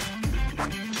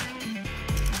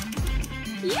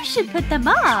 You should put them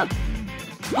up.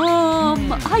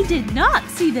 I did not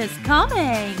see this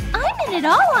coming. I'm in it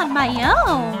all on my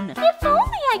own. If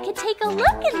only I could take a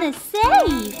look in the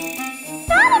safe.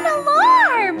 Not an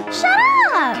alarm! Shut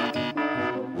up!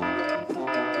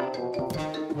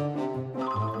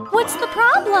 What's the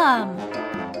problem?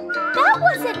 That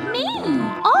wasn't me.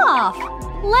 Off.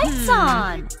 Lights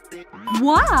on.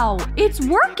 Wow, it's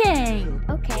working.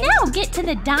 Okay. Now get to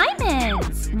the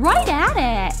diamonds. Right at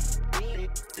it.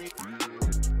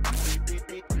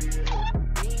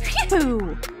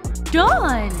 Phew!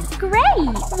 Done!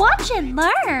 Great! Watch and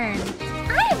learn!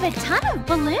 I have a ton of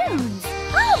balloons!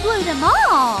 I'll blow them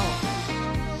all!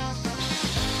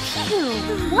 Phew!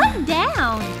 One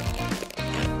down!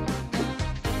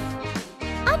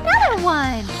 Another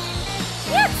one!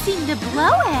 Can't seem to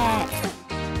blow it!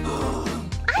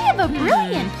 I have a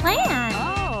brilliant plan!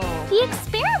 Oh. The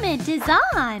experiment experiment is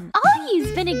on. I'll use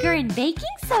vinegar and baking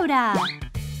soda.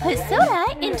 Put soda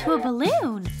into a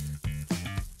balloon.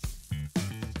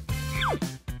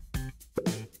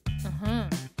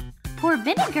 Pour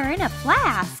vinegar in a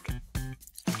flask.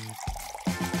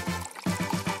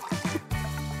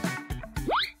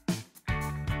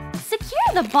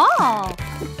 Secure the ball.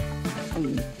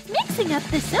 Mixing up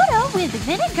the soda with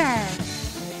vinegar.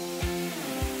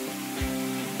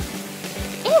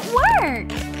 It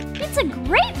worked! It's a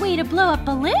great way to blow up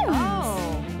balloons. Oh.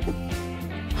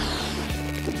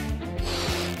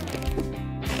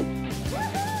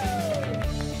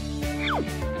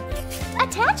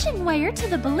 Attaching wire to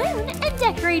the balloon and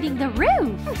decorating the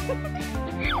roof.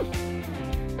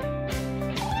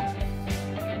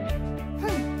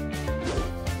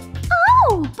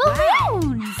 Oh,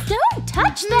 balloons! Don't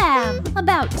touch them!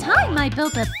 About time I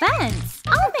built a fence.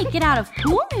 I'll make it out of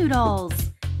pool noodles.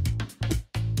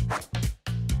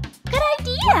 Good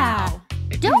idea!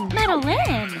 Don't meddle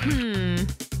in.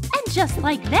 And just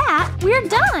like that, we're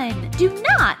done. Do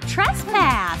not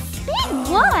trespass. Big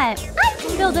what? I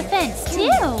can build a fence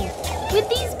too, with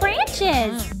these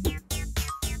branches.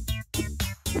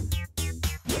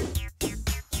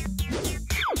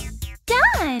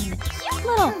 Done! Cute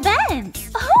little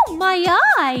fence. Oh, my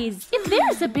eyes! If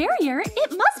there's a barrier,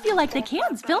 it must feel like the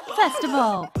Cannes Film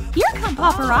Festival. Here come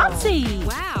paparazzi.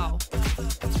 Wow.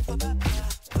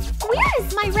 Where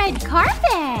is my red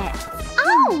carpet?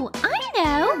 Oh, I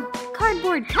know!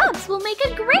 Cardboard cups will make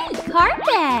a great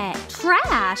carpet!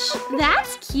 Trash!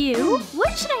 That's cute!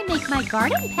 What should I make my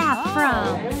garden path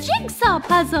from? Jigsaw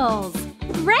puzzles!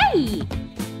 Great!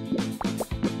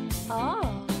 Oh.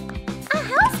 A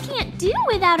house can't do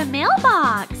without a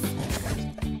mailbox!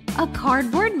 A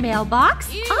cardboard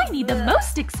mailbox? I need the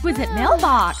most exquisite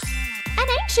mailbox! An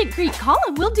ancient Greek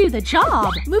column will do the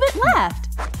job! Move it left!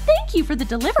 Thank you for the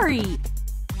delivery!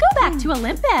 Go back to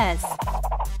Olympus!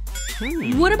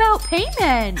 What about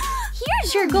payment?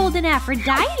 Here's your golden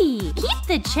Aphrodite! Keep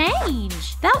the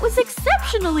change! That was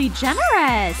exceptionally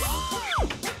generous!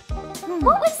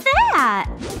 What was that?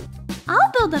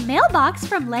 I'll build a mailbox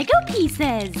from Lego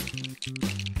pieces!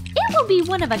 It will be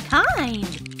one of a kind!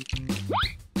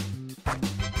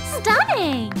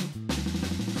 Stunning!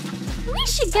 We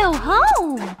should go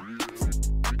home!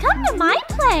 Come to my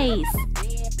place!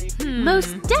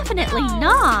 Most definitely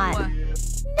not!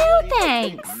 No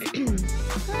thanks!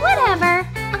 Whatever!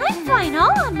 I'm fine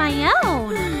all on my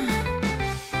own!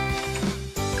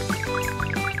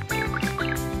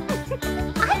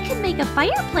 I could make a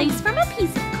fireplace from a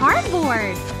piece of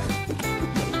cardboard!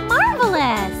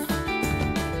 Marvelous!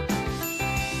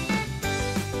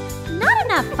 Not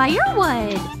enough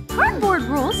firewood! Cardboard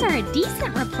rolls are a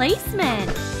decent replacement!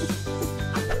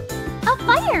 A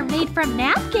fire made from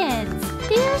napkins!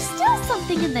 There's still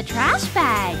something in the trash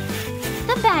bag!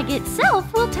 The bag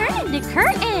itself will turn into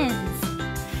curtains!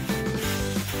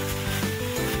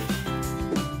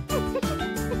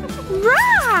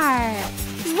 Roar!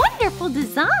 Wonderful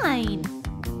design!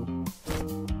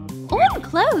 Old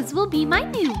clothes will be my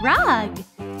new rug!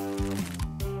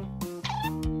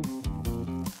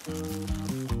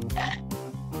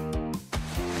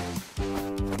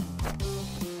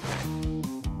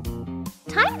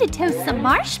 Time to toast some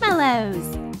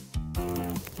marshmallows!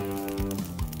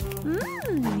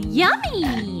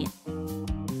 Yummy!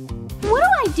 What do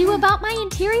I do about my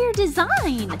interior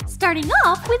design? Starting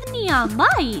off with neon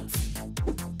lights.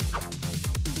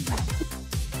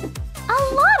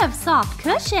 A lot of soft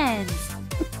cushions.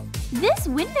 This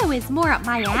window is more up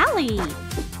my alley.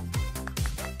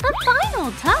 The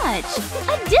final touch,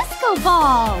 a disco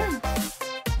ball.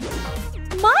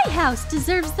 My house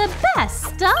deserves the best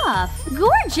stuff.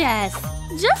 Gorgeous,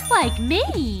 just like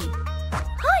me.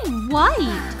 I'm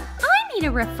white. I need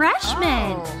a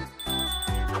refreshment.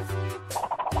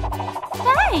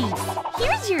 Thanks.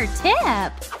 Here's your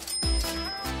tip.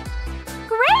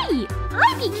 Great!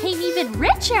 I became even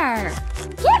richer.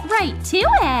 Get right to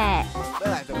it.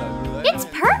 It's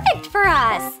perfect for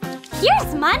us.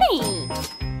 Here's money.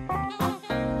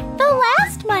 The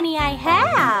last money I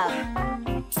have.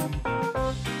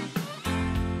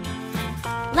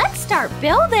 Let's start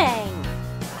building.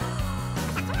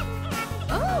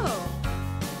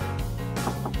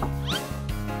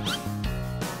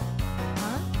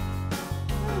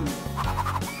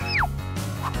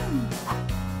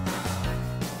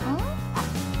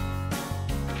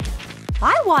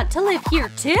 I want to live here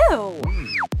too!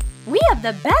 We have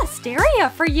the best area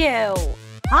for you!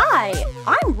 Hi,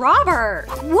 I'm Robert!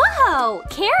 Whoa!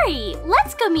 Carrie,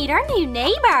 let's go meet our new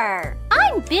neighbor!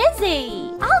 I'm busy!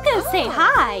 I'll go say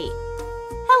hi!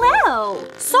 Hello!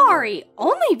 Sorry,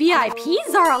 only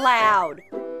VIPs are allowed!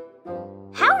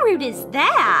 How rude is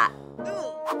that?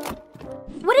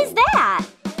 What is that?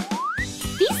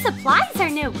 These supplies are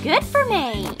no good for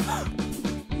me.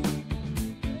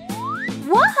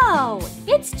 Whoa!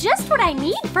 It's just what I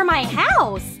need for my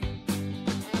house.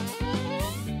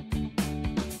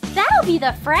 That'll be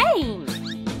the frame.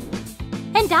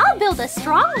 And I'll build a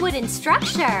strong wooden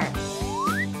structure.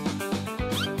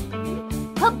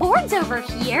 Put boards over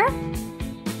here.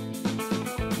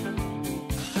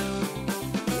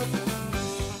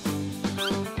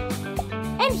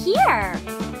 And here.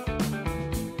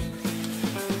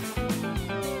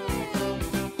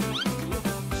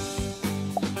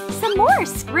 Some more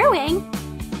screwing.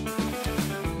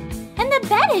 And the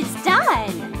bed is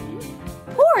done.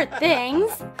 Poor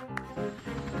things.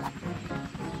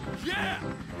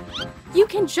 You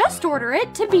can just order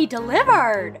it to be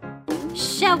delivered.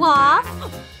 Show off.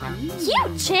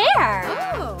 Cute chair.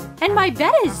 And my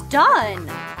bed is done.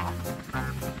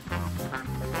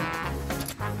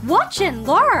 Watch and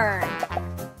learn.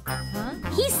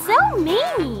 He's so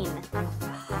mean.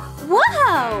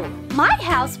 Whoa! My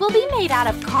house will be made out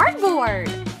of cardboard.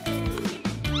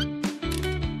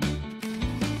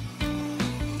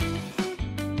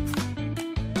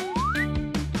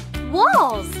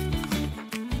 Walls.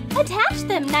 Attach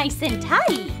them nice and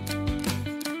tight.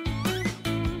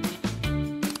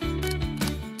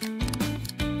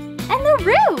 And the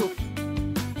roof.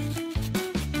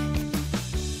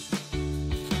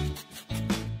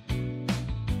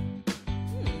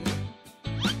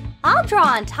 I'll draw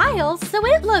on tiles so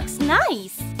it looks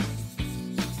nice.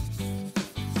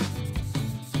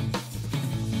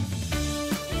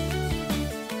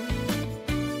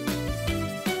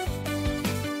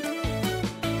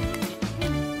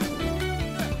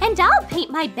 And I'll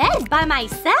paint my bed by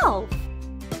myself.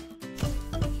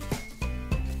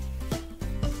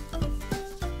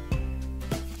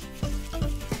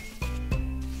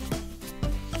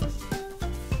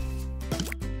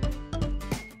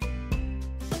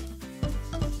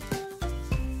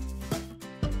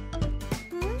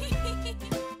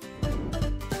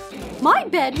 My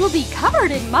bed will be covered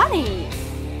in money.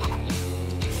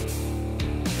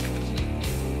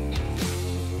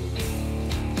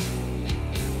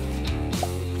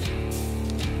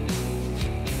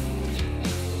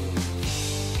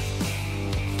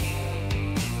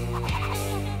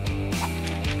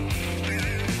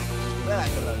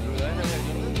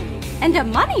 And a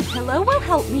money pillow will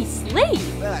help me sleep.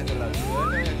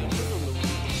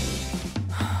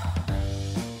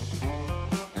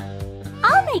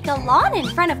 I'll make a lawn in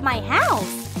front of my house.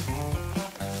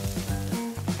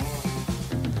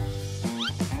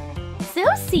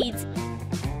 Sow seeds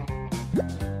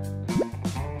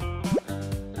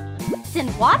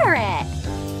and water it.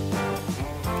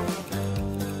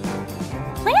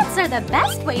 Plants are the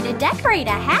best way to decorate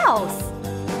a house.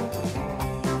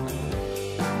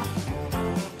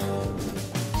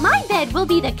 My bed will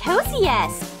be the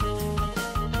coziest.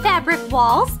 Fabric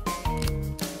walls.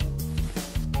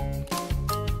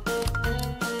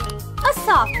 A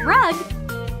soft rug.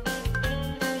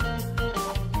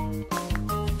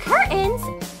 Curtains.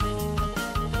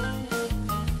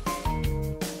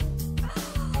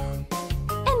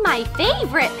 And my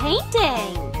favorite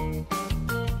painting.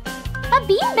 A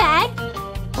beanbag.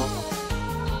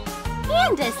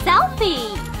 And a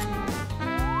selfie.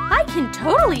 I can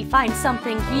totally find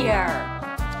something here.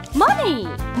 Money!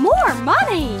 More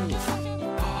money!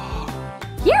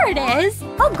 Here it is!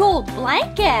 A gold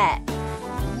blanket!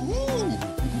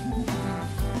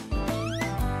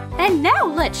 And now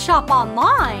let's shop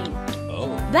online.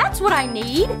 That's what I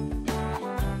need.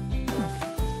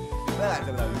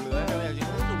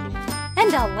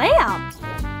 And a lamp.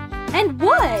 And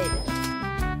wood.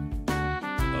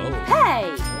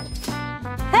 Hey!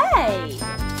 Hey!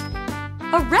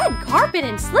 A red carpet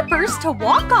and slippers to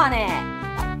walk on it.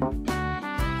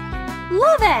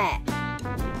 Love it!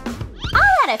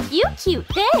 I'll add a few cute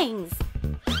things.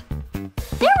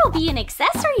 There will be an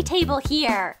accessory table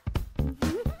here.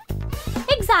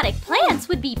 Exotic plants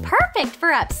would be perfect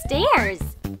for upstairs.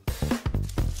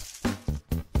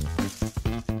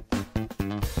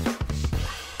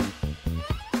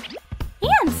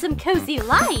 And some cozy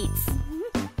lights.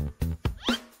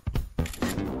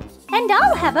 And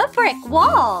I'll have a brick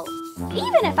wall,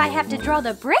 even if I have to draw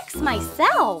the bricks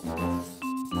myself.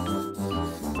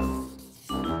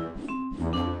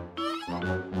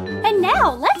 And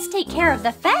now let's take care of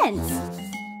the fence.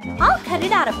 I'll cut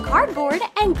it out of cardboard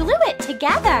and glue it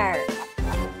together.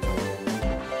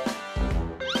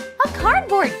 A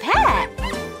cardboard pet.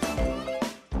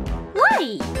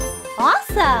 Light.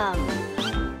 Awesome.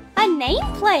 A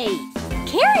nameplate.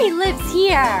 Carrie lives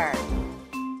here.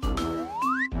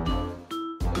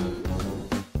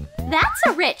 That's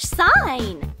a rich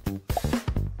sign!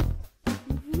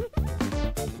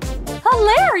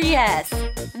 Hilarious!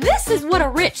 This is what a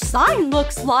rich sign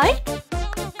looks like!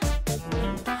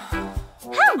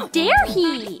 How dare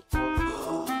he!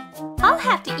 I'll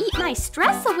have to eat my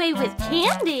stress away with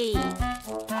candy!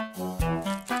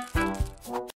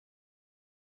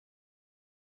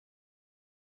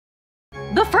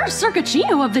 The first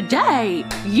circuccino of the day!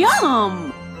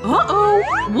 Yum! Uh-oh!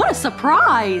 What a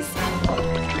surprise!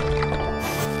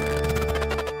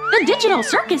 The digital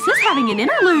circus is having an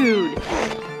interlude!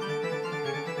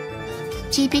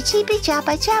 Cheepy cheepy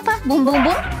chappa chappa. Boom boom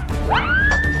boom.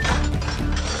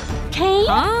 Kane?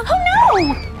 Huh? Oh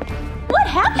no! What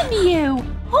happened to you?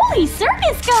 Holy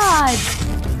circus gods!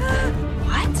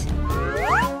 What?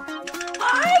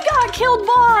 I got killed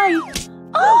by...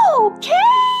 Oh,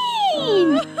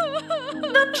 Kane!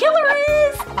 The killer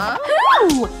is...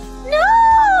 Who?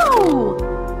 No!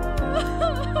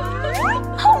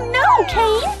 Oh no,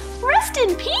 Kane! Rest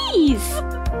in peace!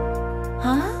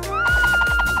 Huh?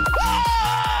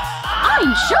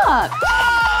 I'm shook!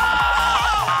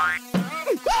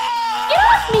 Get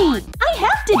off me! I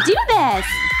have to do this!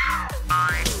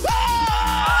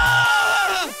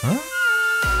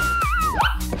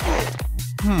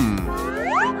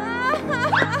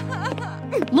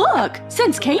 Look!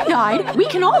 Since Kane died, we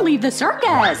can all leave the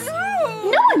circus!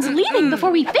 No one's leaving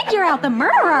before we figure out the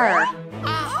murderer!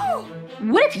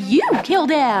 What if you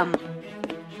killed him?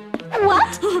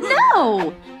 What?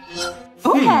 No!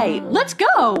 Okay, let's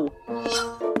go!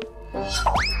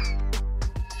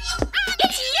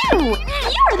 It's you!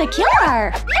 You're the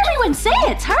killer! Everyone say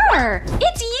it's her!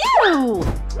 It's you!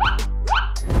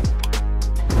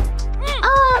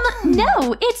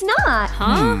 No, it's not.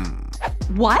 Huh?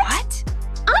 What?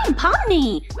 I'm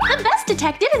Pomni, the best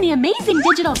detective in the amazing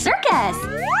digital circus!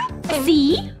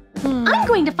 See? I'm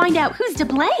going to find out who's to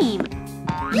blame.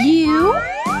 You?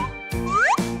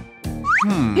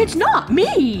 It's not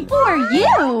me! Or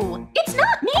you! It's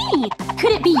not me!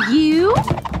 Could it be you?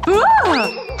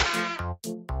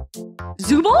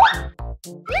 Zubul?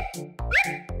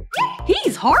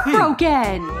 He's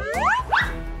heartbroken!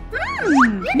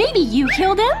 Maybe you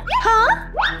killed him? Huh?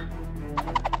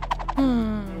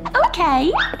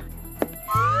 Okay.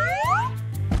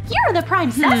 You're the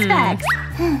prime suspects!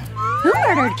 Who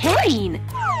murdered Kane?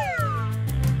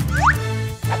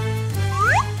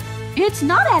 It's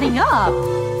not adding up!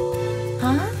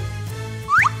 Huh?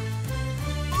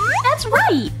 That's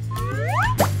right!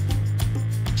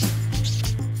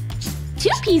 2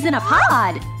 peas in a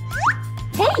pod!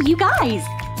 Hey, you guys!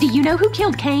 Do you know who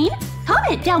killed Kane?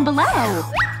 Comment down below!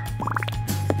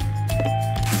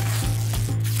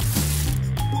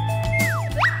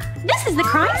 This is the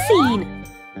crime scene!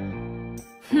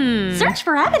 Search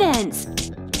for evidence!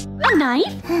 A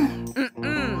knife?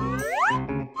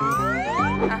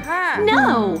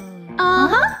 No!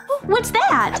 What's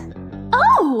that?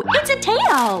 Oh, it's a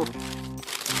tail!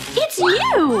 It's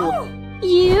you!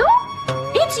 You?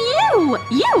 It's you!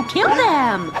 You killed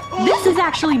him! This is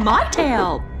actually my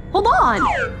tail! Hold on!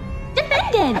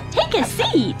 Defendant, take a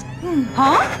seat!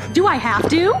 Huh? Do I have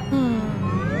to?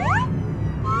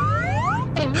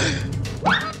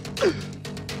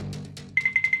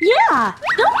 Yeah!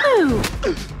 Don't move!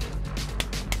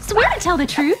 Swear to tell the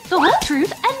truth, the whole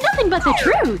truth, and nothing but the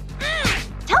truth!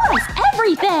 Tell us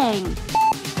everything!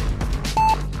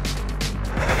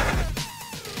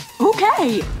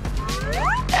 Okay!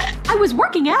 I was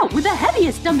working out with the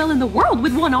heaviest dumbbell in the world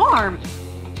with one arm!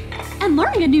 And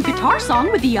learning a new guitar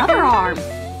song with the other arm!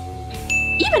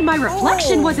 Even my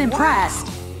reflection was impressed!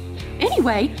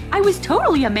 Anyway, I was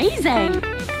totally amazing!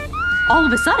 All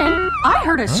of a sudden, I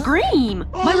heard a scream!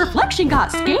 My reflection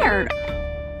got scared!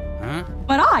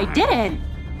 But I didn't!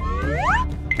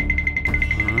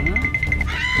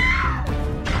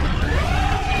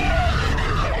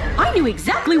 I knew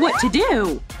exactly what to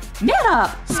do! Man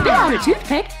up! Spit out a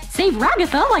toothpick! Save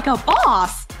Ragatha like a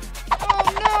boss!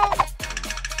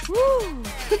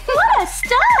 What a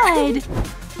stud!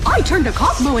 I turned to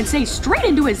Cosmo and say straight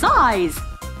into his eyes!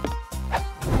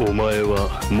 お前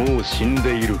はもう死ん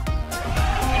でいる。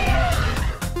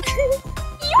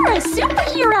 You're a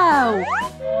superhero!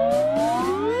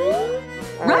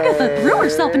 Ragatha threw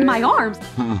herself into my arms.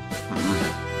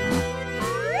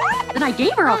 Then I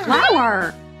gave her a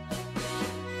flower.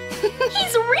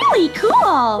 He's really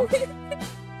cool!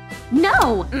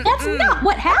 No, that's not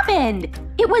what happened!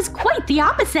 It was quite the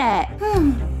opposite!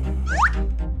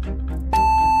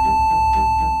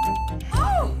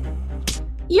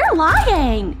 You're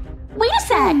lying! Wait a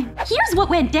sec! Here's what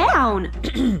went down!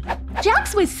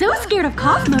 Jax was so scared of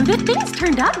Cosmo that things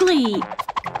turned ugly!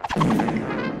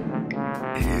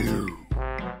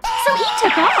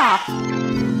 took off.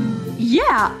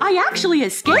 Yeah, I actually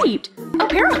escaped.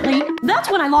 Apparently, that's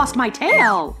when I lost my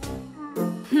tail.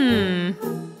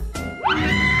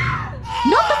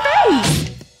 Not the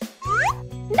face!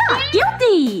 Not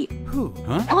guilty!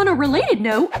 On a related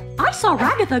note, I saw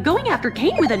Ragatha going after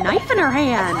Kane with a knife in her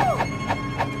hand.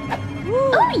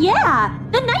 Oh yeah!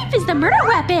 The knife is the murder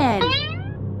weapon!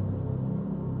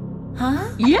 Huh?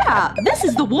 Yeah, this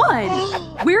is the one!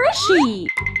 Where is she?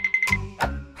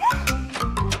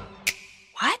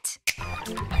 What?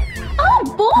 Oh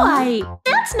boy!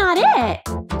 That's not it!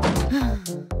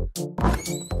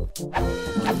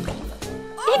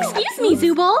 Excuse me,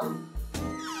 Zubul!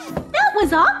 That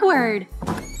was awkward!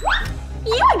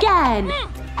 You again!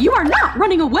 You are not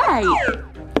running away!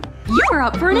 You are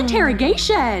up for an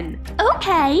interrogation!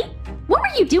 Okay! What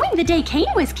were you doing the day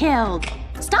Kane was killed?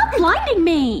 Stop blinding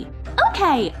me!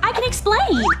 Okay, I can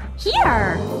explain!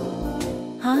 Here!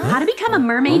 How to become a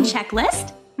mermaid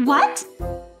checklist? What?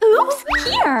 Oops!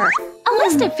 Here! A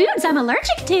list of foods I'm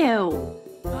allergic to!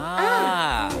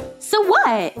 So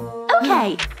what?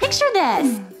 Okay, picture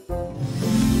this.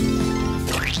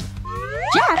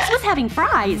 Jax was having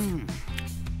fries.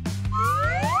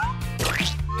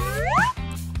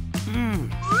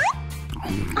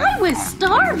 I was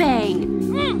starving.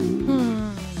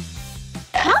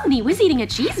 Courtney was eating a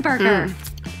cheeseburger.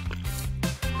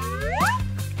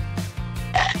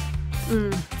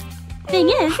 Thing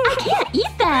is, I can't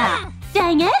eat that.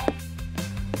 Dang it.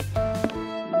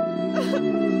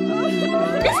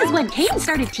 This is when Kane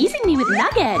started teasing me with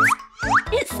nuggets.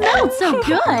 It smelled so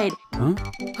good.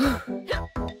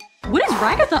 What is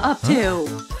Ragatha up to?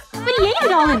 But he ate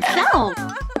it all himself.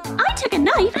 I took a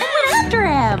knife and went after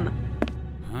him.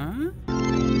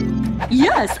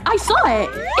 Yes, I saw it.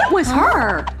 It was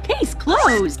her. Case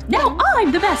closed. Now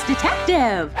I'm the best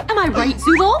detective. Am I right,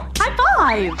 Zubul? High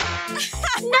five.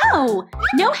 No.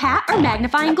 No hat or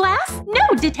magnifying glass.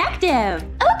 No detective.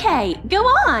 Okay, go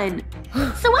on.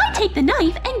 So I take the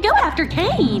knife and go after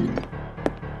Kane.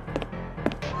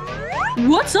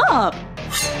 What's up?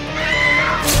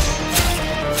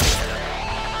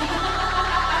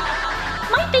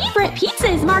 My favorite pizza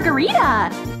is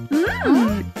margarita.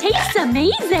 Tastes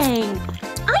amazing.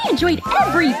 I enjoyed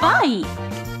every bite.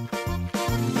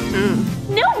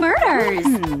 No murders.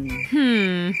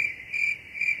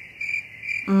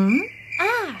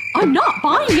 I'm not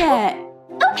buying it.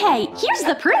 Okay, here's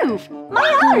the proof.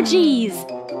 My allergies.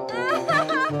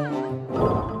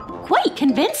 Quite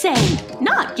convincing.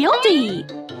 Not guilty.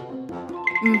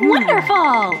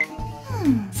 Wonderful.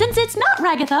 Since it's not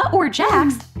Ragatha or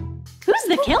Jax, who's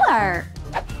the killer?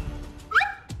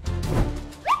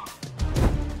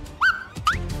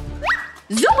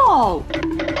 Zubul!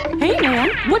 Hey man,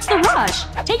 what's the rush?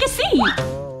 Take a seat.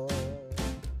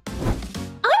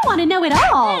 I want to know it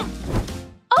all.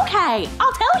 Okay,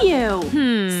 I'll tell you.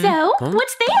 So,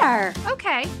 what's there?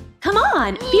 Okay. Come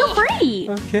on, feel free.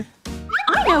 Okay.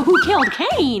 I know who killed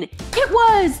Kane. It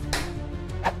was…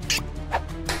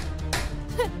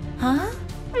 Huh?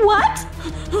 What?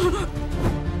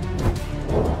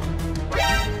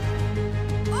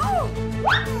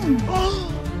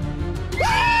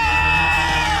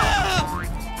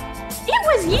 It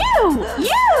was you!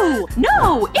 You!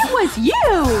 No, it was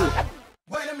you!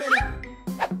 Wait a minute.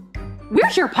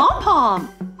 Where's your pom-pom?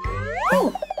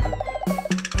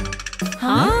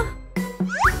 Huh?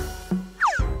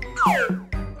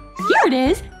 Here it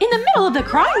is, in the middle of the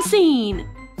crime scene!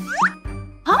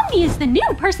 Pomni is the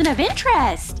new person of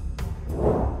interest!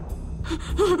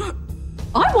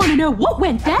 I want to know what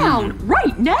went down,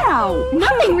 right now!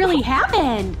 Nothing really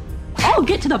happened! I'll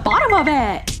get to the bottom of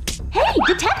it! Hey,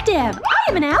 detective! I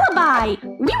have an alibi!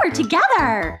 We were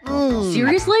together!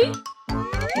 Seriously?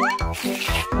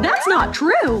 That's not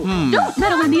true! Don't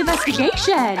meddle in the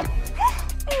investigation!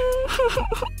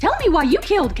 Tell me why you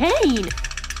killed Kane!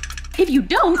 If you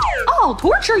don't, I'll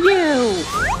torture you!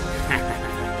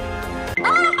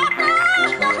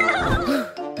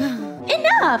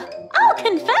 Enough! I'll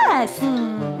confess!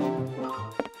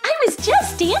 I was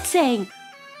just dancing!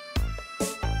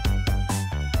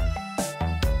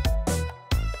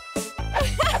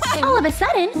 All of a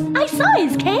sudden, I saw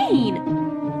his cane!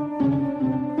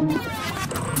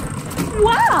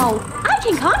 Wow! I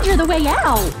can conjure the way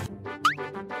out!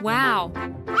 Wow.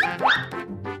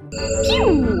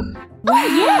 Phew! Oh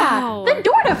yeah! The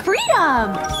door to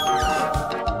freedom!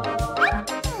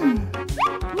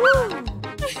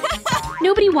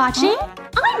 Nobody watching?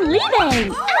 I'm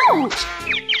leaving! Ouch!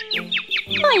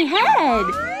 My head!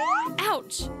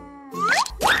 Ouch.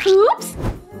 Oops!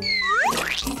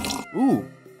 Ooh.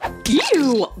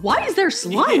 Ew! Why is there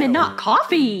slime and not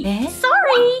coffee?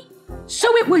 Sorry!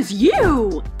 So it was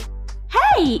you!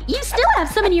 Hey, you still have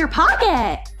some in your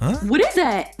pocket! Huh? What is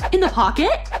it? In the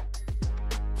pocket?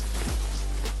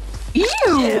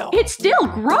 Ew! It's still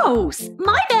gross!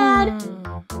 My bad!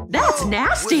 That's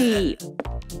nasty!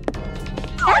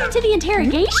 Add it to the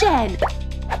interrogation!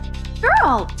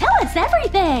 Girl, tell us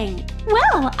everything!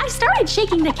 Well, I started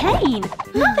shaking the cane.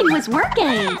 Nothing was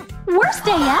working. Worst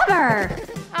day ever!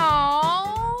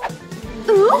 Aww.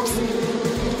 Oops!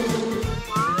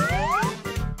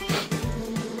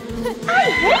 I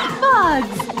hate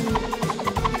bugs!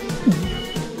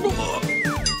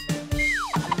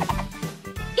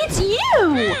 It's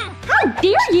you! How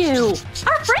dare you!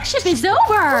 Our friendship is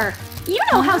over! You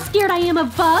know how scared I am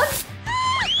of bugs!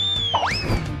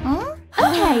 Huh?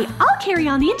 Okay, I'll carry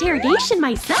on the interrogation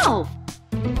myself.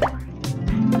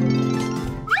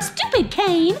 Stupid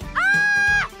cane!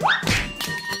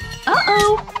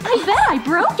 Uh-oh! I bet I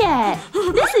broke it!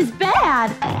 This is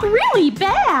bad! Really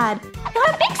bad!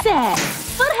 Gotta fix it!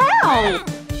 But how?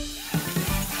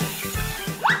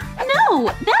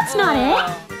 No, that's not it!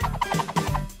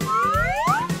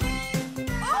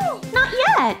 Not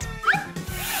yet!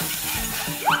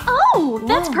 Oh,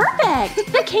 that's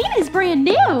perfect! The cane is brand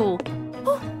new!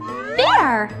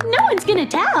 There! No one's gonna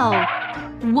tell!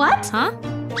 What? Huh?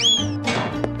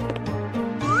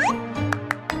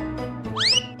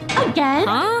 Again?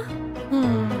 Huh?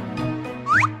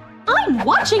 I'm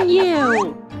watching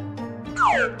you!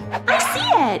 I see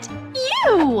it!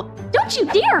 You! Don't you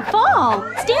dare fall!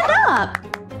 Stand up!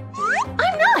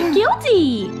 I'm not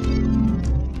guilty!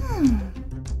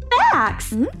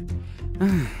 Facts!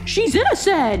 She's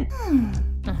innocent!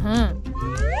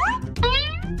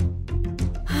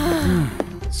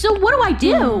 So what do I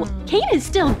do? Kate is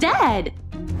still dead!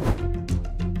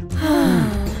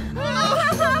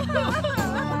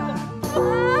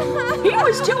 He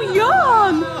was too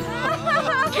young!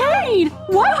 Kane!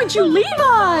 Why would you leave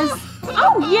us?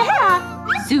 Oh yeah!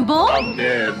 Zubul? I'm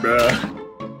dead,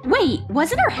 bruh. Wait,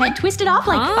 wasn't her head twisted off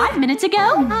like 5 minutes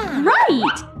ago?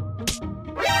 Right!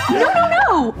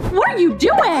 No! What are you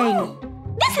doing?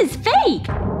 This is fake!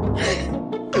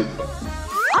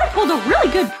 I pulled a really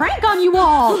good prank on you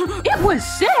all! It was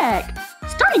sick!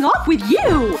 Starting off with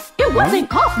you! It wasn't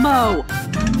Kaufmo!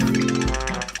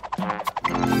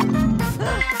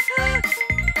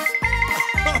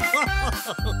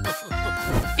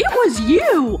 It was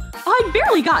you! I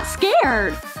barely got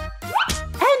scared!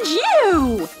 And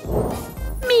you!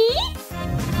 Me?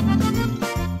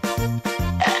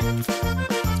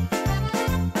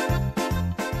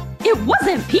 It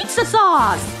wasn't pizza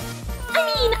sauce! I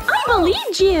mean, I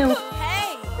believed you!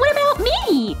 Hey! What about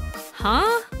me?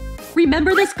 Huh?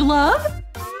 Remember this glove?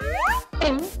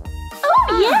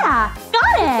 Oh yeah!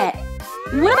 Got it!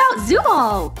 What about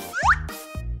Zubul?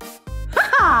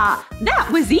 Haha!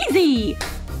 That was easy!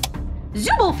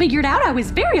 Zubul figured out I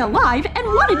was very alive and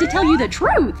wanted to tell you the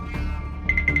truth!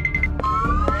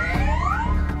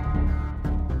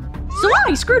 So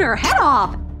I screwed her head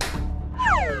off!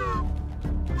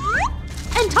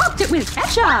 And topped it with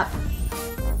ketchup!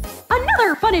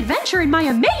 Another fun adventure in my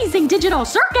amazing digital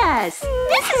circus!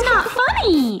 This is not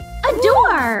funny! A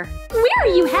door! Where are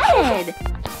you headed?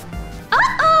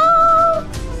 Uh-oh!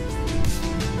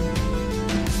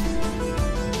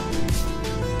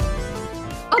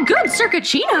 A good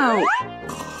circuitino!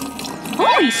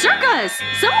 Holy circus!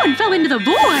 Someone fell into the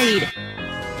void!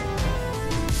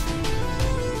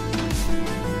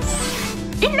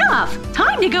 Enough!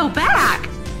 Time to go back!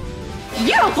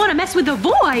 You don't want to mess with the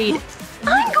void!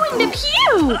 I'm going to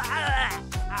puke!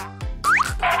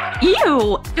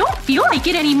 Ew! Don't feel like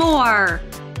it anymore!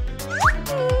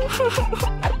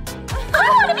 I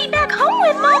want to be back home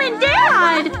with Mom and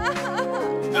Dad!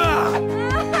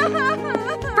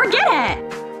 Forget it!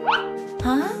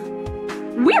 Huh?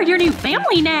 We're your new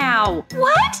family now!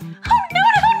 What? Oh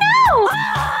no!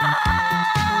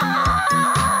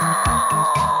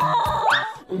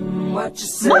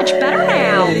 Much better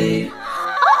now!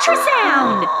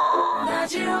 Ultrasound!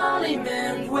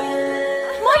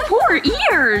 My poor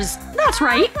ears! That's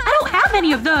right, I don't have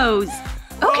any of those!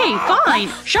 Okay, fine,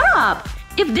 shut up!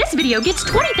 If this video gets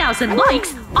 20,000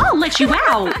 likes, I'll let you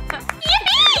out!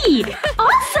 Yippee!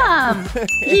 Awesome!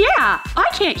 Yeah, I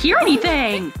can't hear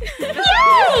anything!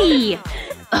 Yay!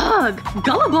 Ugh,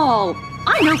 gullible!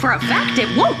 I know for a fact it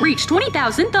won't reach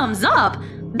 20,000 thumbs up!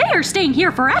 They are staying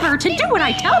here forever to do what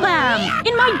I tell them!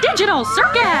 In my digital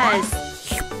circus!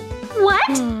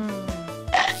 What?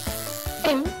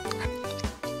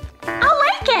 I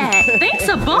like it! Thanks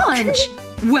a bunch!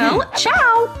 Well,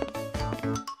 ciao!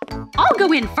 I'll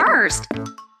go in first!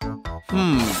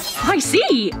 I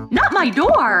see! Not my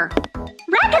door!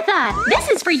 Ragatha, this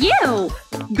is for you!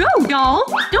 Go, doll!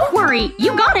 Don't worry,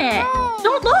 you got it!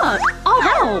 Don't look! I'll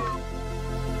help!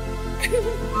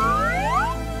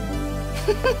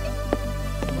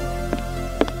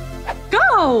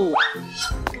 Go!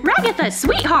 Ragatha,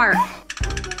 sweetheart!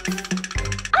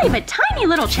 I have a tiny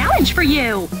little challenge for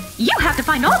you! You have to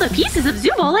find all the pieces of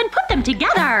Zubul and put them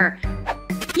together!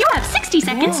 You have 60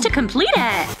 seconds to complete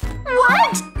it!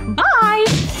 What? Bye!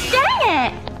 Dang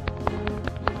it!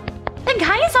 The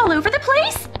guy is all over the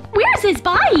place? Where's his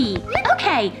body?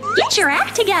 Okay, get your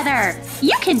act together!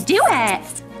 You can do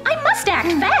it! I must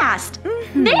act fast!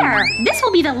 There! This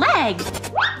will be the leg!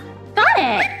 Got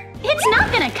it! It's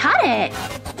not gonna cut it!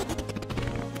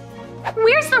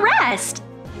 Where's the rest?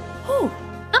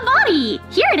 The body!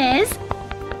 Here it is!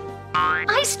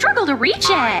 I struggle to reach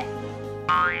it!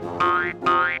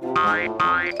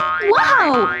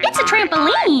 Whoa! It's a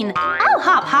trampoline! I'll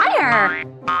hop higher!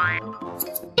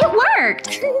 It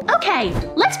worked! Okay,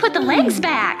 let's put the legs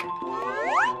back!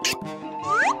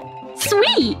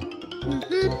 Sweet!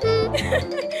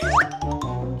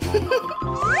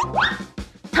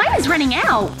 Time is running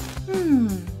out!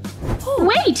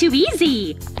 Way too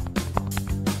easy!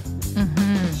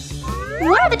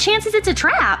 What are the chances it's a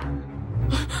trap?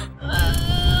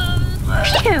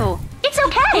 Phew! It's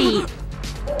okay!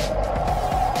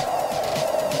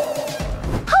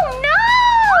 Oh no!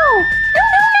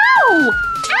 No!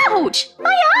 Ouch!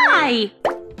 My eye!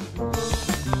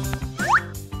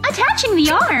 Attaching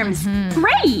the arms!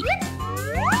 Great!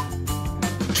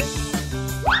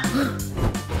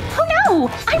 Oh no!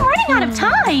 I'm running out of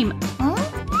time!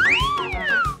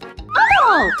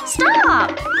 Oh!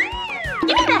 Stop!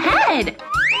 Give me the head!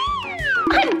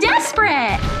 I'm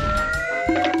desperate!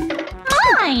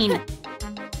 Mine!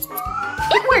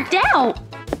 It worked out!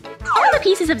 All the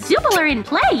pieces of Zubul are in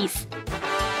place!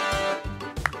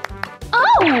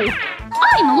 Oh!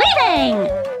 I'm leaving!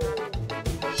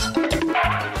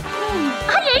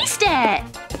 I aced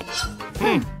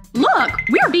it! Look!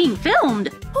 We're being filmed!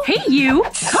 Hey you!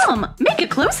 Come! Make a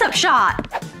close-up shot!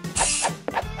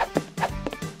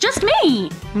 Just me!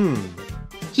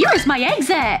 Here's my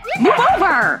exit! Move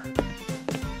over!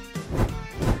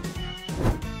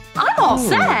 I'm all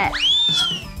set!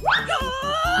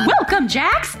 Welcome,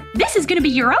 Jax! This is gonna be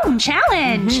your own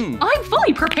challenge! I'm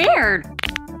fully prepared!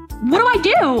 What do I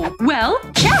do? Well,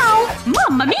 ciao!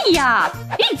 Mamma mia!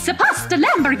 It's a pasta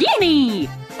Lamborghini!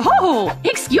 Oh,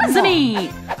 excuse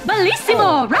me!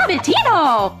 Bellissimo!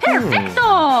 Rabbitino!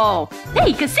 Perfecto!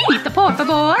 Take a seat, por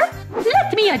favor!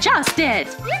 Let me adjust it!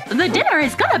 The dinner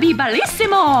is gonna be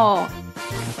bellissimo!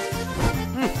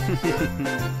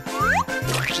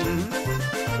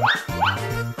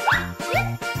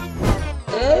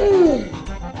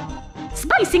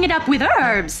 Spicing it up with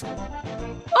herbs!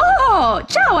 Oh!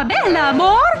 Ciao, bella,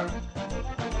 amor!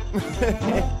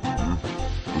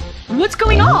 What's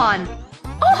going on?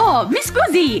 Oh, Miss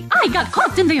Guzzi! I got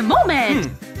caught in the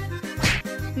moment!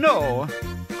 No.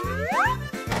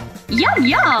 Yum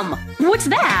yum! What's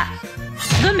that?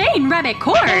 The main rabbit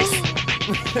course!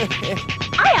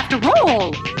 I have to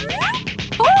roll!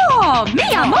 Oh,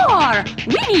 mi amor!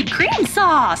 We need cream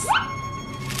sauce!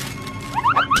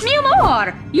 Mi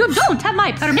amor! You don't have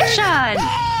my permission!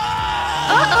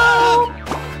 Uh-oh!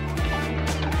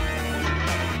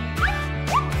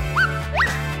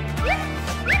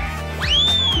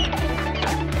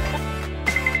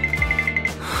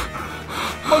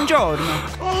 Buongiorno.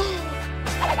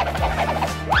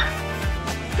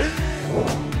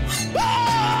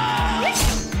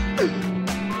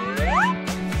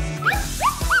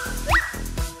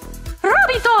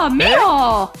 Rabito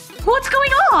mio! What's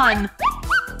going on?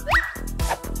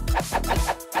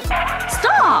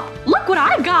 Stop! Look what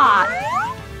I got!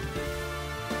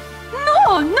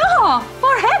 No!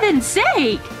 For heaven's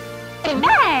sake!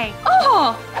 Bang!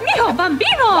 Oh! Mio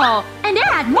bambino! And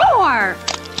add more!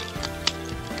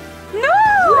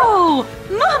 No!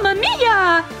 Mamma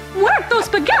mia! Muerto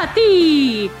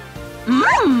spaghetti!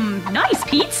 Mmm! Nice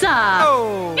pizza!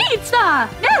 Oh. Pizza!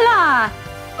 Bella!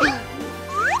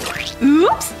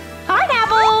 Oops!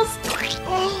 Pineapples!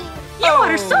 You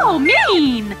are so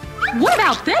mean! What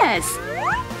about this?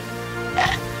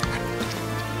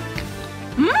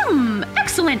 Mmm!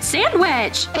 Excellent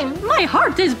sandwich! My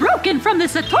heart is broken from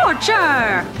this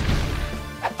torture!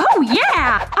 Oh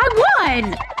yeah! I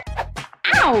won!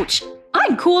 Ouch!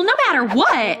 I'm cool no matter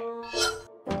what!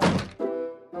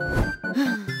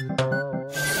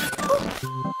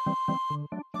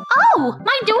 Oh!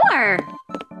 My door!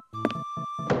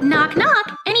 Knock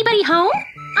knock! Anybody home?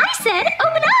 I said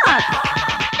open up!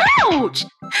 Ouch!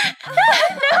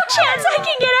 No chance I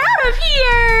can get out of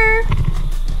here!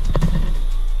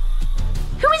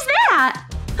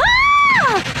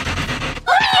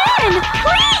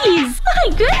 My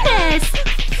goodness!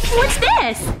 What's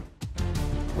this?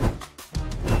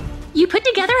 You put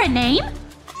together a name?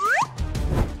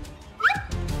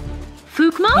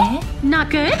 Fukmo? Not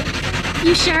good?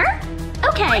 You sure?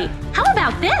 Okay, how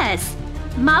about this?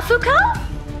 Mafuko?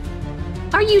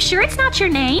 Are you sure it's not your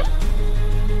name?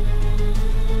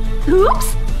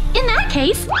 Oops! In that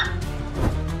case…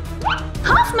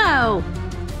 Hofmo!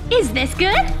 Is this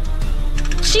good?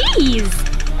 Cheese!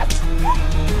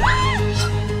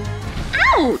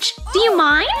 Ouch! Do you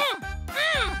mind?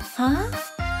 Huh?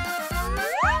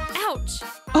 Ouch.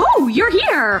 Oh, you're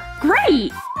here!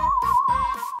 Great!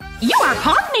 You are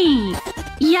Pomni!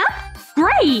 Yep,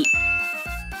 great!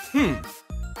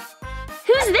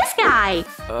 Who's this guy?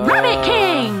 Rabbit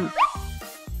King!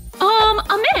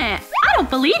 A minute! I don't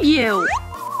believe you!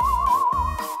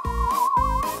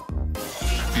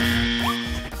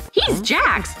 He's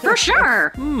Jax, for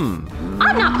sure! I'm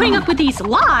not putting up with these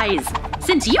lies!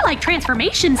 Since you like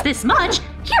transformations this much,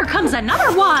 here comes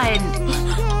another one!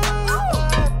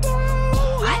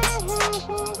 What?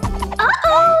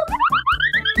 Uh-oh!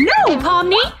 No,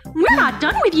 Pomni! We're not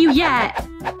done with you yet!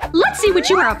 Let's see what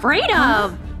you are afraid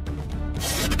of!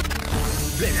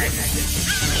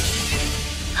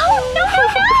 Oh, no!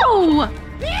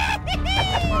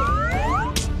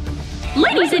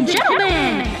 Ladies and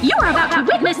gentlemen, you are about to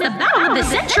witness the battle of the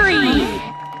century!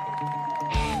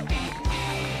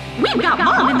 We've got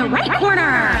Mom in the right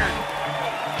corner!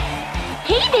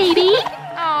 Hey, baby!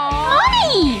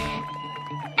 Mommy!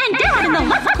 And Dad in the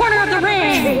left corner of the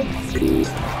ring!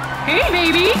 Hey,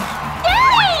 baby!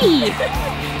 Daddy!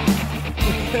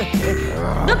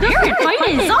 The parent fight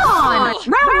is on!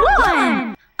 Round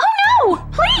 1! Oh no!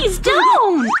 Please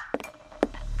don't!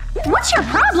 What's your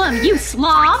problem, you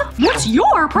slob? What's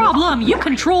your problem, you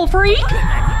control freak?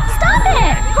 Stop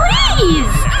it!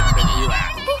 Please!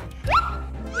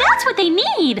 That's what they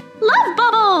need! Love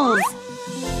bubbles!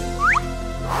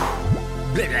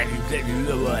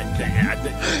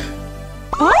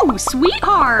 Oh,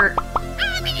 sweetheart!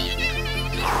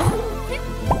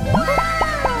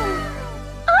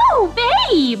 Oh,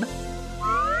 babe!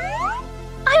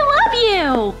 I love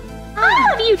you! I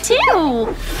love you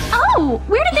too! Oh,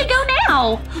 where did they go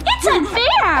now? It's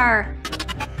unfair!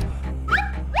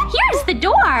 Here's the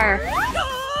door!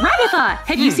 Ragatha,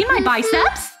 have you seen my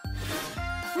biceps?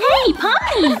 Hey,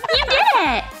 Pomni! You did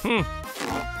it!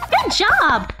 Good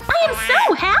job! I am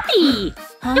so happy!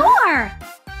 Door!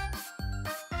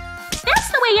 That's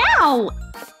the way out!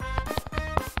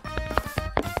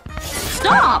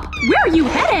 Stop! Where are you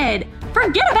headed?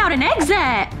 Forget about an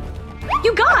exit!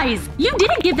 You guys, you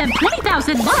didn't give them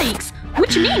 20,000 likes,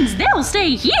 which means they'll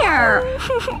stay here!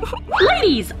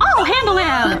 Ladies, I'll handle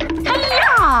him!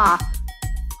 Hey-ya!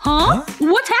 Huh?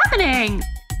 What's happening?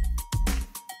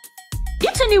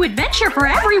 It's a new adventure for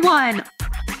everyone!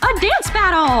 A dance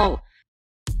battle!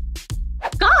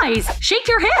 Guys, shake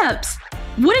your hips!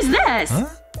 What is this?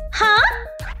 Huh?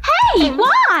 Hey,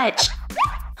 watch!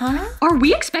 Huh? Are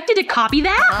we expected to copy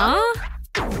that? Huh?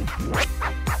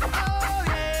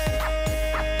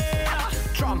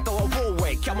 Trump the whole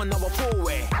way, come on over full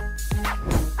way.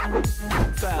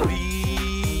 Farin.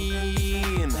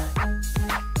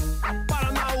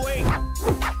 Para now wait.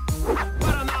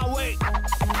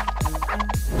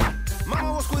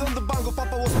 Mama was cuidando the bongo,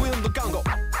 Papa was cuidando the Congo.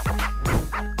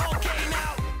 Okay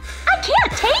now. I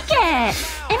can't take it!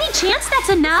 Any chance that's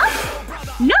enough?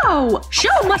 No!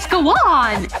 Show must go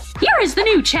on! Here is the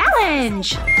new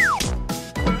challenge!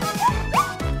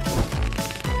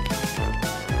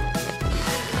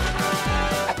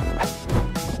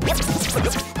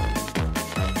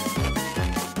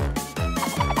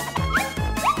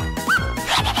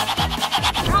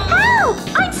 Help!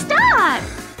 I'm stuck!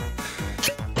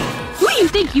 Who do you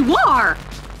think you are?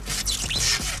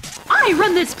 I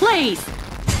run this place!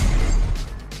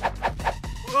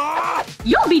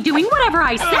 You'll be doing whatever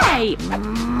I say!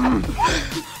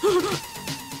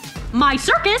 My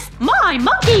circus, my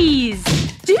monkeys!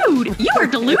 Dude, you are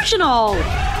delusional!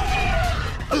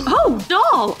 Oh,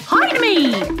 doll, hide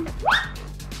me!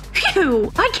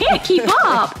 Phew, I can't keep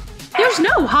up! There's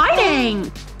no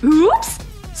hiding! Oops!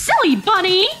 Silly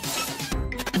bunny!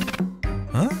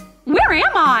 Huh? Where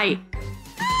am I?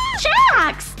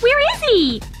 Jax! Where is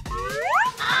he?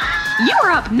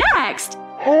 You're up next!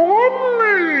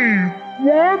 Omni!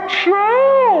 Watch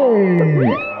out!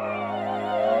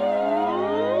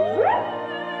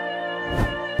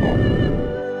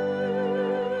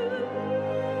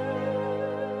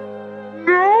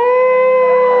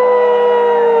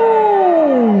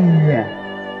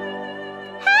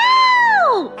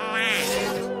 Help!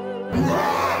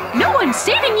 No one's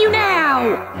saving you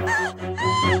now!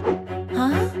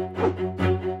 Huh?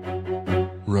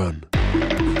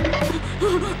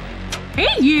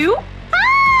 you?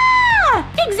 Ah!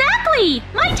 Exactly!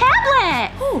 My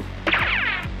tablet!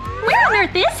 Where on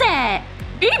earth is it?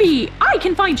 Amy, I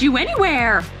can find you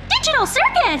anywhere! Digital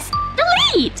circus!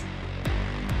 Delete!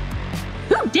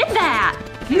 Who did that?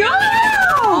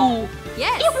 No!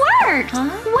 Yes. It worked! Huh?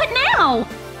 What now?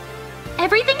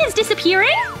 Everything is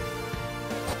disappearing?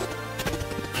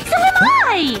 So am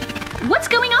I! What's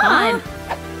going on?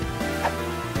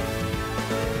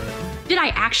 Did I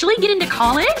actually get into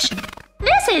college?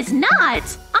 This is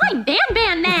nuts! I'm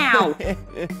Ban now!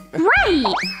 Great!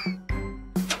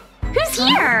 Who's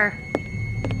here?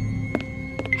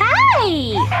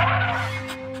 Hey!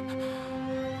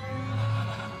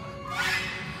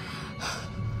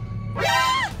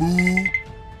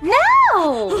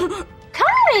 No!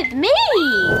 Come with me!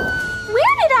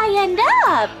 Where did I end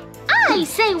up? I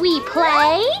say we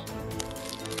play!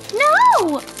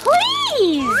 No!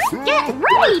 Please! Get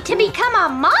ready to become a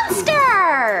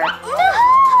monster!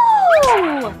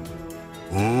 No!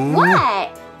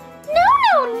 What?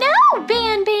 No,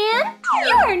 Ban!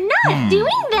 You are not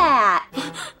doing that!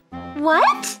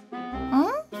 What?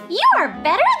 You are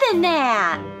better than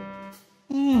that!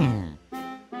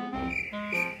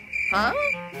 Huh?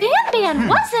 Ban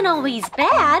wasn't always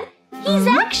bad. He's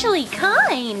actually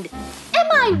kind.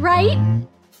 Am I right?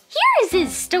 Here is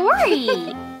his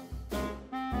story.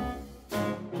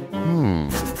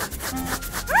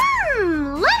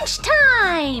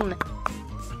 Lunchtime!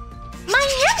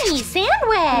 Miami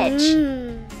sandwich!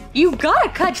 You gotta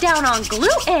cut down on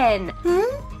gluten!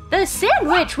 The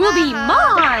sandwich will be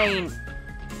mine!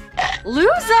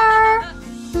 Loser!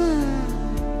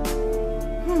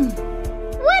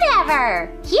 Whatever!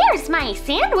 Here's my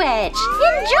sandwich!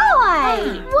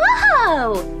 Enjoy!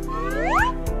 Whoa!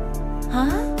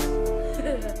 Huh?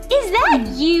 Is that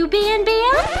you, Ban?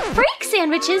 Freak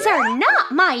sandwiches are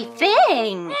not my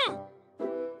thing!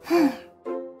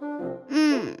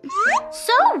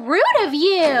 So rude of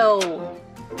you!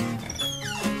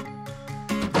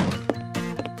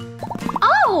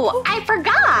 Oh, I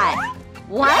forgot!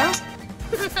 What?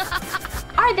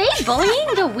 Are they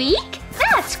bullying the weak?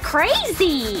 That's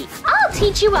crazy! I'll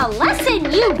teach you a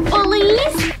lesson, you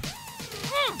bullies!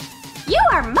 You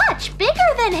are much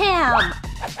bigger than him!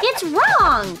 It's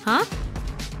wrong! Huh?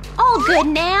 All good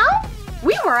now?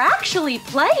 We were actually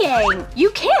playing! You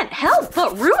can't help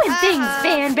but ruin things,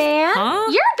 Ban! Huh?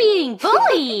 You're being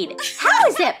bullied! How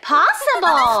is it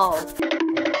possible?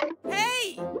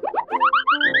 Hey!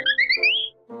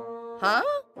 Huh?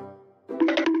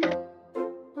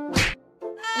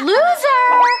 Loser!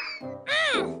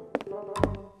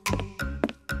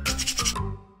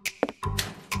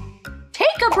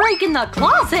 Take a break in the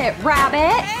closet,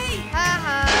 Rabbit!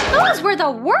 Those were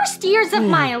the worst years of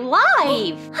my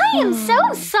life! I am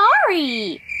so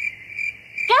sorry!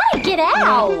 Gotta get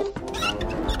out!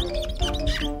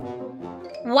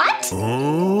 What?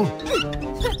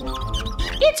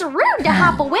 It's rude to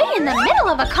hop away in the middle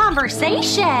of a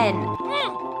conversation!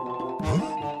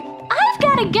 I've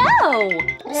gotta go!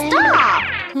 Stop!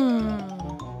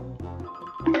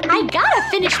 I gotta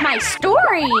finish my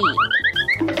story!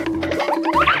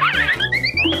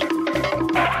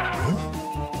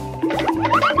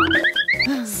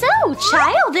 So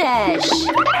childish!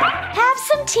 Have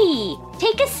some tea.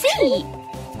 Take a seat.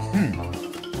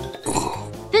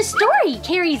 The story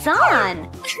carries on.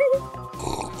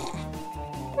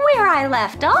 Where I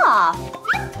left off.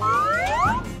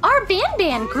 Our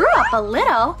Ban grew up a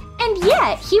little, and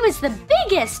yet he was the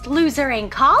biggest loser in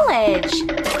college.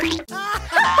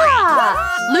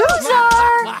 Ha! Loser!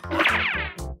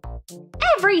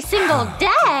 Every single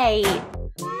day!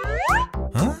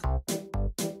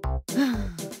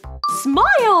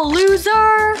 Smile,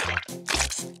 loser!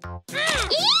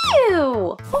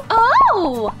 Ew!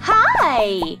 Oh,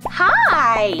 hi!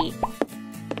 Hi!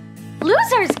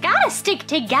 Losers gotta stick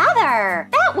together!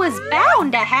 That was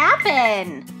bound to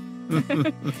happen!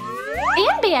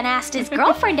 Ban asked his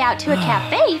girlfriend out to a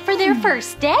cafe for their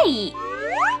first date.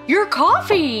 Your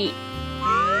coffee!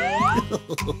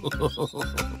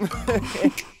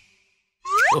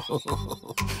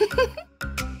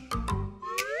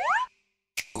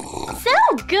 So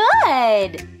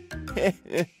good!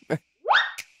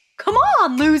 Come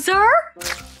on, loser!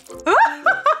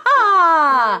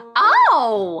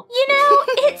 Oh! You know,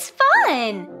 it's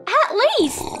fun! At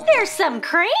least there's some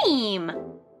cream!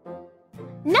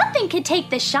 Nothing could take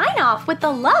the shine off what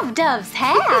the love doves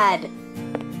had!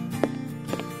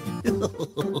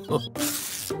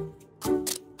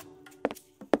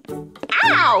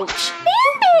 Ouch!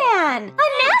 Ban! A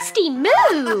nasty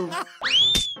move!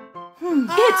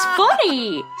 It's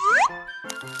funny!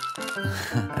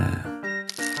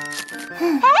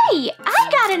 Hey, I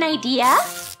got an idea.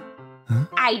 Huh?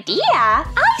 Idea?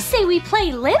 I say we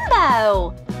play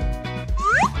limbo.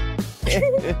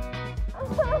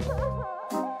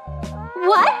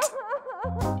 What?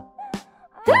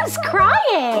 Who's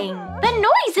crying? The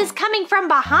noise is coming from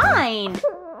behind.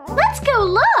 Let's go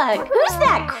look. Who's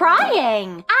that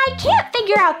crying? I can't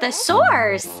figure out the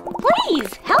source.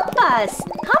 Please help us.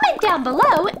 Comment down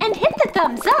below and hit the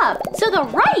thumbs up so the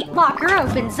right locker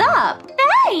opens up.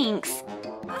 Thanks.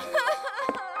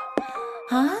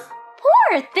 Huh?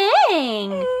 Poor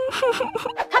thing.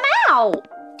 Come out.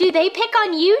 Do they pick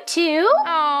on you too?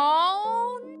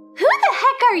 Oh. Who the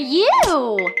heck are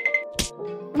you?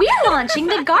 We're launching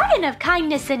the Garden of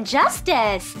Kindness and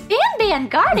Justice. Ban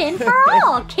Garden for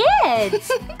all kids.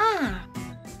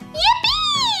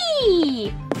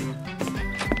 Yippee!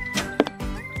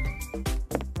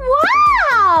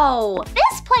 Wow!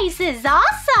 This place is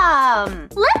awesome.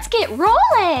 Let's get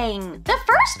rolling. The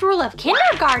first rule of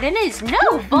kindergarten is no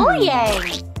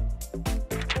bullying.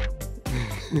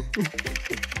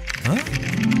 Huh?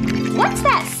 What's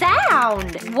that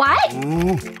sound? What?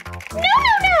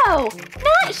 No!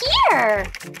 Not here!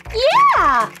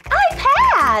 Yeah! I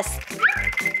passed!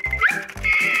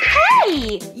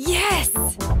 Hey! Yes.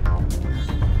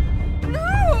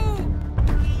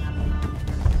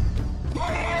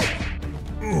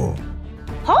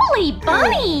 Holy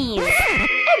bunnies!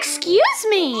 Excuse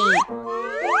me!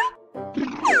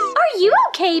 Are you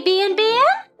okay, Ban?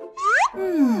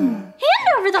 Hand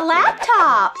over the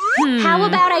laptop! How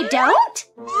about I don't?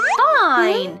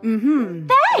 Fine!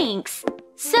 Thanks!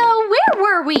 So where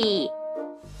were we?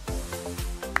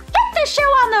 Get the show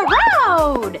on the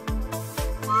road!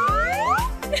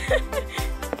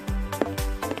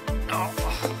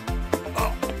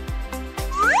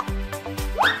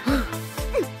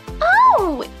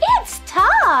 Oh, it's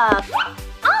tough!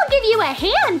 I'll give you a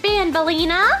hand,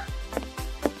 Banbalina!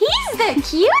 He's the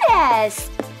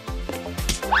cutest!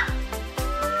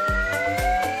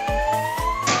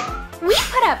 We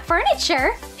put up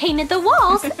furniture, painted the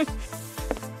walls,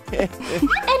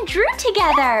 and drew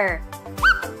together.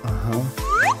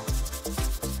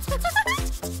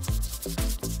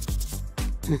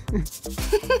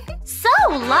 So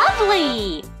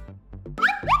lovely!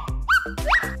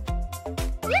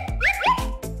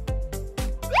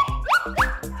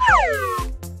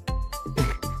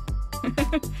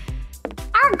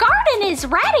 Our garden is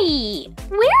ready!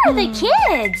 Where are the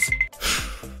kids?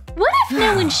 What if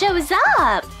no one shows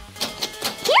up?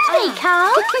 Here they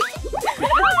come!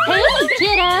 Hey,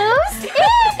 kiddos!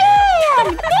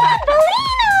 Ban!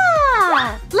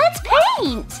 Banbalina! Let's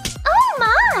paint! Oh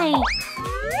my!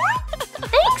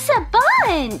 Thanks a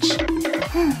bunch!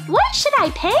 What should I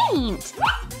paint?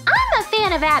 I'm a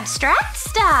fan of abstract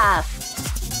stuff!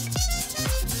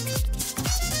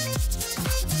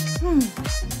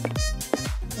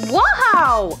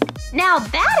 Whoa! Now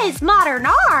that is modern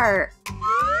art!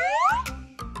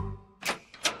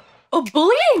 A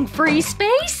bullying-free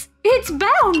space? It's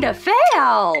bound to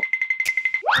fail!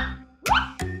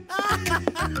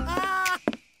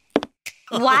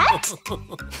 What?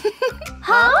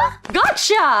 Huh?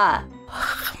 Gotcha!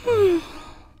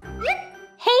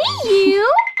 Hey, you!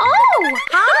 Oh,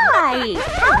 hi!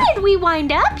 How did we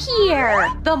wind up here?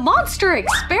 The monster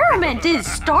experiment is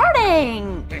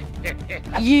starting!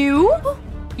 You?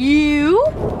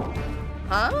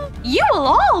 Huh? You will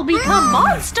all become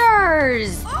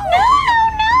monsters!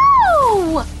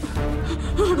 No!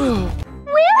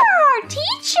 Where are our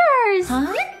teachers?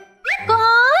 Huh?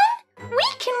 Gone? We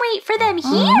can wait for them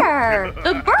here.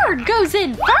 The bird goes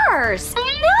in first.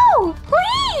 No,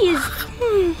 please.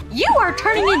 You are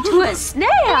turning into a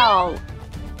snail.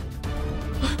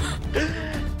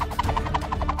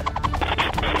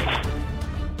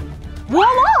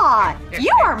 Voila!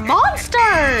 You are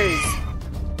monsters.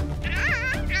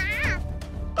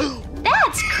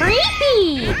 That's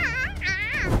creepy.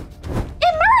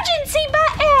 Emergency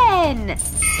button.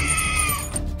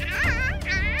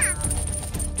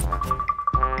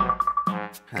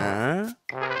 Huh?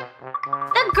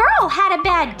 The girl had a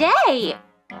bad day.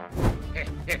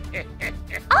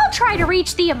 I'll try to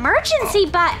reach the emergency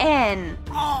button.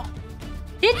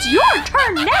 It's your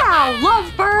turn now,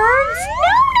 lovebirds.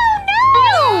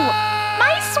 No!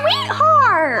 My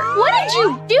sweetheart! What did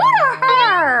you do to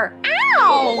her?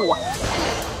 Ow!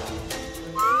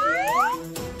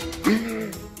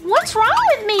 What's wrong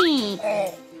with me?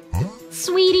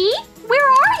 Sweetie, where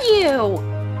are you?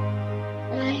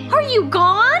 Are you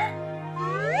gone?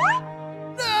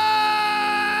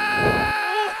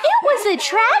 It was a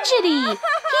tragedy. He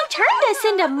turned us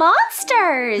into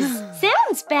monsters.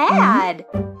 Sounds bad.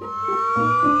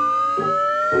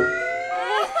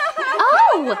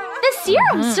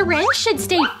 serum syringe should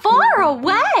stay far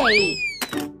away.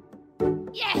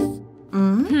 Yes!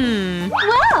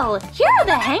 Well, here are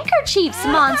the handkerchiefs,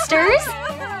 monsters.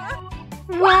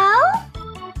 Well?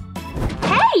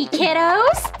 Hey,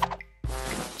 kiddos!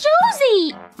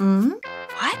 Josie!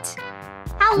 What?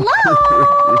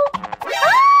 Hello?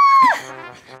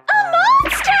 A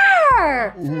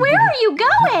monster! Where are you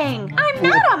going? I'm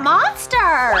not a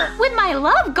monster! With my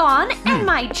love gone and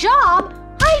my job,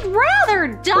 I'd rather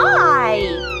die!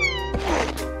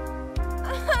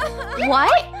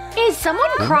 What? Is someone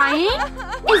crying?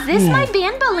 Is this my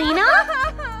Bambolina?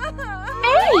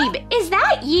 Babe, is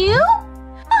that you?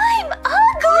 I'm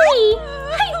ugly!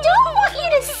 I don't want you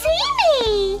to see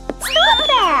me! Stop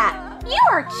that! You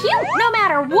are cute no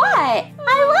matter what!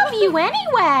 I love you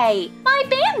anyway! My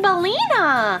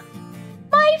Bambolina!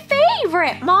 My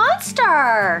favorite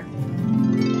monster!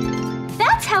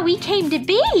 That's how we came to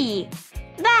be!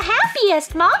 The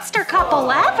happiest monster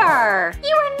couple ever!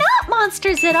 You are not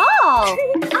monsters at all!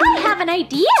 I have an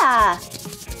idea!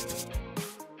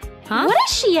 What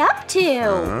is she up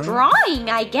to? Drawing,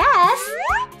 I guess.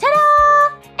 Ta-da!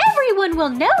 Everyone will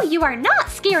know you are not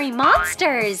scary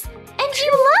monsters! And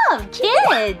you love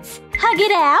kids! Hug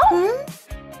it out?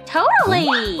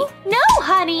 Totally! No,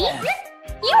 honey!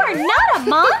 You are not a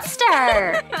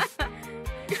monster!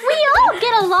 We all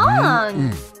get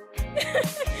along!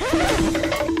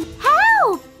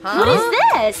 Help! What is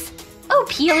this?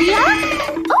 Ophelia?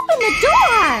 Open the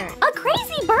door! A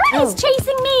crazy bird is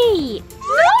chasing me!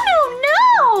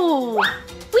 No!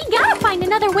 We gotta find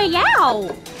another way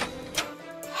out!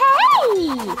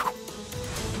 Hey!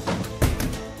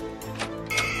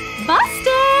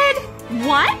 Busted!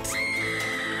 What?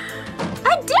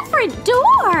 A different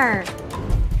door!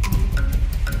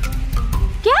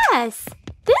 Guess.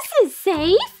 This is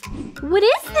safe? What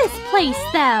is this place,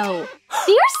 though?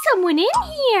 There's someone in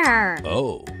here!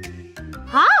 Oh.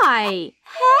 Hi!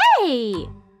 Hey!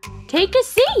 Take a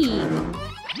seat!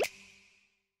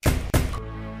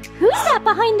 Who's that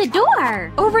behind the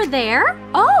door? Over there?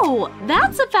 Oh,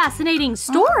 that's a fascinating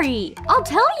story! I'll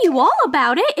tell you all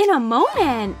about it in a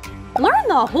moment! Learn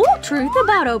the whole truth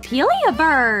about Ophelia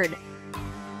Bird!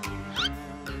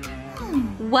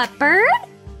 What bird?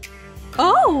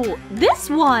 Oh, this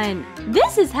one!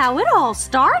 This is how it all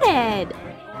started!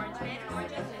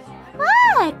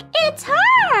 Look! It's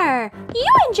her!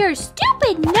 You and your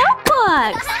stupid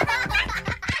notebooks!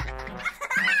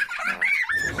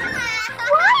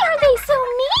 Why are they so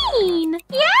mean?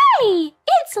 Yay!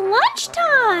 It's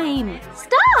lunchtime!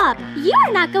 Stop!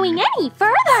 You're not going any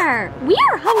further!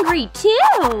 We're hungry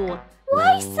too!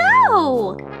 Why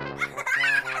so?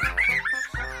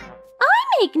 I'm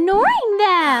ignoring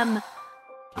them!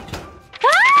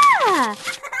 Ah!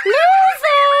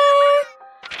 Loser!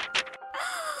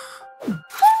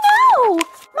 Oh no!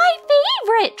 My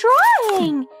favorite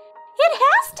drawing! It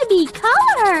has to be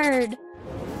colored!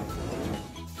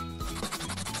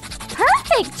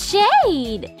 Perfect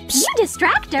shade! You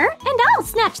distract her and I'll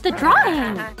snatch the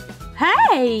drawing!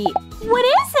 Hey! What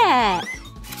is it?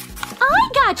 I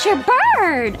got your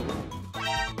bird!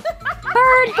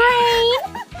 Bird brain!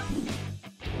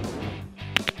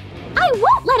 I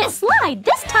won't let it slide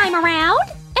this time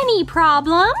around! Any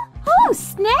problem? Oh,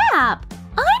 snap!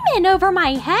 I'm in over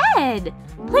my head!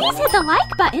 Please hit the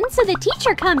like button so the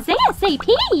teacher comes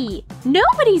ASAP!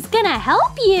 Nobody's gonna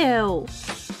help you!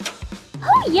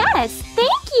 Oh yes,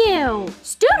 thank you!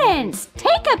 Students,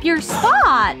 take up your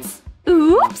spots!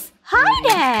 Oops!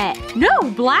 Hide it! No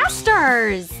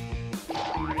blasters!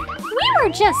 We were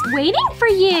just waiting for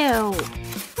you!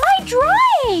 My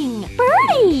drawing!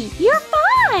 Birdie, you're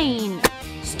fine!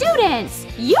 Students,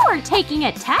 you are taking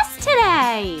a test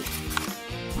today!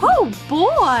 Oh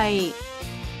boy!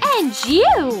 And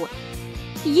you!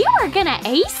 You are gonna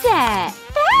ace it!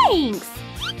 Thanks!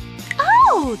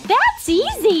 Oh, that's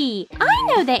easy! I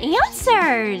know the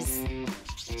answers!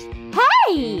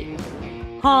 Hey!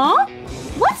 Huh?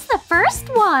 What's the first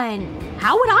one?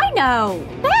 How would I know?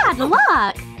 Bad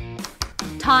luck!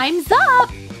 Time's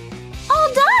up!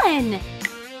 All done!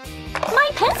 My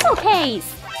pencil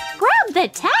case! Grab the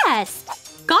test!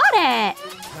 Got it!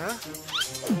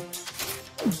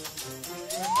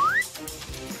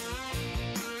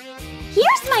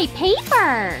 Here's my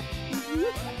paper!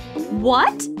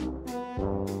 What?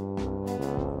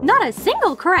 Not a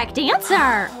single correct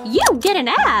answer! You get an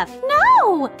F!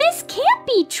 No! This can't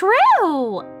be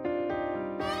true!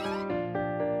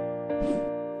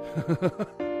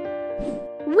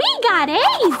 We got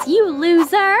A's, you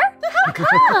loser! How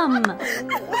come?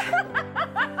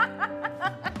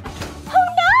 Oh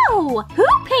no! Who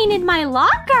painted my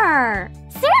locker?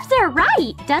 Serves her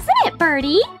right, doesn't it,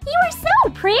 Birdie? You were so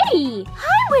pretty!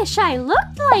 I wish I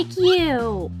looked like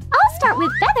you! I'll start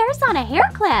with feathers on a hair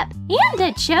clip and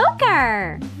a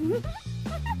choker!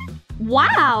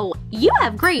 Wow! You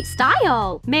have great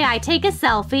style! May I take a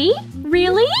selfie?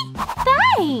 Really?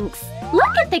 Thanks!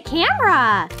 Look at the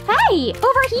camera! Hey,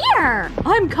 over here!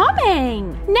 I'm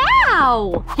coming!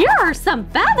 Now! Here are some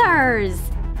feathers!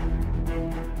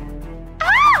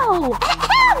 Ow!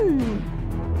 Ahem!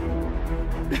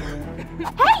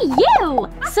 Hey, you!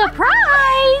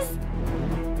 Surprise!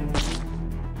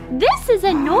 This is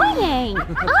annoying!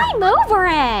 I'm over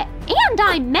it! And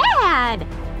I'm mad!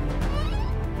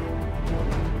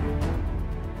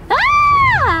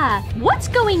 Ah! What's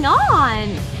going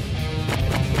on?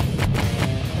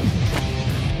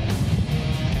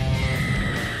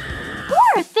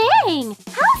 Poor thing!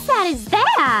 How sad is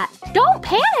that? Don't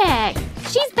panic!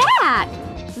 She's back!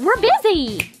 We're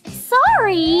busy!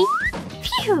 Sorry!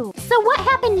 Phew! So what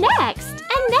happened next?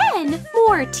 And then,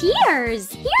 more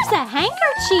tears! Here's a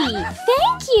handkerchief!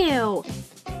 Thank you!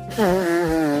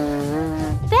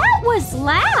 That was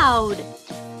loud!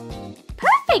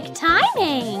 Perfect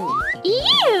timing!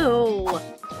 Ew!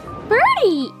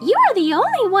 Birdie, you are the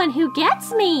only one who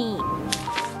gets me!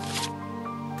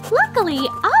 Luckily,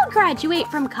 I'll graduate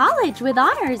from college with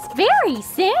honors very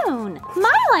soon!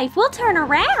 My life will turn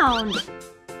around!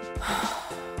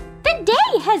 The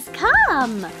day has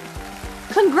come!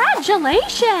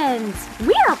 Congratulations!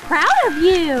 We are proud of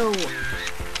you!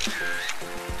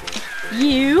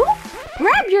 You?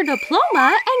 Grab your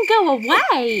diploma and go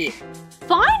away!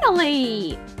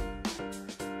 Finally!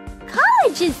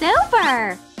 College is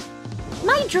over!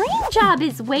 My dream job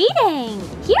is waiting!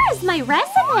 Here's my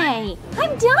resume!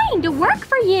 I'm dying to work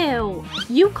for you!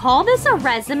 You call this a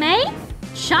resume?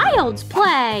 Child's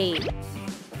play!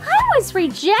 I was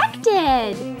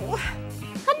rejected!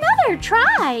 Another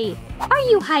try! Are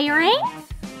you hiring?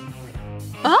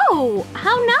 Oh,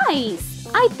 how nice!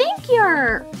 I think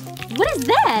you're… What is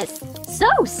this? So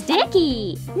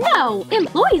sticky! No,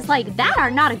 employees like that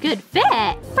are not a good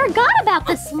fit! Forgot about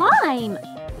the slime!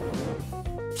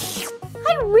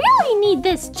 I really need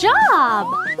this job!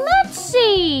 Let's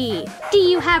see… Do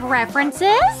you have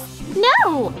references?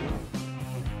 No!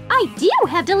 I do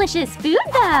have delicious food,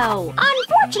 though!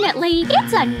 Unfortunately,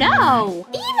 it's a no!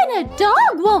 Even a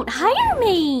dog won't hire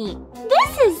me!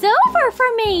 This is over for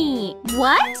me!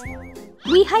 What?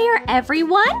 We hire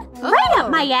everyone? Right up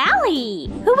my alley!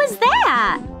 Who is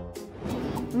that?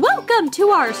 Welcome to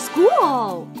our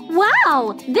school!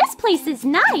 Wow, this place is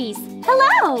nice!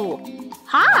 Hello!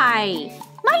 Hi!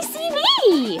 My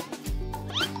CV!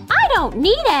 I don't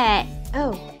need it!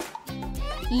 Oh.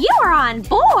 You're on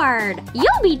board!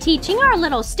 You'll be teaching our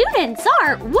little students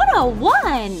Art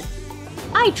 101!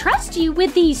 I trust you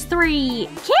with these 3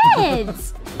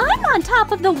 kids! I'm on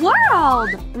top of the world!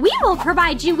 We will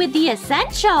provide you with the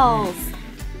essentials!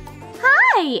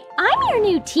 Hi! I'm your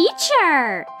new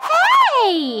teacher!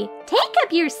 Hey! Take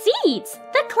up your seats!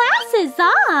 The class is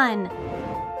on!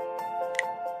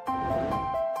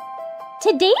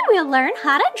 Today we'll learn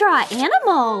how to draw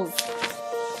animals!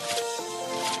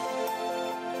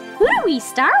 Who do we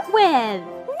start with?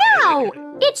 No!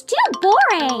 It's too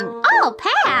boring! I'll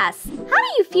pass! How do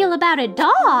you feel about a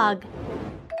dog?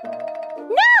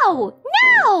 No!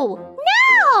 No!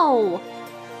 No!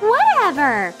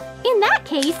 Whatever! In that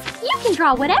case, you can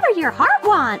draw whatever your heart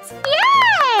wants!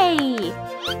 Yay!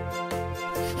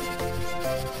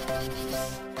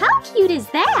 How cute is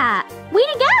that? Way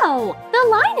to go! The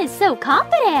line is so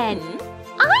confident!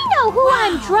 I know who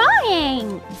I'm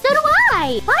drawing! So do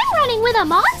I! I'm running with a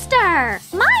monster!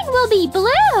 Mine will be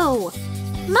blue!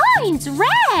 Mine's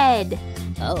red!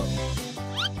 Oh.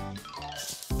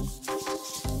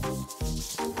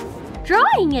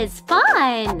 Drawing is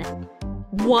fun!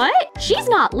 What? She's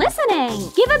not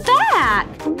listening! Give it back!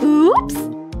 Oops!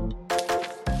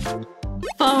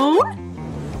 Phone?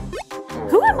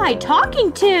 Who am I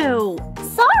talking to?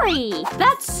 Sorry!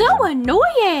 That's so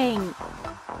annoying!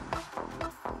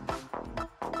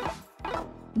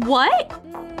 What?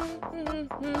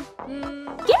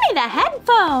 Give me the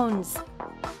headphones!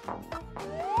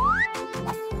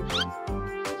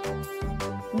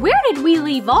 Where did we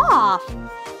leave off?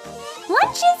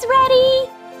 Lunch is ready!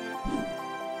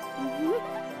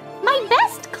 My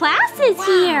best class is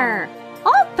here!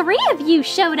 All 3 of you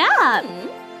showed up!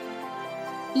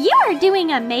 You're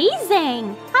doing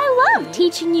amazing! I love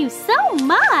teaching you so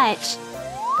much!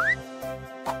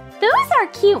 Those are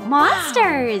cute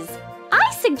monsters!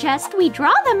 I suggest we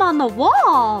draw them on the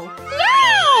wall!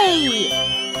 Yay!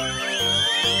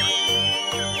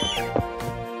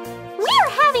 We're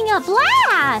having a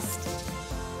blast!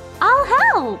 I'll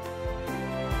help!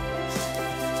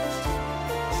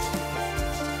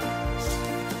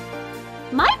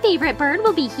 favorite bird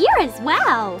will be here as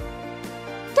well.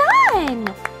 Done!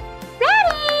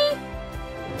 Ready?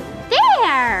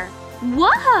 There!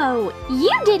 Whoa!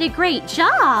 You did a great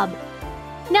job!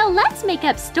 Now let's make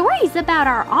up stories about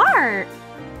our art.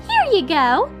 Here you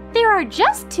go. There are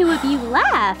just 2 of you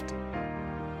left.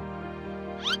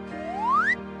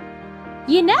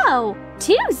 You know,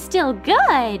 2's still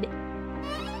good.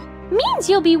 Means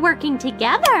you'll be working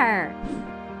together.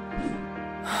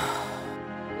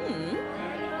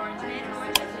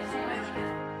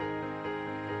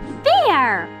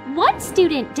 There! 1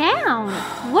 student down.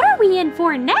 What are we in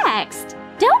for next?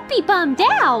 Don't be bummed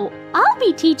out. I'll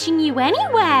be teaching you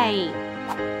anyway.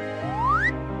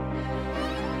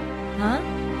 Huh?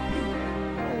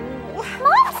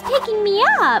 Mom's picking me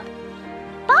up.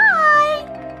 Bye!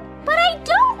 But I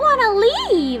don't want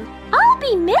to leave. I'll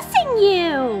be missing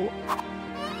you.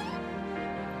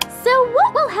 So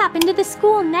what will happen to the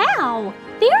school now?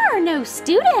 There are no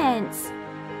students.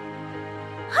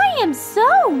 I am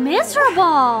so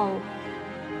miserable.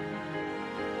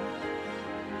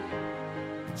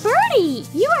 Birdie,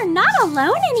 you are not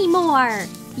alone anymore.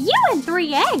 You and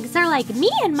 3 eggs are like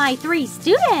me and my 3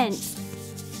 students.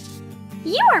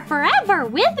 You are forever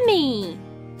with me.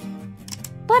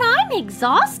 But I'm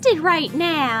exhausted right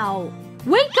now.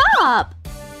 Wake up!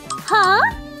 Huh?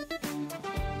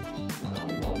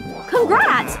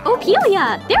 Congrats,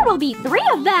 Ophelia! There will be 3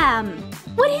 of them.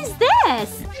 What is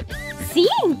this?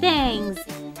 Seeing things.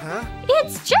 Huh?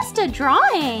 It's just a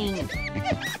drawing.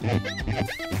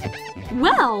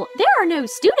 Well, there are no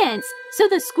students, so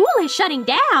the school is shutting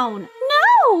down.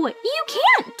 No, you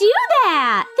can't do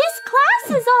that. This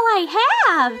class is all I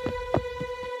have.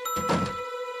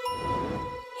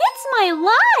 It's my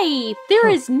life. There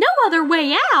is no other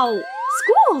way out.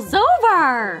 School's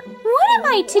over. What am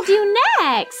I to do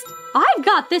next? I've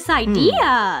got this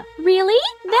idea. Really?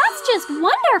 That's just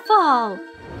wonderful.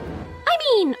 I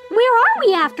mean, where are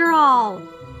we after all?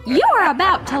 You are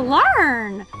about to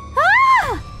learn.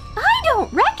 Ah! I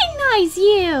don't recognize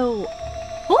you.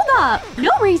 Hold up. No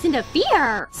reason to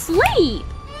fear. Sleep.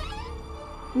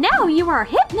 Now you are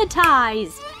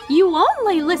hypnotized. You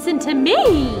only listen to me.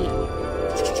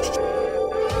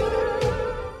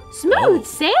 Smooth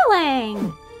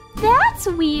sailing. That's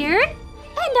weird.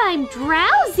 And I'm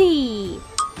drowsy.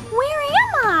 Where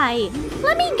am I?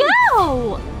 Let me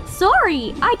go.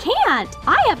 Sorry, I can't.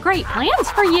 I have great plans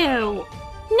for you.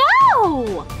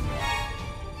 No!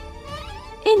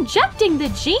 Injecting the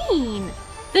gene.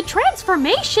 The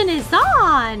transformation is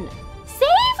on.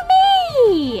 Save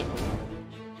me!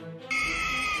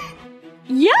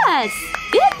 Yes,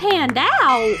 it panned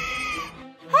out.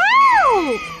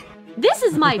 Help! This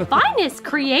is my finest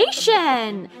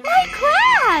creation. My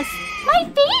class,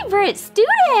 my favorite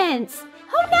students.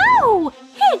 Oh no,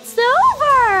 it's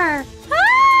over.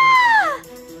 Ah!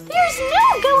 There's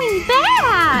no going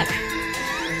back.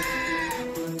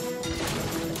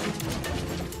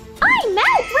 I'm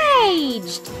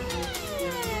outraged.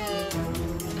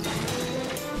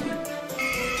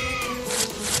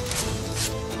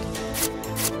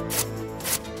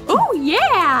 Oh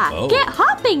yeah! Oh. Get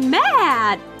hopping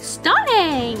mad!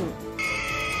 Stunning!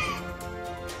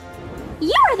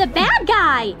 You're the bad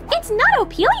guy! It's not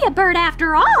Ophelia Bird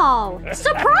after all!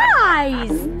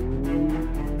 Surprise!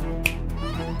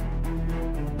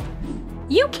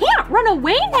 You can't run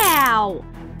away now!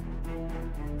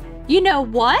 You know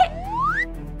what?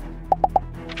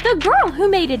 The girl who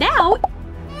made it out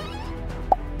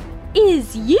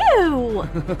is you!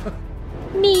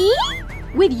 Me?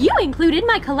 With you included,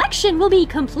 my collection will be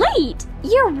complete.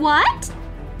 You're what?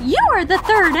 You're the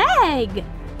 3rd egg.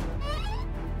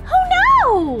 Oh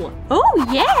no! Oh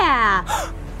yeah!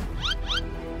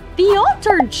 The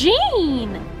altered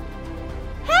gene!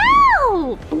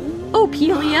 Help!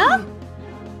 Ophelia?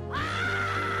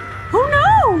 Oh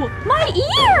no! My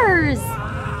ears!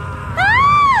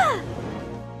 Ah!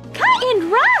 Cut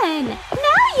and run!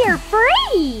 Now you're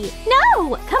free!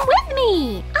 No! Come with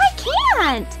me! I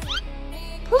can't!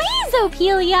 Please,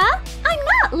 Ophelia! I'm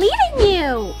not leaving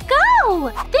you! Go!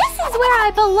 This is where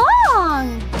I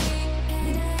belong!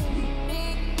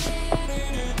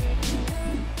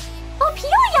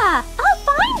 Ophelia! I'll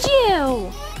find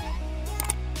you!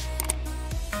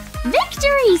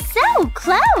 Victory's so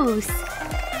close!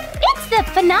 It's the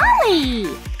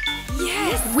finale!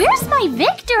 Yes! Where's my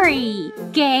victory?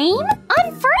 Game?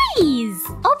 Unfreeze!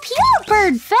 Ophelia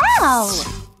Bird fell!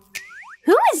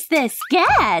 Who is this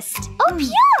guest?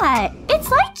 Ophelia! It's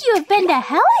like you have been to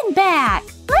hell and back!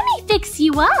 Let me fix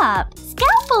you up!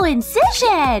 Scalpel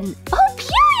incision!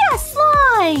 Ophelia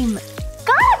slime!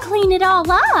 Gotta clean it all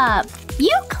up!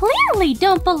 You clearly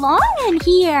don't belong in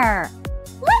here!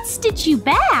 Let's stitch you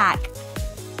back.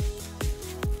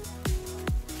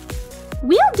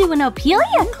 We'll do an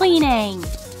Opelia cleaning.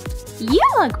 You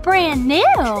look brand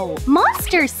new.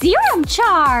 Monster serum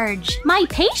charge. My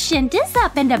patient is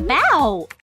up and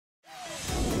about.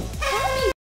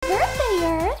 Happy birthday,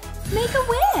 Earth. Make a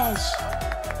wish.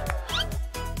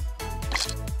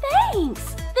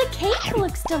 Thanks. The cake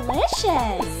looks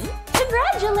delicious.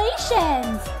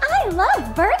 Congratulations. I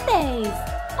love birthdays.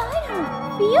 I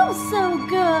don't feel so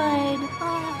good.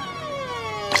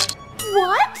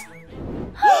 What?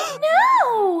 Oh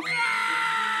no!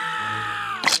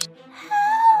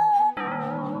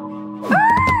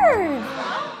 Earth!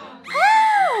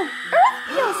 Help! Earth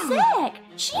feels sick!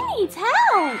 She needs help!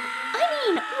 I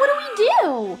mean, what do we do?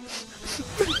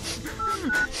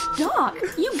 Doc,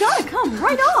 you gotta come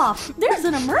right off! There's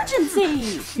an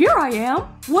emergency! Here I am!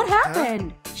 What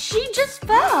happened? She just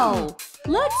fell!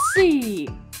 Let's see!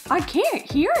 I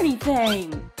can't hear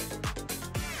anything!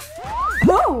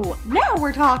 Oh, now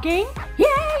we're talking!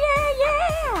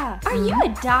 Yeah! Are you a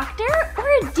doctor or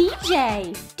a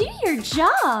DJ? Do your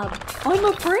job! I'm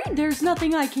afraid there's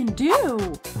nothing I can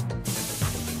do.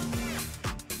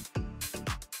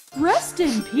 Rest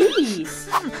in peace.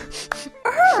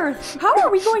 Earth, how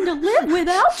are we going to live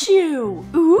without you?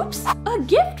 Oops, a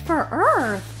gift for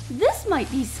Earth. This might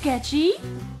be sketchy.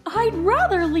 I'd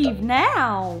rather leave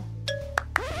now.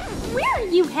 Where are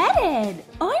you headed?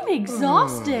 I'm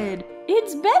exhausted.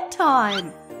 It's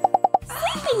bedtime.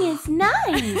 Sleeping is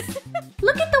nice.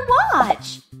 Look at the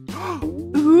watch.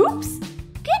 Oops.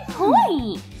 Good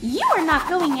point. You are not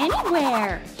going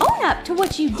anywhere. Own up to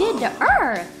what you did to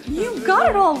Earth. You got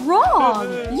it all wrong.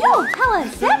 You'll tell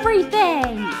us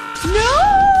everything.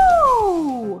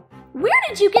 No! Where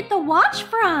did you get the watch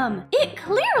from? It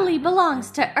clearly belongs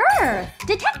to Earth.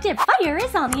 Detective Fire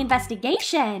is on the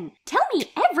investigation. Tell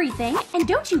me everything and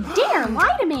don't you dare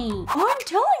lie to me. I'm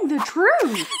telling the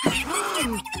truth.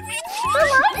 The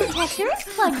lie detector is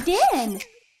plugged in.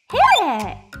 Hit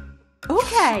it.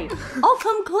 Okay, I'll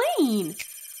come clean.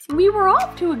 We were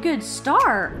off to a good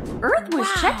start. Earth was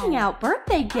checking out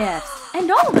birthday gifts,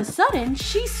 and all of a sudden,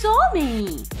 she saw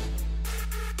me.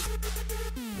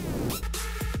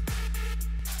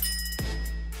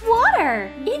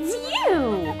 Water, it's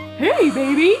you. Hey,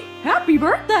 baby, happy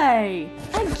birthday.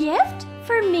 A gift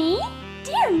for me?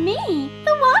 Dear me,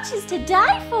 the watch is to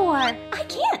die for. I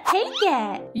can't take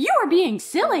it. You are being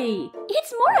silly.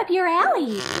 It's more up your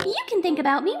alley. You can think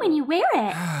about me when you wear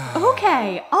it.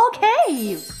 Okay, I'll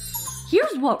cave.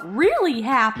 Here's what really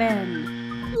happened.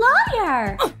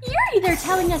 Liar! You're either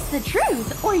telling us the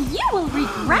truth or you will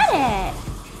regret it.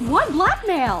 Why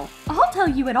blackmail? I'll tell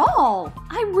you it all.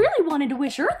 I really wanted to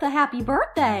wish Earth a happy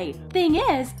birthday. Thing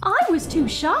is, I was too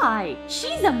shy.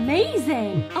 She's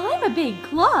amazing. I'm a big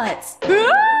klutz.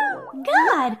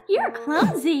 God, you're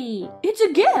clumsy. It's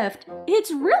a gift.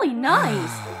 It's really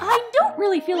nice. I don't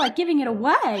really feel like giving it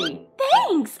away.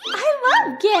 Thanks. I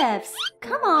love gifts.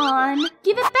 Come on,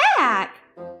 give it back.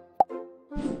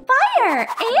 Fire!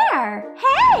 Air!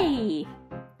 Hey!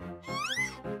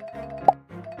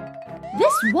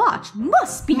 This watch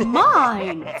must be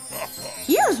mine!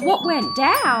 Here's what went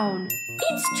down!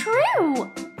 It's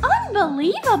true!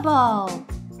 Unbelievable!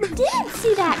 Didn't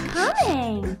see that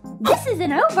coming! This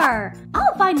isn't over!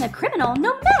 I'll find the criminal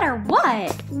no matter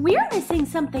what! We're missing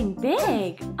something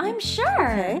big, I'm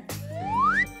sure!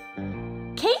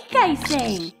 Cake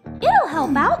icing! It'll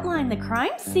help outline the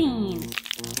crime scene!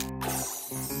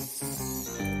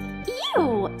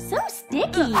 Ew! So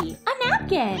sticky! A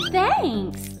napkin!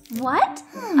 Thanks! What?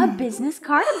 A business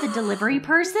card of the delivery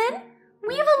person?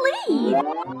 We have a lead!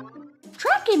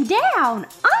 Track him down!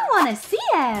 I want to see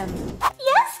him!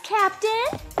 Yes,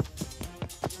 Captain!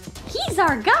 He's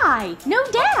our guy, no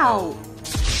doubt!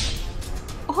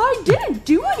 I didn't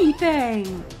do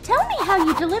anything! Tell me how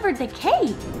you delivered the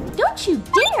cake! Don't you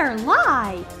dare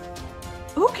lie!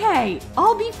 Okay,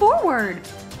 I'll be forward!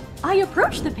 I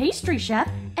approached the pastry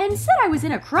chef and said I was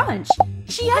in a crunch.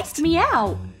 She asked me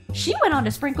out. She went on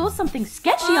to sprinkle something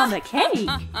sketchy on the cake.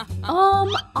 I'll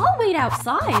wait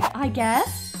outside, I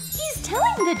guess. He's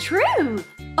telling the truth.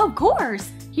 Of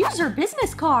course. Here's her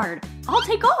business card. I'll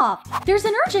take off. There's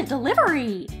an urgent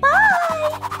delivery.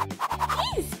 Bye!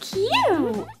 He's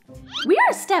cute. We're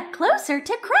a step closer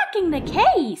to cracking the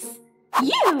case.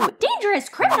 You, dangerous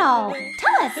criminal!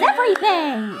 Tell us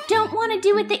everything! Don't want to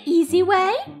do it the easy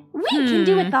way? We can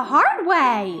do it the hard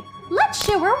way! Let's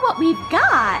show her what we've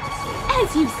got!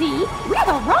 As you see, we're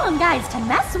the wrong guys to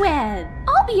mess with!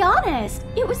 I'll be honest,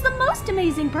 it was the most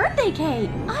amazing birthday cake!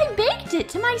 I baked it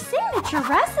to my signature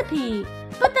recipe!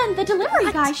 But then the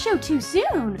delivery guy showed too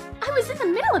soon. I was in the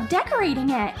middle of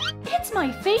decorating it. It's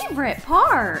my favorite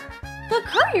part. The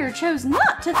courier chose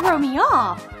not to throw me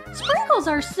off. Sprinkles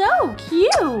are so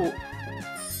cute.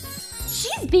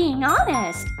 She's being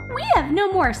honest. We have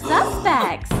no more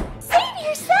suspects. Save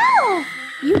yourself!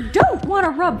 You don't want to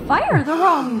rub fire the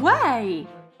wrong way.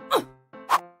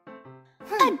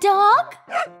 A dog?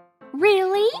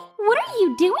 Really? What are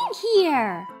you doing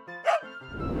here?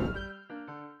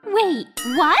 Wait,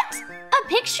 what? A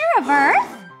picture of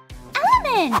Earth?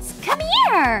 Elements, come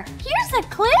here! Here's a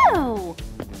clue!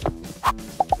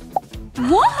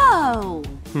 Whoa!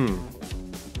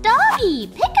 Doggy,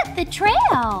 pick up the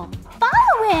trail!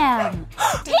 Follow him!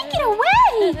 Take it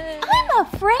away! I'm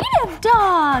afraid of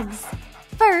dogs!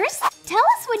 First, tell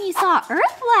us when you saw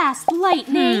Earth last,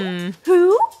 Lightning.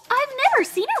 Who? I've never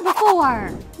seen her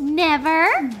before.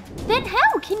 Never? Then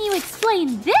how can you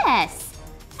explain this?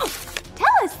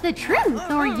 Tell us the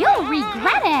truth or you'll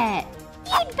regret it.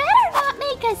 You'd better not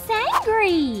make us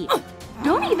angry.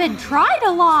 Don't even try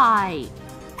to lie.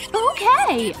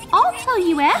 Okay, I'll tell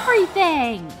you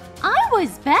everything. I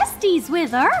was besties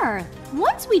with Earth.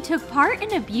 Once we took part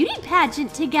in a beauty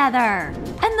pageant together.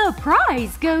 And the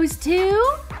prize goes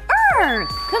to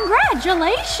Earth.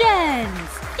 Congratulations.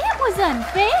 It was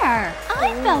unfair.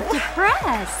 I felt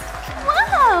depressed.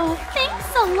 Whoa,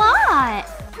 thanks a lot.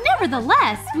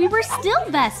 Nevertheless, we were still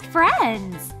best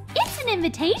friends. It's an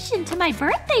invitation to my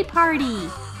birthday party.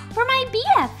 For my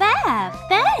BFF.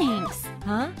 Thanks.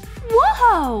 Huh?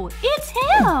 Whoa, it's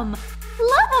him.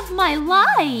 Love of my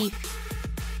life.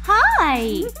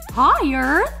 Hi. Hi,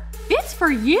 Earth. It's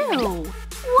for you.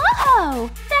 Whoa,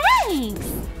 thanks.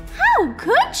 How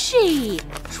could she?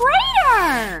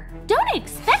 Traitor! Don't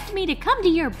expect me to come to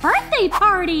your birthday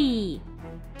party.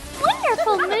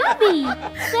 Wonderful movie.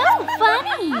 So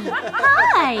funny.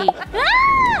 Hi.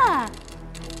 Ah!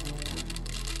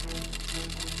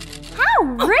 How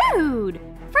rude.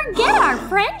 Forget our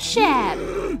friendship.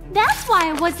 That's why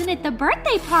I wasn't at the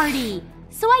birthday party.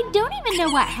 So I don't even know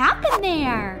what happened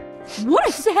there. What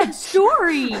a sad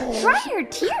story. Dry your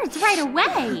tears right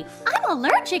away. I'm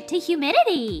allergic to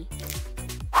humidity.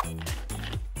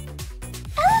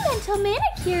 Elemental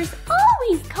manicures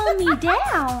always calm me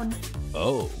down.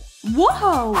 Oh.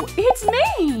 Whoa, it's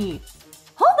me.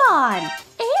 Hold on.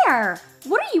 Air,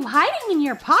 what are you hiding in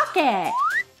your pocket?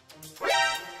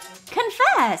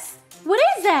 Confess. What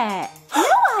is it?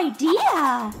 No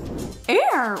idea.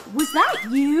 Air, was that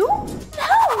you?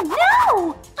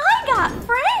 No! I got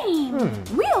framed.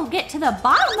 We'll get to the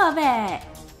bottom of it.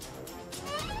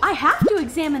 I have to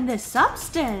examine this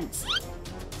substance.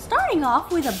 Starting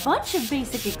off with a bunch of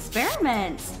basic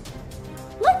experiments.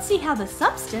 Let's see how the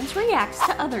substance reacts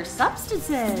to other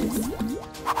substances.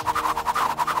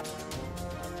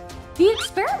 The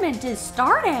experiment is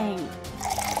starting.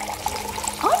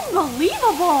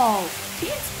 Unbelievable!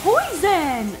 It's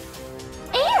poison!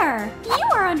 Air, you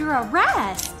are under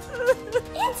arrest.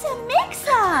 It's a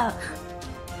mix-up.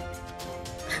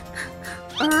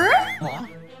 Earth?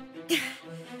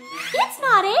 It's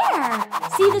not Air.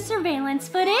 See the surveillance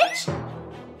footage?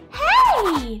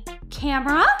 Hey!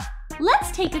 Camera,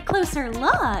 let's take a closer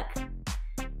look.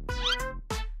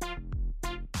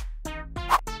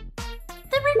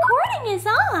 The recording is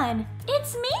on.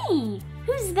 It's me.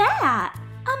 Who's that?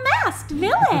 A masked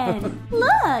villain.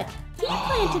 Look, he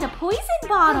planted a poison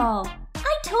bottle.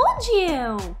 I told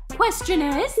you. Question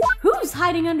is, who's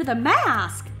hiding under the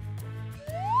mask?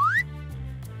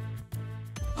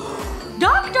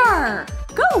 Doctor!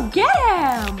 Go get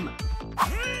him!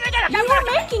 You are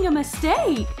making a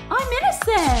mistake. I'm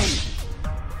innocent.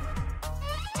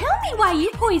 Tell me why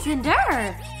you poisoned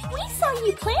Earth. We saw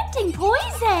you planting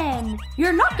poison.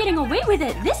 You're not getting away with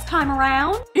it this time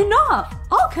around. Enough!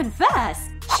 I'll confess.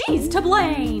 She's to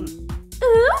blame.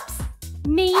 Oops.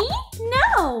 Me?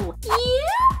 No. You?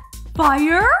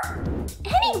 Fire?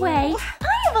 Anyway,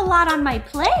 I have a lot on my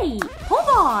plate. Hold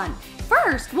on.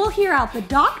 First, we'll hear out the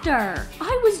doctor.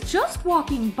 I was just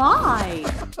walking by.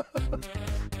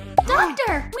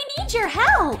 Doctor, we need your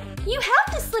help. You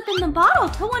have to slip in the bottle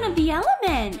to one of the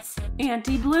elements.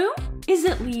 Anti-bloom? Is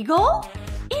it legal?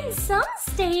 In some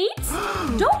states.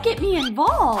 Don't get me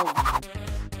involved.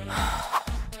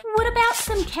 What about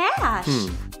some cash?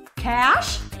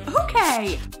 Cash?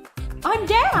 Okay. I'm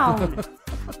down.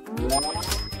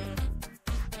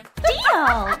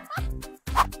 Deal.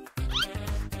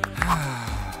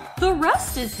 The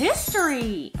rest is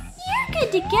history. You're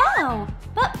good to go.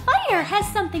 But Fire has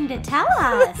something to tell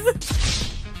us.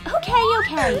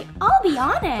 Okay. I'll be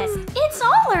honest. It's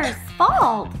all Earth's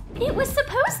fault. It was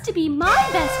supposed to be my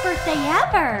best birthday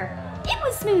ever. It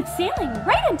was smooth sailing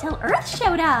right until Earth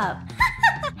showed up.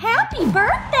 Happy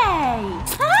birthday!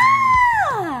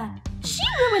 Ah! She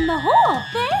ruined the whole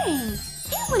thing.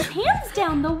 It was hands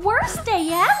down the worst day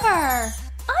ever.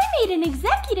 I made an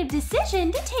executive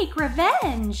decision to take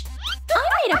revenge. I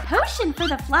made a potion for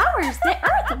the flowers that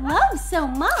Earth loves so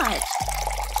much.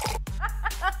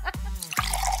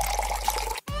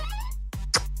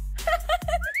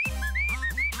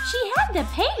 She had to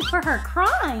pay for her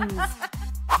crimes.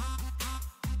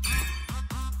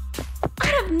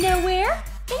 Out of nowhere,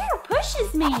 air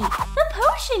pushes me. The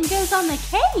potion goes on the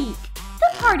cake.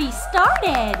 The party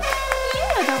started. You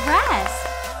know the rest.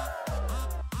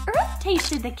 Earth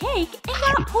tasted the cake and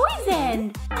got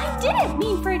poisoned. I didn't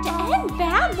mean for it to end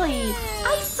badly.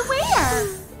 I swear.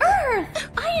 Earth,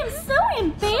 I am so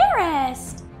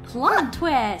embarrassed. Plot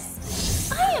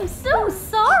twist. I am so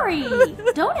sorry.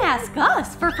 Don't ask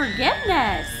us for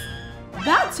forgiveness.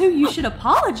 That's who you should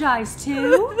apologize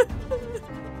to.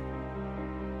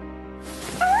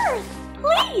 Earth,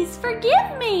 please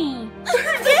forgive me.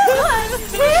 Forgive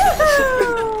us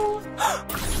too.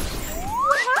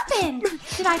 What happened?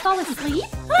 Did I fall asleep?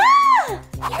 Ah!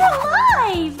 You're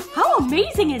alive! How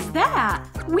amazing is that?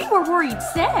 We were worried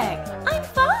sick. I'm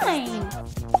fine.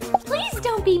 Please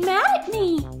don't be mad at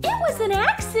me. It was an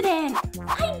accident.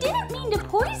 I didn't mean to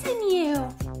poison you.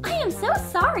 I am so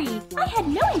sorry. I had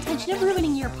no intention of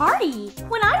ruining your party.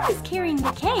 When I was carrying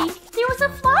the cake, there was a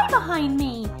fly behind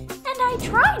me, and I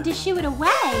tried to shoo it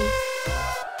away.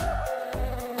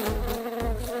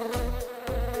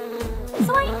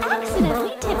 So I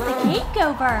accidentally tipped the cake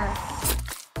over.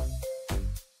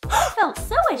 I felt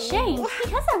so ashamed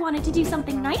because I wanted to do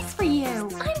something nice for you.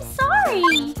 I'm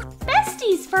sorry.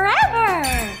 Besties forever.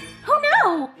 Oh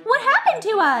no, what happened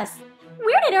to us?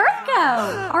 Where did Earth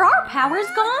go? Are our powers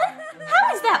gone?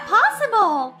 How is that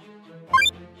possible?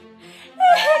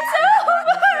 It's over!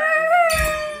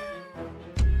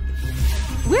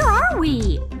 Where are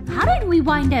we? How did we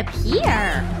wind up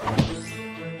here?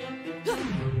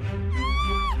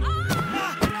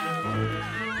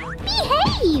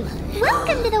 Behave!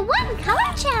 Welcome to the One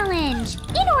Color Challenge!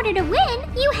 In order to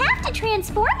win, you have to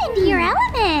transform into your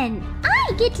element!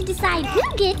 I get to decide who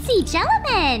gets each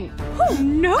element! Oh,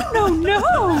 no, no,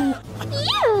 no!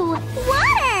 You!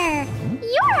 Water!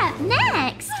 You're up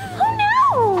next! Oh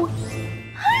no!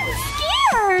 I'm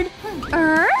scared!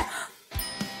 Earth?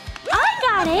 I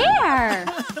got air!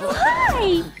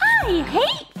 Why? I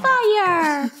hate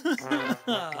fire!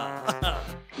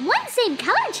 One same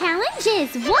color challenge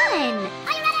is one!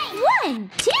 Are you ready? 1,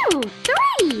 2,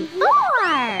 3, 4!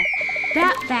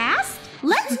 That fast?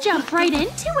 Let's jump right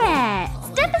into it!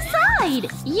 Step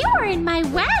aside! You're in my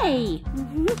way!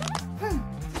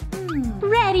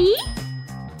 Ready?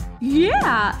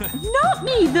 Yeah! Not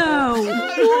me, though!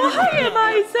 Why am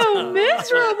I so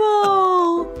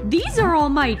miserable? These are all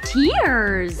my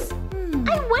tears!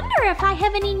 I wonder if I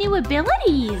have any new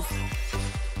abilities.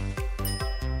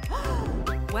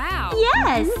 Wow.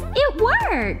 Yes, it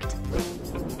worked!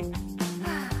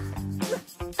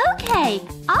 Okay,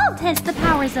 I'll test the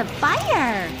powers of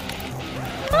fire!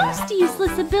 Most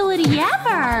useless ability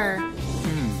ever!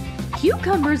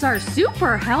 Cucumbers are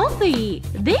super healthy!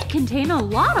 They contain a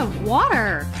lot of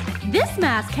water! This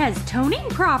mask has toning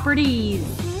properties!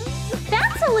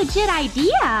 That's a legit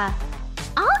idea!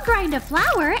 I'll grind a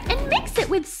flour and mix it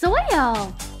with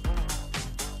soil!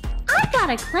 I got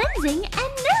a cleansing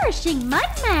and nourishing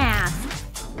mud mask!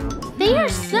 They are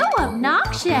so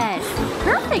obnoxious!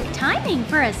 Perfect timing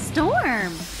for a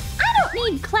storm! I don't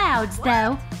need clouds,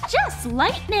 though. Just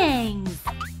lightnings!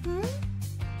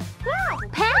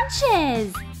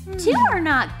 Patches! 2 are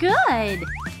not good!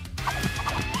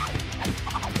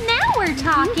 Now we're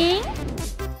talking!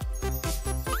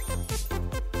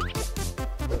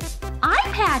 Eye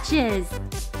patches!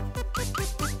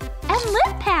 And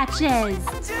lip patches!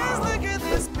 Just look at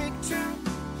this picture.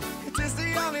 It is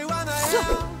the only one I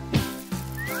have.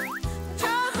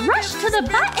 Rush to the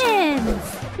buttons!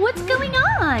 What's going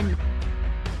on?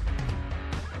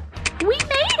 We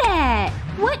made it!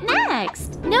 What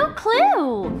next? No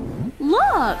clue!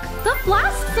 Look! The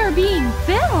flasks are being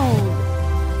filled!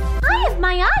 I have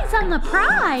my eyes on the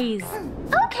prize!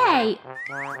 Okay.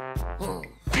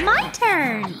 My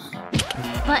turn!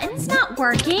 Button's not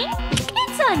working?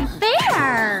 It's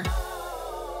unfair!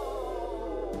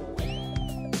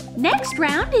 Next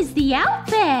round is the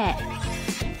outfit!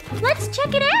 Let's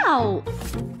check it out!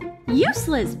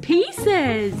 Useless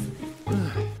pieces!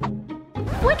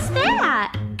 What's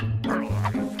that?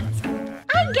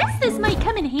 I guess this might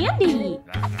come in handy!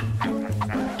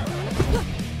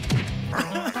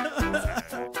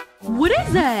 What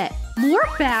is it? More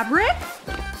fabric?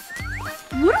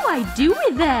 What do I do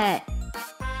with it?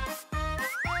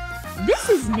 This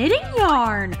is knitting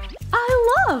yarn.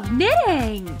 I love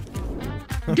knitting.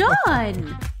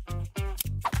 Done.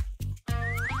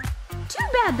 Too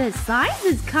bad the size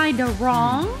is kinda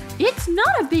wrong. It's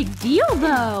not a big deal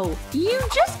though. You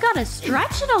just gotta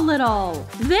stretch it a little.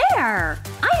 There!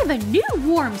 I have a new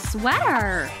warm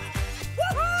sweater.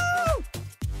 Woohoo!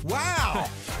 Wow!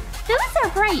 Those are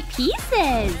bright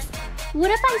pieces.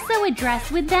 What if I sew a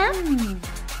dress with them?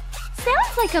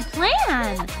 Sounds like a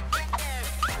plan.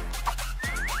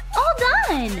 All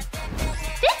done.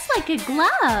 Fits like a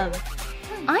glove.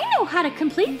 I know how to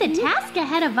complete the task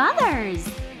ahead of others.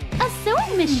 A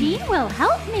sewing machine will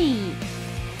help me.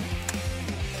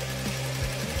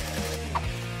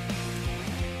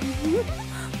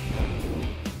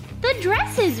 The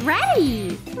dress is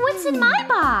ready. What's in my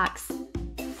box?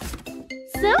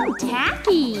 So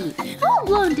tacky.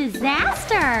 Full-blown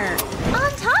disaster.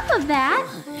 On top of that,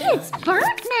 it's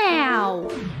burnt now.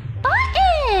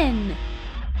 Button!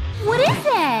 What is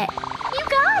it? You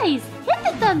guys, hit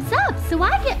the thumbs up so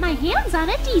I get my hands on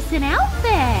a decent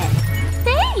outfit.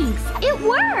 Thanks, it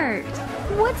worked.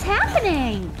 What's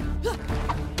happening?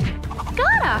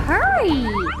 Gotta hurry.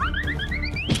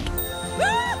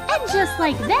 And just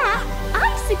like that,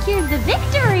 I secured the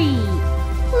victory.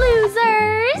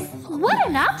 Losers! What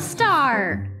an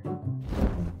upstart!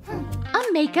 A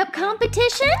makeup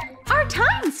competition? Our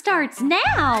time starts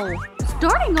now.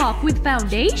 Starting off with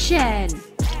foundation.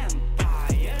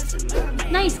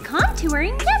 Nice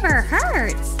contouring never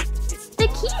hurts. The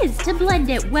key is to blend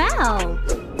it well.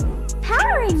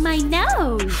 Powdering my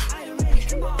nose.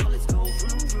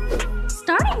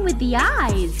 Starting with the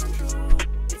eyes.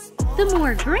 The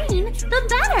more green, the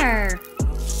better.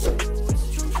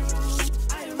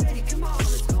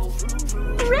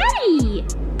 Ready!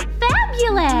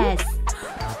 Fabulous!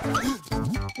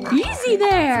 Easy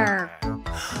there!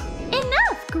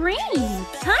 Enough green!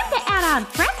 Time to add on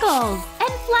freckles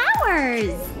and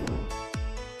flowers!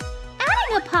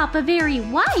 Adding a pop of very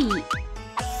white.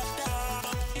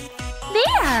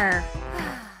 There!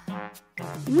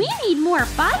 We need more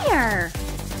fire!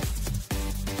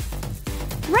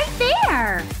 Right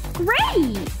there!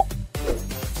 Great!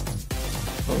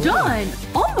 Done!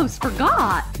 Almost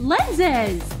forgot!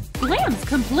 Lenses! Glam's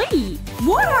complete!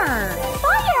 Water!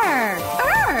 Fire!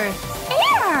 Earth!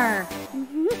 Air!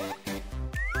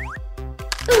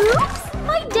 Oops!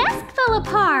 My desk fell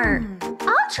apart!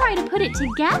 I'll try to put it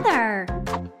together.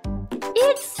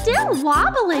 It's still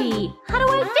wobbly. How do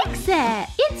I fix it?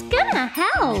 It's gonna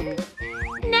help.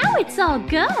 Now it's all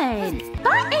good.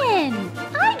 Button!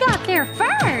 I got there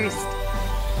first.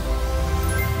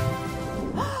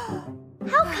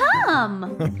 How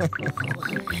come?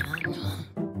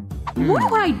 What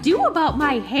do I do about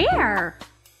my hair?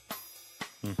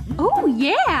 Oh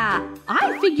yeah!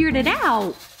 I figured it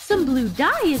out! Some blue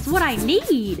dye is what I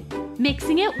need.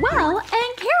 Mixing it well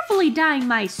and carefully dyeing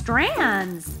my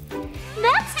strands.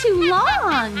 That's too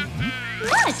long.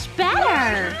 Much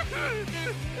better.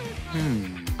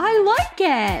 I like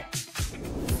it!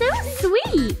 So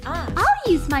sweet.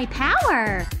 I'll use my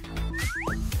power.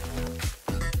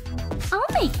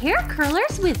 I'll make hair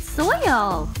curlers with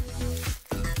soil.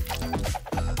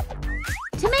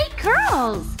 To make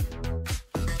curls.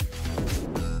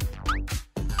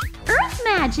 Earth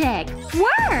magic!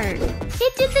 Work!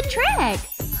 It did the trick!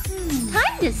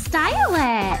 Time to style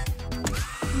it!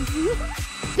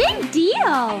 Big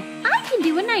deal! I can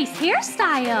do a nice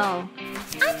hairstyle!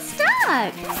 I'm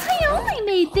stuck! I only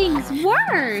made things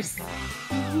worse!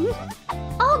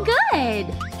 All good!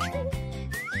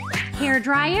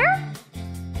 Hairdryer?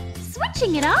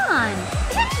 Switching it on!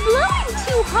 It's blowing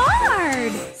too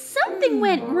hard! Something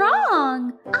went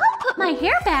wrong! I'll put my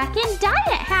hair back and dye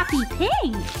it happy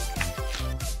pink!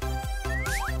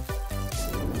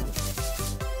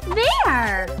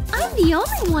 There! I'm the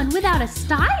only one without a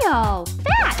style!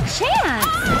 Fat chance!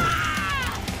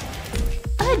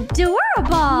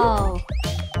 Adorable!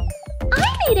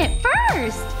 I made it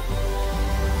first!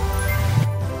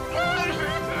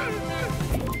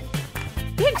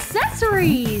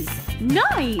 Accessories!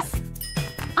 Nice!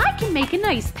 I can make a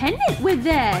nice pendant with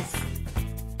this!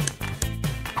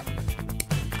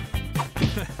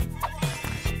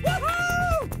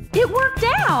 It worked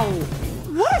out!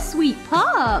 What a sweet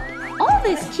pup! All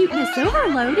this cuteness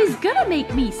overload is gonna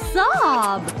make me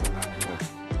sob!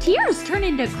 Tears turn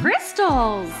into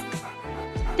crystals!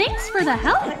 Thanks for the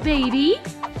help, baby!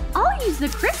 I'll use the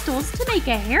crystals to make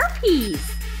a hairpiece!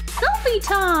 Selfie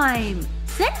time!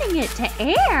 Sending it to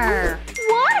air!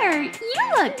 Water,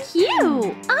 you look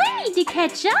cute! I need to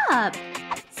catch up!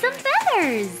 Some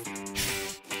feathers!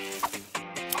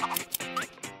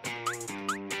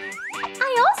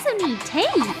 also need tape.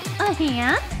 A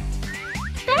hand?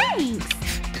 Thanks.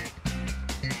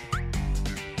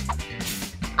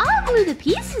 I'll glue the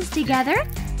pieces together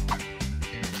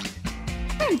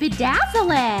and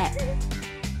bedazzle it.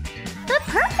 The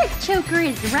perfect choker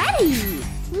is ready.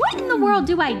 What in the world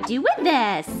do I do with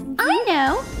this? I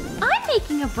know. I'm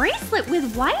making a bracelet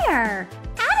with wire.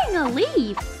 Adding a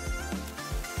leaf.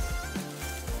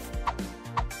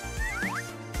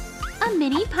 A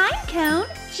mini pine cone.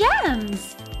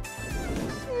 Gems.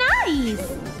 Nice.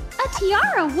 A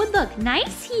tiara would look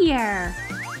nice here.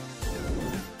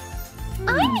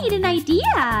 I need an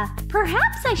idea.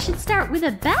 Perhaps I should start with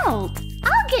a belt.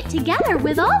 I'll get together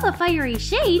with all the fiery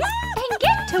shades and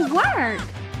get to work.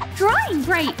 Drawing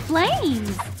bright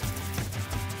flames.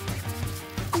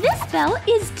 This belt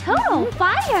is total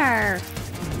fire.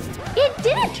 It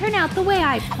didn't turn out the way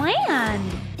I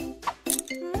planned.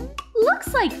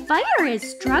 Looks like fire is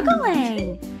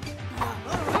struggling.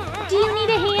 Do you need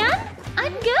a hand?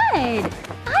 I'm good.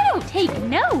 I don't take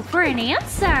no for an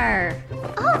answer.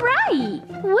 All right.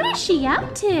 What is she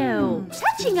up to?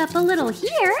 Touching up a little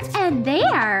here and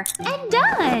there. And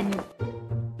done.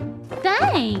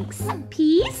 Thanks.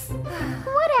 Peace?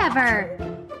 Whatever.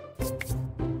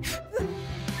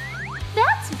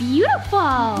 That's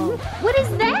beautiful. What is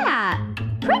that?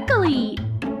 Prickly.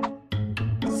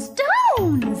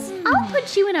 Stones. I'll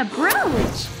put you in a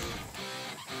brooch.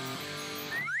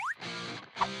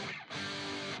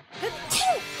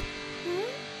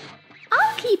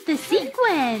 I'll keep the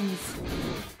sequins.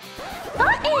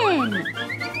 Button!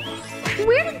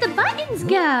 Where did the buttons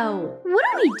go? What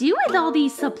do we do with all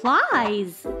these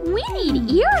supplies? We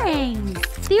need earrings.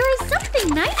 There is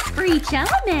something nice for each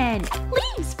element.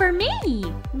 Leaves for me.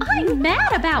 I'm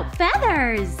mad about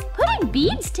feathers. Putting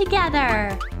beads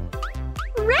together.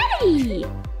 Ready!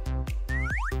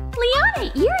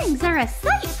 Liana earrings are a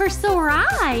sight for sore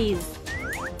eyes.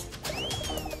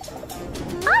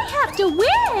 I have to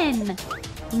win!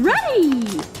 Ready!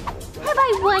 Have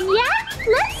I won yet?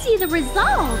 Let's see the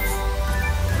results.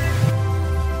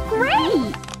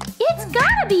 Great! It's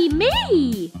gotta be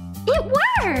me! It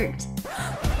worked!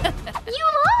 You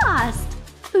lost!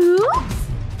 Oops!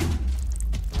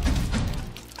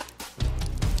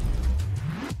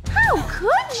 How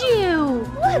could you?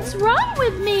 What's wrong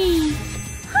with me?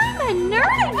 I'm a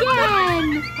nerd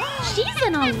again! She's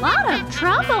in a lot of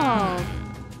trouble.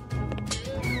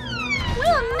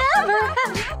 We'll never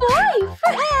have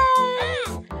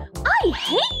boyfriends! I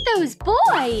hate those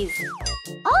boys!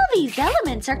 All these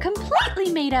elements are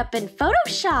completely made up in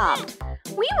Photoshop.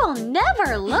 We will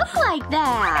never look like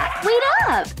that. Wait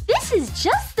up! This is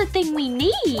just the thing we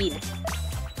need.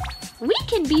 We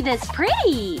can be this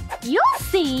pretty. You'll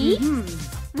see.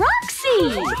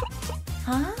 Roxy!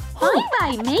 Huh? Fine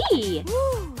by me.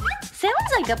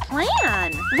 Sounds like a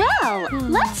plan. Well,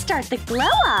 let's start the glow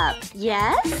up.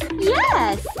 Yes?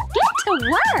 Yes! Get to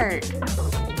work!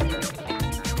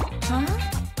 Huh?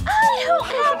 I don't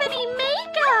have any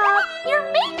makeup! Your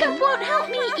makeup won't help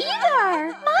me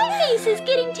either! My face is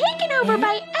getting taken over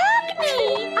by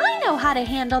acne! I know how to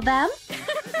handle them.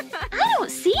 I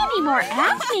don't see any more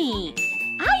acne.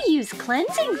 I use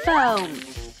cleansing foam.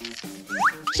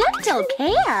 Gentle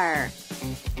care.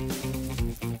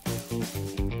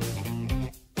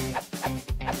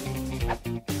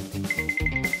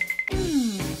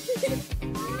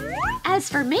 As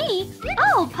for me,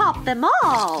 I'll pop them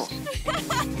all.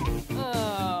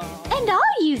 And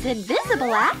I'll use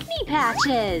invisible acne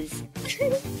patches.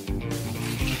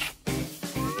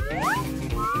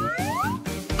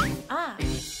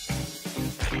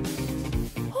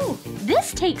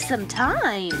 This takes some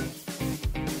time.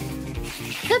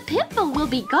 The pimple will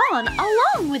be gone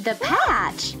along with the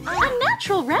patch. A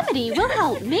natural remedy will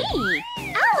help me.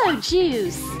 Aloe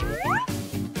juice.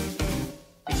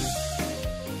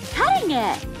 Cutting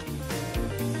it.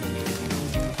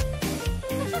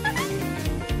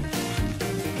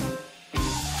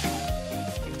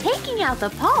 Taking out the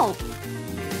pulp.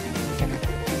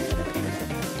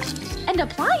 And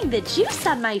applying the juice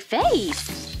on my face.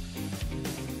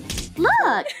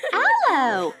 Look!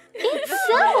 Aloe! It's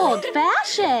so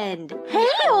old-fashioned! Hey,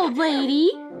 old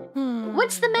lady!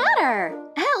 What's the matter?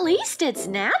 At least it's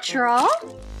natural.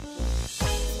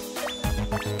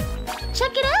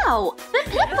 Check it out! The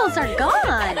pimples are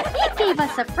gone! It gave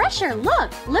us a fresher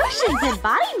look. Lotions and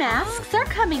body masks are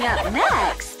coming up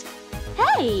next.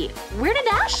 Hey, where did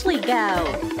Ashley go?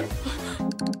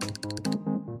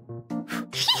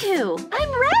 Phew!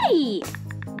 I'm ready!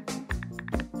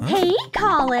 Hey,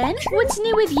 Colin! What's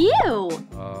new with you?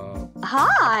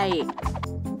 Hi!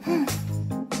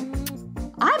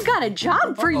 I've got a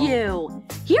job for you!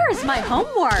 Here is my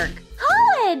homework!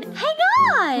 in! Hang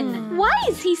on! Why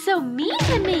is he so mean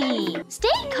to me?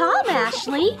 Stay calm,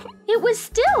 Ashley. It was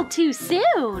still too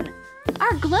soon.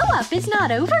 Our glow-up is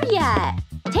not over yet.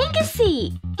 Take a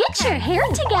seat. Get your hair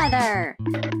together.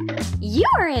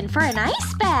 You're in for an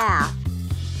ice bath.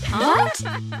 What?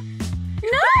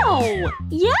 No!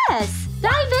 Yes!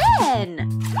 Dive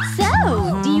in!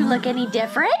 So, do you look any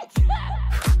different?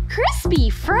 Crispy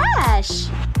fresh!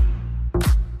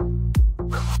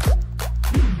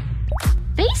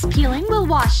 Face peeling will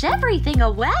wash everything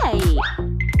away.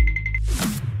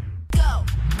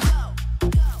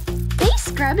 Face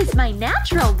scrub is my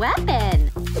natural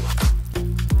weapon.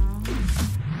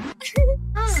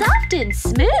 Soft and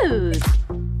smooth.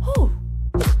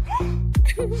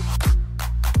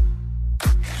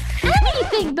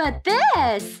 Anything but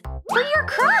this! For your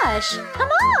crush! Come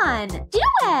on! Do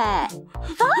it!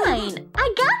 Fine!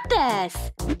 I got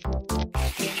this!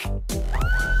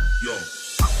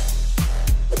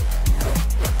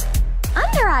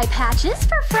 Under eye patches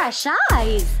for fresh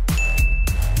eyes.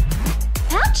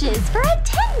 Patches for a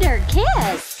tender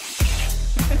kiss.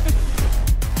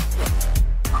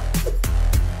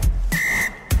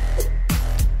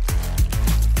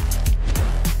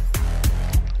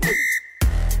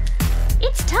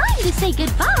 It's time to say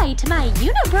goodbye to my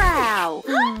unibrow.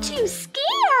 I'm too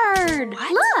scared.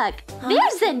 Look,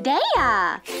 there's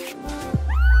Zendaya.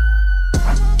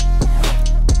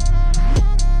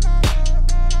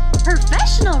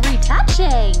 Professional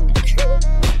retouching.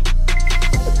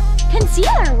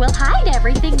 Concealer will hide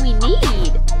everything we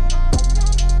need.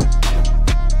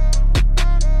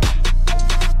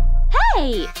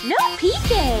 Hey, no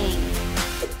peeking.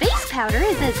 Face powder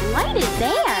is as light as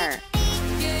air.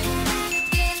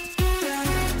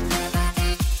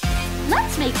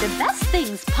 Let's make the best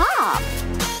things pop.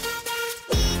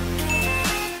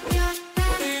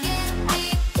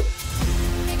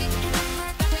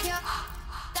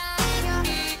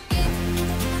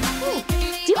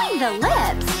 Doing the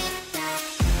lips.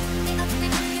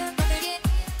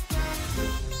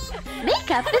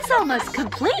 Makeup is almost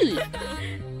complete.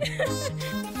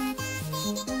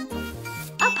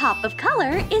 A pop of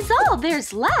color is all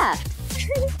there's left.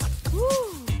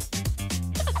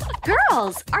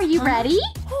 Girls, are you ready?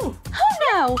 Oh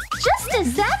no, just a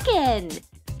second.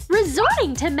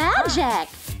 Resorting to magic.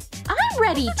 I'm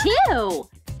ready too.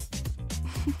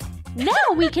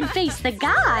 Now we can face the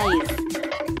guys.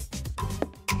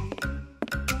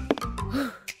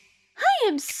 I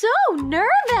am so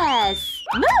nervous.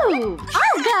 Move,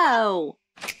 I'll go.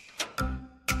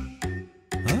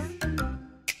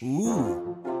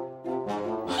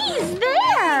 He's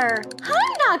there.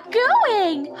 I'm not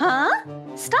going. Huh?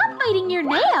 Stop biting your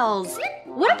nails.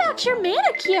 What about your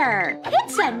manicure?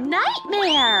 It's a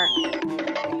nightmare.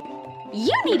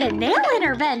 You need a nail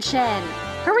intervention.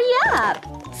 Hurry up.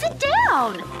 Sit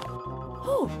down.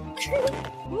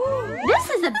 This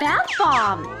is a bath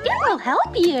bomb. It will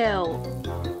help you.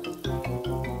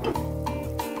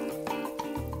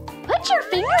 Put your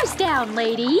fingers down,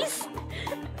 ladies.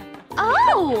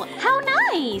 Oh, how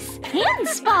nice. Hand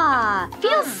spa.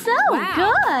 Feels so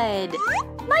good.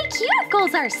 My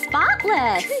cuticles are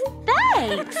spotless.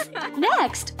 Thanks.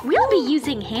 Next, we'll be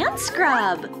using hand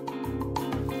scrub.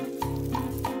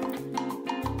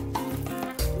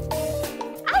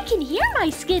 I can hear my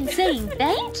skin saying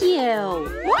thank you.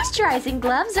 Moisturizing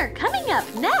gloves are coming up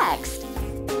next.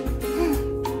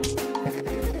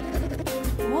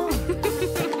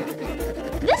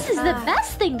 This is the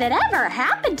best thing that ever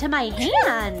happened to my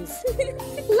hands.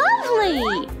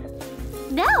 Lovely.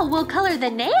 Now we'll color the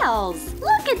nails.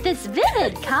 Look at this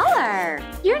vivid color.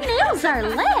 Your nails are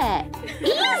lit.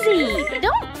 Easy.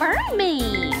 Don't burn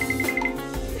me.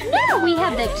 Now we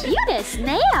have the cutest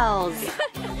nails.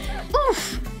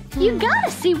 Oof. You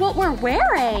gotta see what we're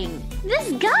wearing.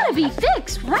 This gotta be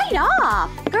fixed right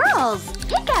off. Girls,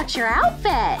 pick out your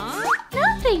outfit.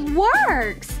 Nothing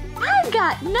works. I've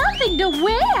got nothing to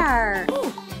wear.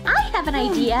 I have an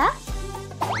idea.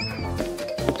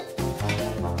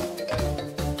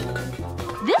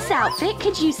 This outfit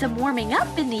could use some warming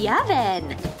up in the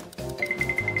oven.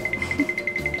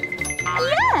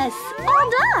 Yes,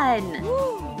 all done.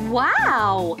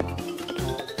 Wow.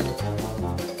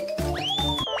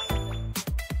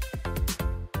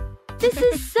 This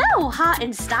is so hot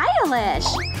and stylish.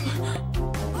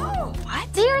 What?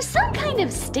 There's some kind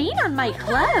of stain on my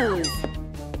clothes.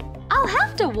 I'll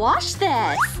have to wash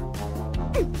this.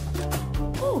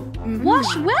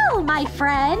 Wash well, my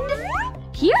friend.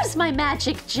 Here's my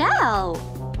magic gel.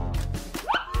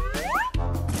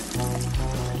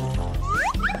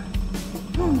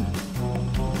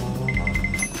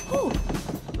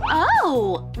 Oh,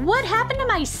 No! What happened to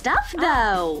my stuff,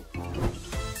 though?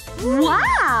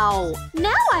 Wow!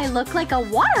 Now I look like a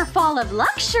waterfall of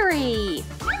luxury!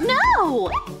 No!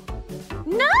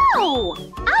 No!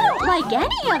 I don't like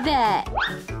any of it!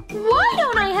 Why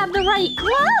don't I have the right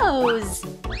clothes?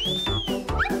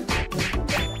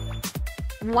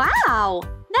 Wow!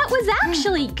 That was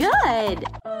actually good!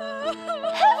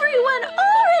 Everyone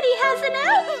already has an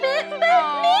outfit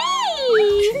but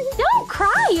me! Don't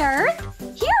cry, Earth!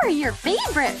 Here are your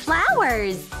favorite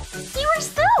flowers! You are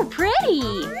so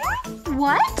pretty!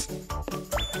 What?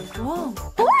 Whoa.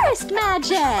 Forest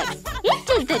magic! It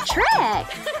did the trick!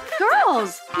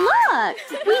 Girls, look!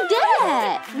 We did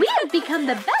it! We have become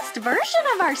the best version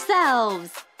of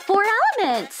ourselves! 4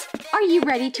 elements! Are you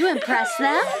ready to impress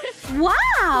them?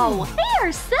 Wow! They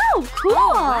are so cool!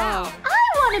 wow. I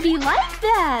want to be like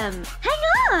them! Hang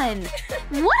on!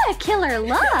 What a killer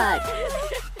look!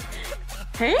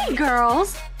 Hey,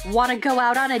 girls! Want to go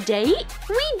out on a date?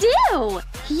 We do!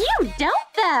 You don't,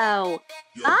 though!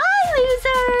 Bye,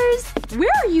 losers!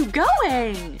 Where are you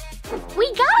going?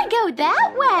 We gotta go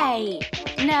that way!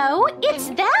 No, it's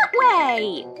that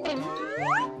way!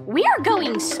 We're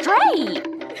going straight!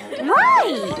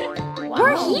 Right!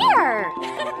 We're here!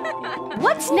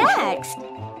 What's next?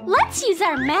 Let's use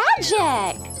our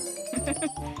magic!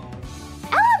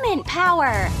 Element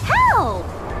power! Help!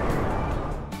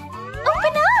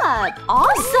 Open up!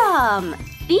 Awesome!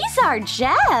 These are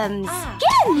gems!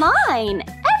 Get in line!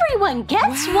 Everyone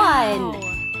gets one!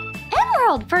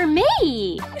 Emerald for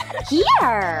me!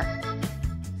 Here!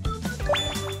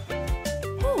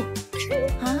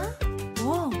 Huh?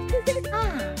 Whoa.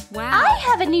 Wow. I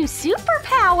have a new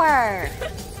superpower!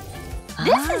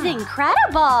 This is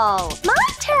incredible! My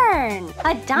turn!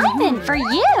 A diamond for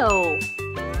you!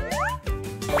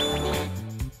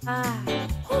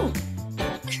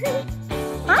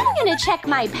 I'm gonna check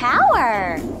my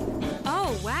power!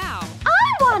 Oh, wow.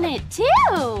 I want it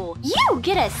too! You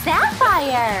get a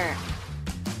sapphire!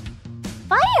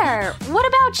 Fire! What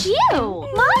about you?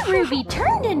 My ruby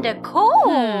turned into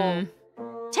coal!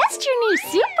 Test your new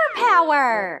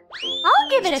superpower! I'll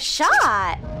give it a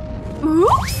shot!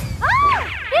 Oops! Ah!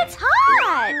 It's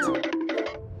hot!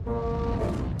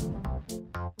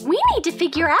 We need to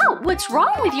figure out what's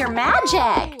wrong with your magic!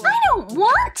 I don't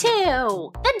want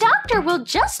to! The doctor will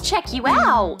just check you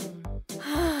out!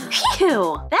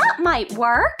 Phew! That might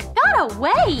work! Gotta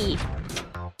wait!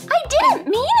 I didn't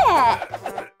mean it!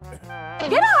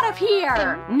 Get out of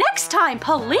here! Next time,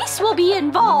 police will be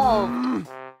involved!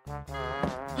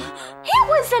 It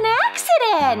was an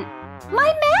accident!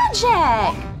 My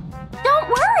magic! Don't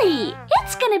worry!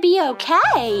 It's gonna be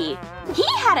okay! He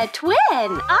had a twin!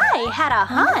 I had a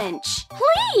hunch!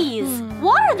 Please!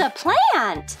 Water the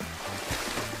plant!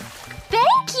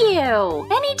 Thank you!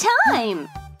 Anytime!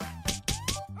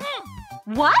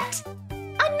 What?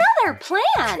 Another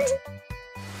plant!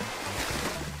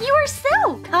 You are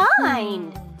so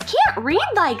kind! Can't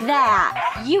read like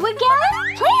that! You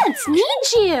again? Plants need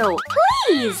you!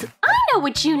 Please! I know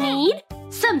what you need!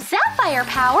 Some sapphire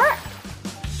power!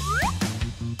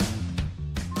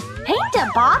 Paint a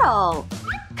bottle!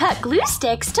 Cut glue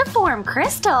sticks to form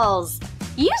crystals!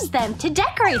 Use them to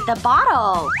decorate the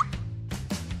bottle!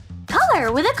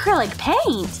 Color with acrylic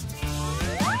paint!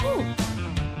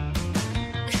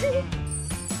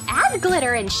 Add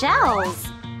glitter and shells!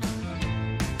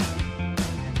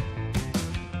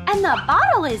 And the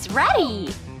bottle is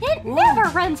ready! It never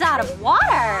runs out of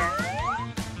water!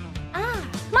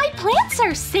 My plants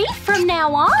are safe from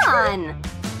now on!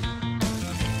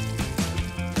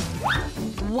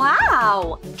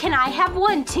 Wow! Can I have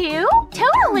one too?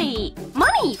 Totally!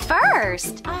 Money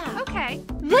first! Okay.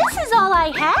 This is all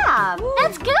I have!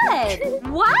 That's good!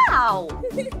 Wow!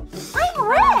 I'm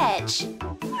rich!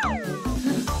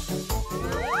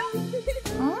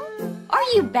 Are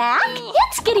you back?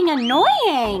 It's getting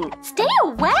annoying! Stay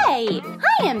away!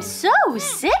 I am so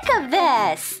sick of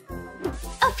this!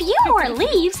 A few more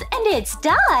leaves and it's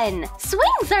done!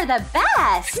 Swings are the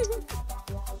best!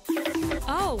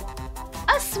 Oh,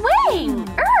 A swing!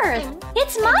 Earth!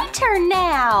 It's my turn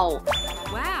now!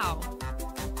 wow.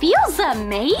 Feels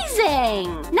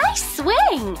amazing! Nice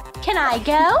swing! Can I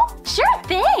go? Sure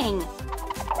thing!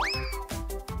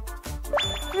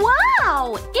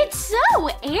 Wow! It's so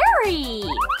airy!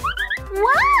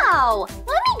 Wow!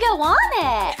 Let me go on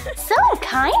it! So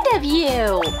kind of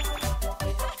you!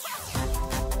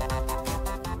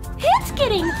 It's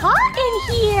getting hot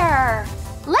in here!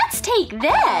 Let's take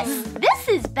this! This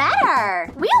is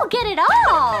better! We'll get it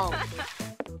all!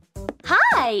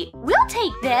 Hi! We'll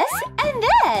take this and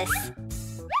this!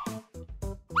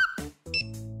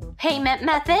 Payment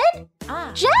method?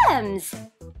 Gems!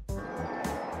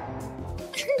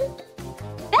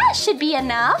 That should be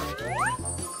enough.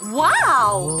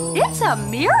 Wow! It's a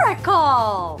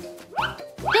miracle!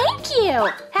 Thank you!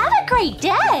 Have a great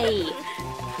day!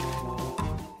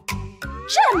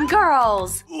 Gem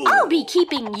girls! I'll be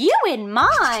keeping you in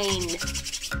mind!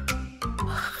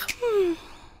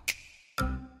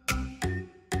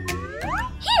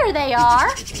 Here they are!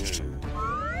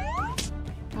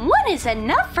 One is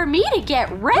enough for me to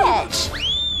get rich!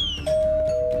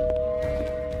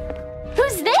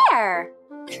 Who's there?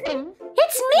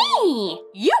 It's me!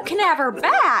 You can have her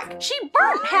back! She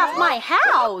burnt half my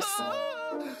house!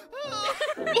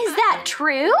 Is that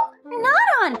true? Not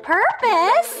on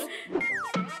purpose!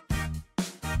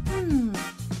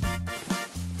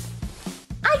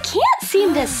 I can't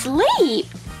seem to sleep!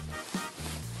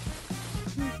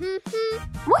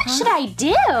 What should I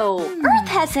do? Earth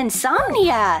has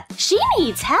insomnia! She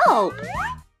needs help!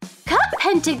 Cut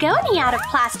pentagoni out of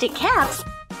plastic caps.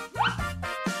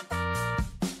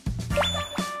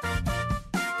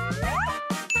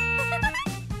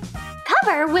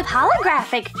 Cover with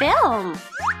holographic film.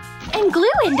 And glue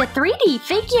into 3D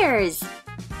figures.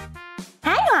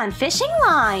 Hang on fishing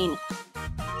line.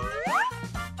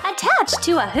 Attach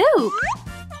to a hoop.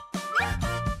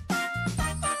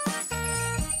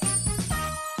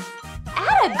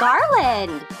 Add a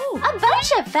garland. A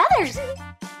bunch of feathers.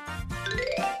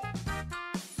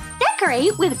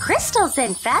 Decorate with crystals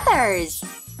and feathers.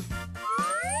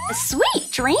 A sweet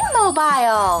dream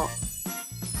mobile.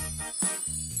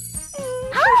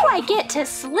 How do I get to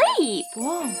sleep?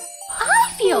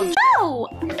 I feel low.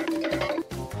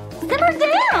 Simmer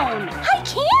down. I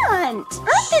can't.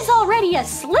 Earth is already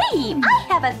asleep. I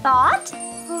have a thought.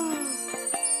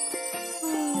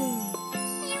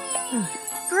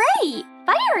 Great.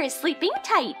 Fire is sleeping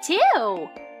tight too.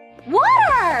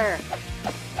 Water.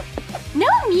 No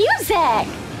music.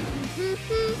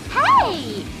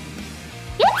 Hey.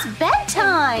 It's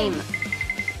bedtime.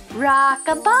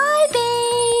 Rock-a-bye,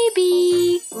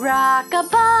 baby.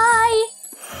 Rock-a-bye.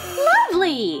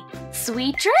 Lovely.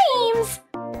 Sweet dreams.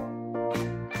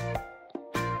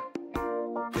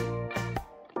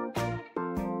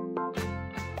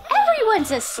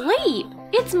 Everyone's asleep.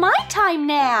 It's my time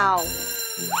now.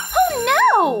 Oh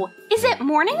no! Is it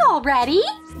morning already?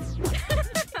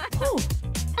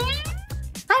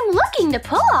 I'm looking to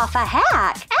pull off a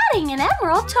hack, adding an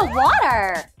emerald to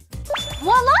water.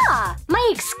 Voila! My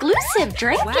exclusive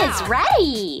drink is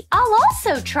ready. I'll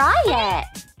also try it.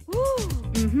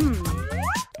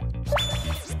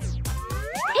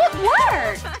 It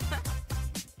worked!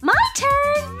 My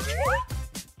turn!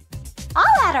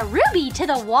 I'll add a ruby to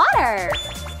the water.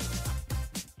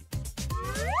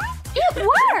 It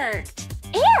worked!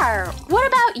 Air, what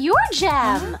about your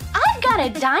gem? I've got a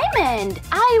diamond.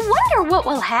 I wonder what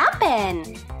will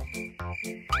happen.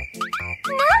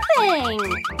 Nothing!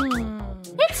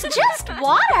 It's just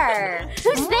water.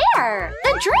 Who's there?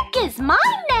 The drink is mine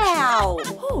now.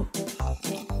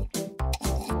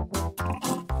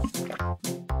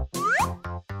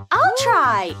 I'll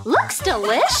try. Looks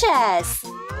delicious.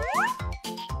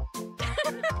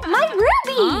 My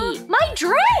ruby! My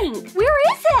drink! Where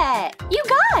is it? You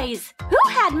guys, who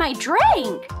had my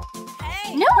drink?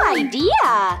 No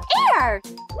idea. Air!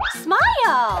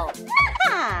 Smile!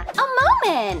 A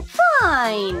moment.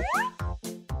 Fine.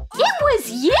 It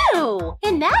was you!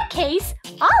 In that case,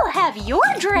 I'll have your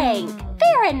drink.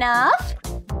 Fair enough.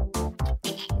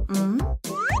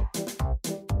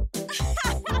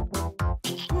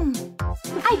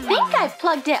 I think I've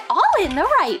plugged it all in the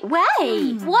right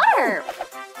way. Water!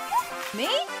 Me?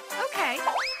 Okay.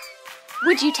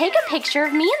 Would you take a picture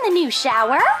of me in the new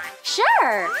shower?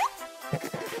 Sure.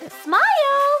 Smile!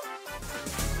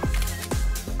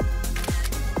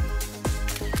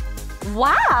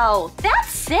 Wow, that's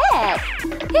sick!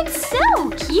 It's so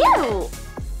cute!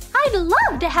 I'd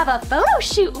love to have a photo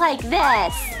shoot like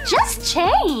this. Just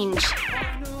change.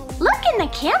 Look in the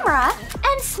camera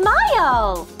and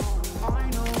smile.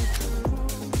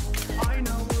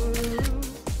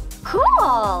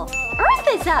 Cool! Earth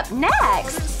is up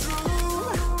next.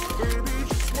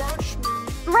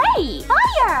 Great!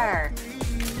 Fire!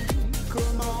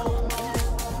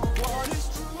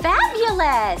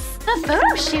 Fabulous! The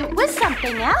photo shoot was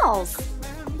something else.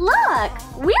 Look,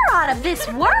 we're out of this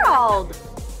world.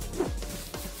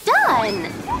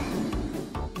 Done.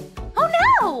 Oh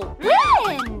no!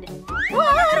 Wind!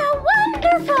 What a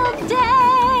wonderful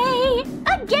day!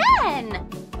 Again!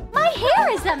 My hair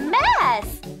is a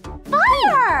mess.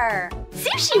 Fire!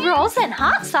 Sushi rolls and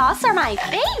hot sauce are my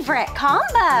favorite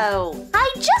combo. I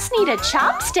just need a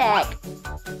chopstick.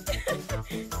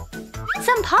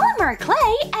 Some polymer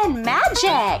clay and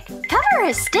magic. Cover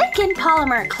a stick in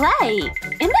polymer clay.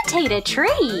 Imitate a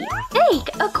tree. Bake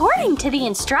according to the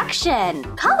instruction.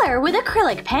 Color with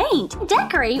acrylic paint.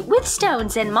 Decorate with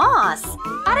stones and moss.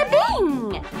 Bada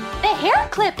bing! The hair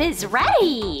clip is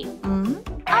ready.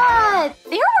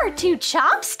 There were 2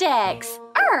 chopsticks.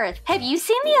 Earth, have you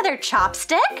seen the other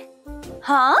chopstick?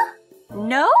 Huh?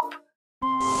 Nope.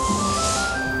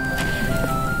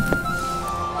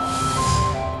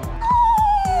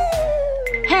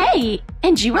 Hey,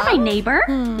 and you are my neighbor?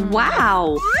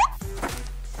 Wow.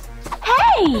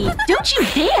 Hey, don't you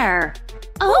dare.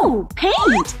 Oh,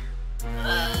 paint.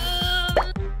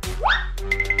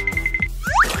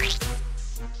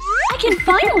 I can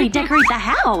finally decorate the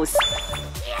house.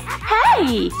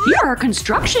 Hey, here are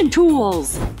construction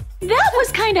tools. That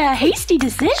was kinda a hasty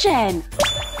decision.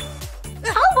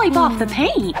 I'll wipe off the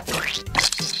paint.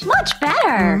 Much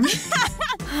better.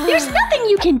 There's nothing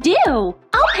you can do.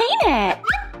 I'll paint it.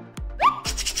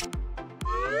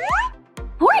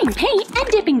 Pouring paint and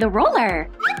dipping the roller.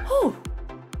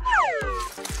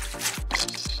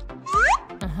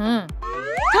 Time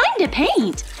to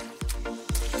paint.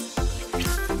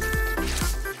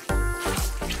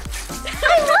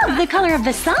 I love the color of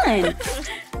the sun.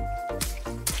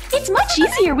 It's much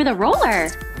easier with a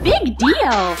roller. Big deal.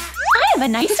 I have a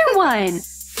nicer one.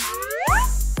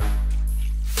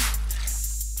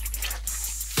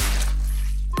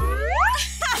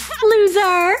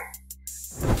 Loser.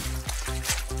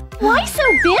 Why so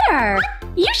bitter?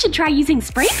 You should try using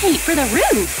spray paint for the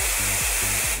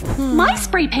roof. My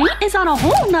spray paint is on a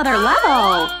whole nother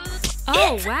level.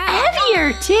 Oh, It's wow.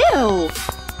 heavier too.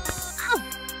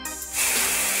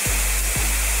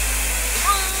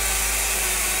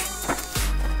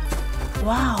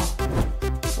 Wow.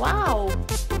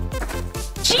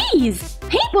 Jeez,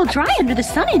 paint will dry under the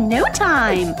sun in no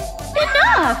time.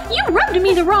 Enough! You rubbed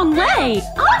me the wrong way.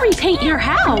 I'll repaint your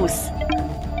house.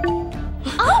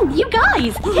 Oh, you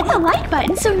guys, hit the like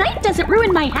button so night doesn't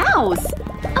ruin my house.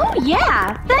 Oh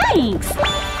yeah, thanks.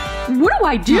 What do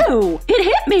I do? It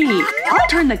hit me. I'll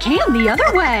turn the can the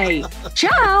other way.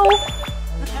 Ciao.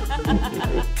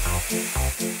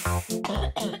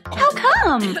 How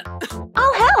come?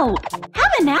 I'll help.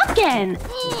 Have a napkin.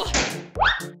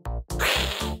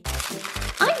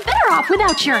 I'm better off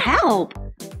without your help.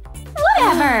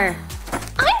 Whatever.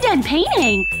 I'm done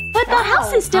painting, but the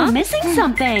house is still missing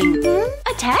something.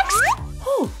 A text?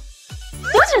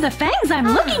 Those are the fangs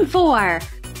I'm looking for.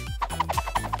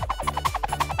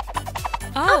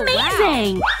 Oh,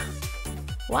 Amazing.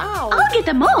 Wow. I'll get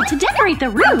them all to decorate the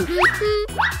roof.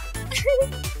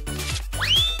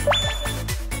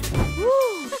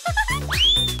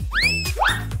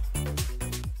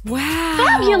 Wow.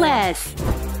 Fabulous!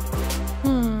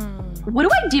 What do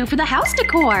I do for the house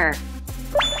decor?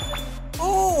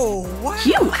 Oh, wow.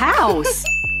 Cute house!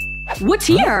 What's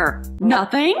here?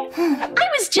 Nothing? I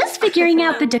was just figuring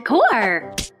out the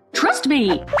decor. Trust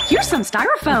me, here's some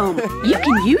styrofoam. You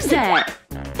can use it.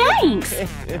 Thanks!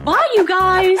 Bye, you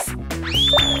guys!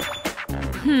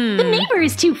 The neighbor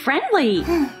is too friendly.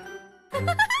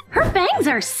 Her bangs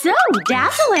are so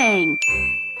dazzling.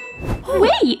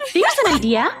 Wait, there's an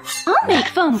idea. I'll make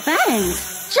foam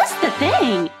fangs. Just the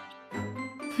thing.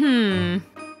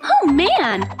 Oh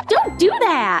man, don't do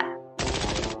that.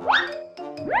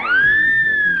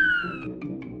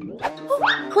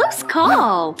 Close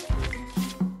call.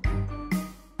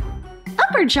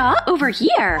 Upper jaw over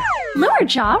here. Lower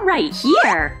jaw right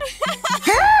here.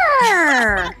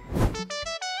 Grrr!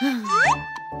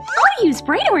 I'll use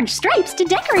bright orange stripes to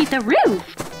decorate the roof.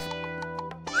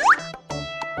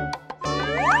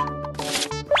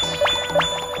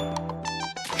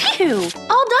 Phew!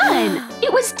 All done!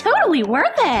 It was totally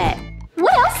worth it!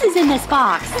 What else is in this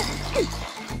box?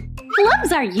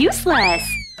 Gloves are useless!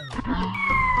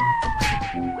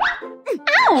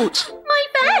 Ouch! My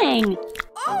bang!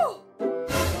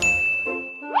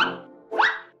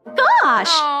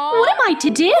 Gosh! What am I to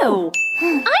do?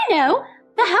 I know!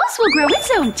 The house will grow its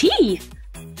own teeth!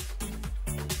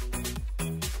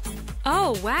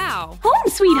 Oh, wow. Home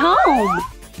sweet home!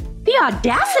 The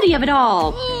audacity of it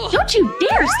all! Don't you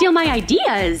dare steal my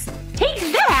ideas! Take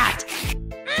that!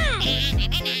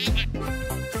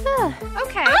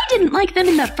 Okay. I didn't like them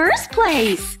in the first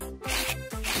place!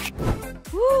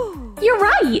 You're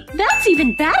right! That's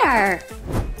even better!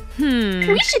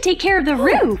 We should take care of the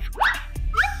roof!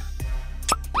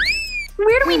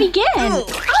 Where do we begin? I'll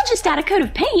just add a coat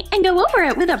of paint and go over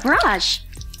it with a brush.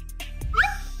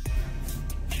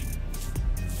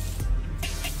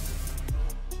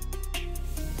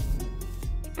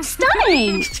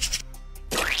 Stunning!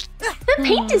 The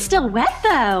paint is still wet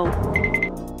though.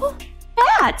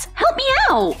 Bats, help me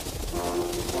out!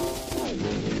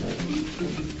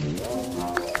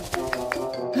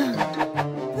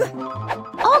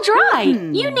 All dry!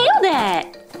 You nailed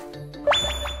it!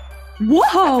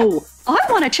 Whoa! I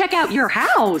want to check out your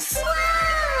house!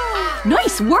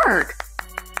 Nice work!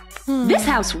 This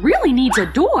house really needs a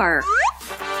door!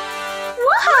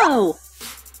 Whoa!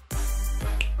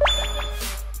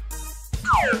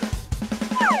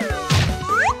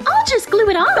 I'll just glue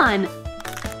it on!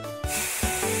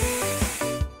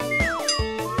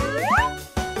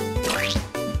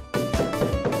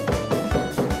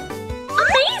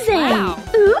 Amazing! Wow.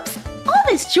 Oops! All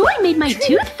this joy made my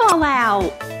tooth fall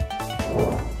out!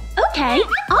 Okay,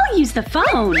 I'll use the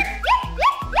phone!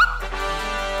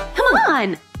 Come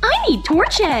on! I need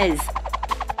torches!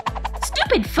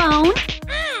 Stupid phone!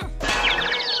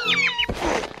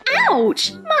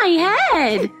 Ouch! My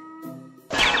head!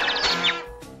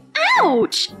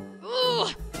 Ouch!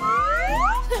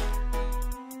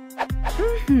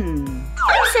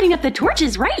 I'm setting up the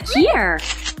torches right here!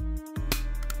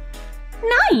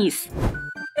 Nice!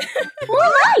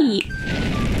 More light!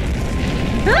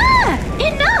 Ah!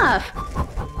 Enough!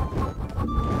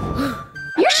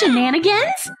 Your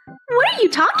shenanigans? What are you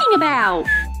talking about?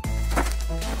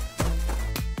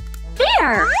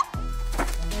 There!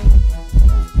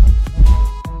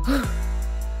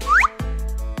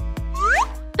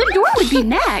 The door would be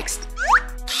next.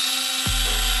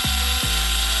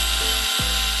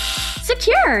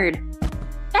 Secured!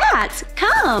 Bats,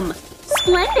 come!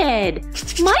 Splendid!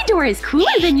 My door is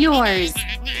cooler than yours!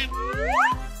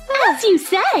 As you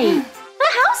say!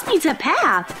 The house needs a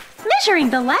path, measuring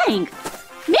the length,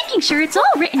 making sure it's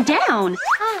all written down.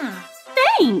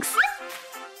 Thanks!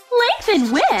 Length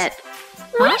and width!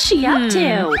 What's she up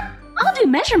to? I'll do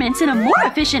measurements in a more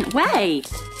efficient way.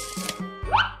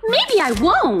 Maybe I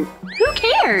won't. Who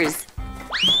cares?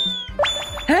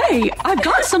 Hey, I've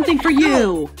got something for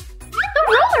you! The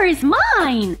ruler is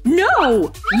mine!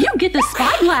 No! You get the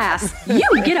spyglass!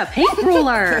 You get a paint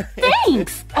ruler!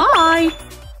 Thanks! Bye!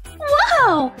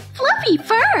 Whoa! Fluffy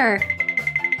fur!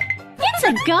 It's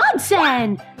a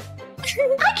godsend!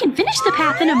 I can finish the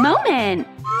path in a moment!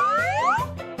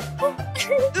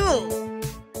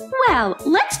 Well,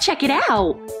 let's check it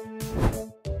out!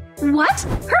 What?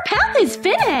 Her path is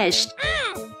finished!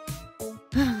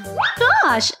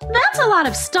 Gosh, that's a lot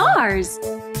of stars!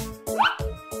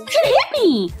 It hit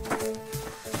me!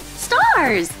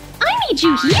 Stars! I need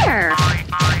you here!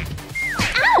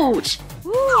 Ouch!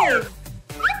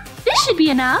 This should be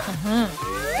enough!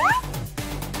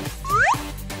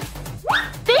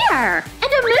 There!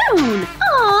 And a moon!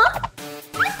 Aww!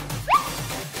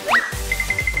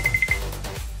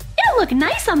 It'll look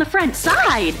nice on the front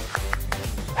side!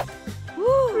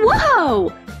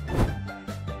 Whoa!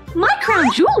 My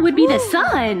crown jewel would be the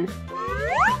sun!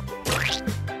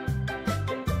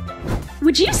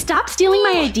 Would you stop stealing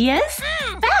my ideas?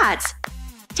 Bats!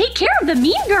 Take care of the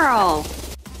mean girl!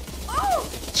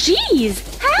 Jeez!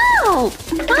 Help!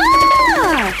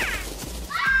 Ah!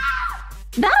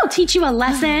 That'll teach you a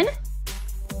lesson!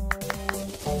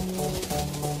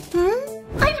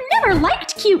 I've never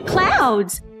liked cute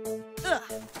clouds!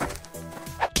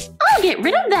 I'll get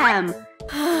rid of them!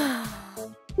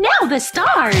 Now the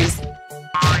stars!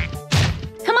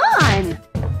 Come on!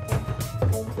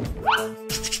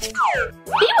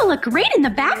 They will look great in the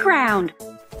background!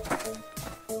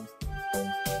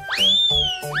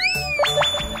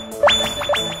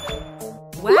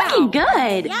 Wow. Looking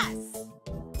good! Yes.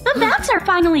 The bats are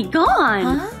finally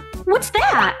gone! What's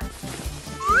that?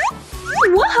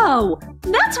 Whoa!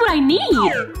 That's what I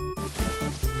need!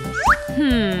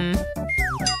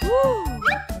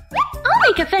 I'll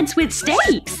make a fence with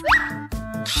stakes!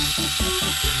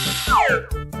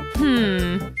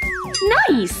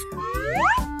 Nice!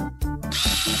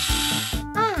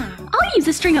 I'll use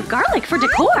a string of garlic for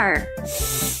decor!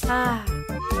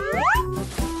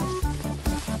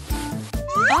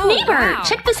 Oh, Neighbor, wow.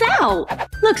 check this out!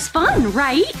 Looks fun,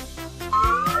 right?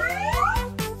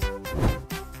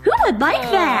 Who would like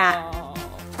that?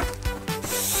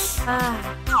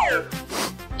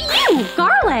 Ew,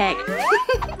 garlic!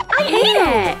 I hate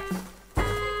it!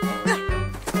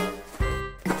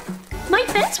 My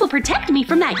fence will protect me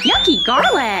from that yucky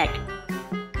garlic!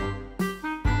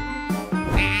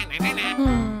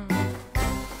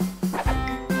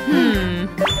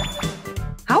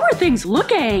 How are things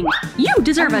looking? You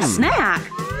deserve a snack!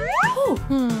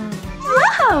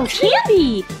 Whoa,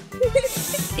 candy!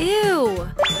 Ew.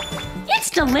 It's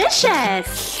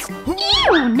delicious!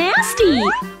 Ew, nasty!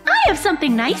 I have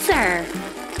something nicer!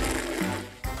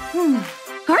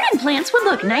 Garden plants would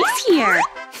look nice here!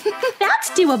 That's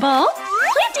doable.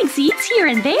 Planting seeds here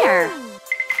and there.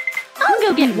 I'll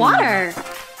go get water.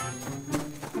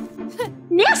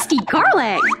 Nasty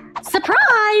garlic!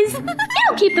 Surprise!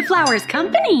 It'll keep the flowers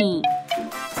company.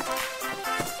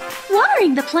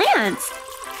 Watering the plants.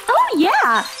 Oh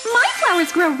yeah! My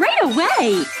flowers grow right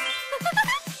away.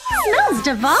 Smells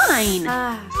divine.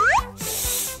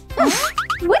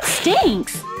 What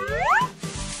stinks?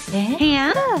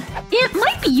 And it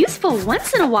might be useful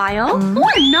once in a while,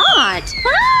 or not.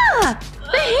 Ah!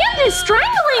 The hand is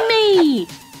strangling me!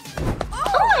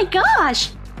 Oh my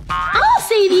gosh! I'll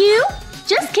save you!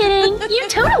 Just kidding, you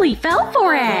totally fell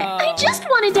for it! I just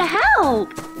wanted to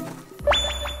help!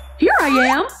 Here I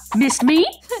am! Missed me?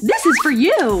 This is for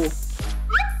you!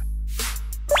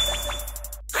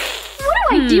 What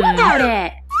do I do about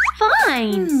it?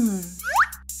 Fine!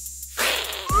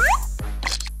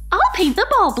 I'll paint the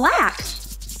ball black!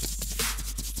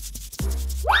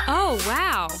 Oh,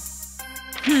 wow.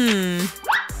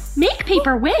 Make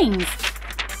paper wings!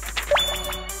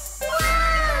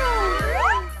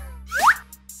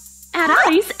 Add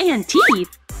eyes and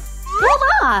teeth!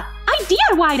 Voila! I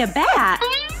DIY'd a bat!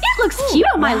 It looks cute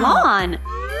on my lawn!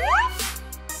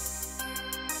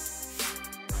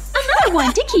 Another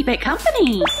one to keep it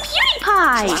company! Beauty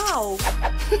pie! Wow.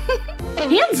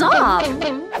 Hands off!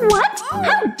 What?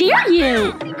 How dare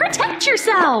you! Protect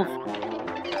yourself!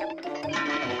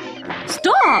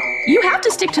 Stop! You have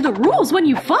to stick to the rules when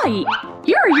you fight!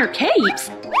 Here are your capes!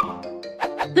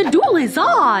 The duel is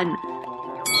on!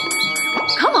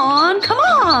 Come on, come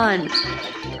on!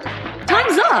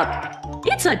 Time's up!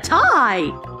 It's a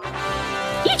tie!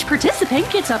 Each participant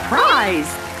gets a prize!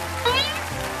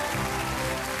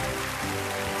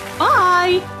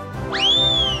 Bye!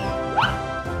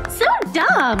 So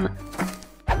dumb!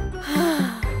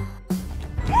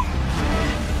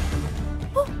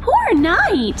 Poor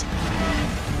night!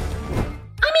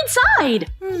 I'm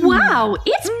inside! Wow,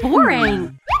 it's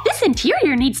boring! This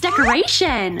interior needs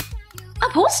decoration!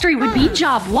 Upholstery would be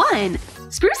job 1.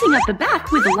 Sprucing up the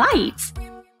back with lights.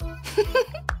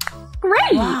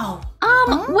 Great! Wow.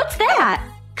 What's that?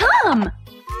 Come!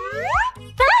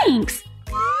 Thanks!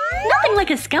 Nothing like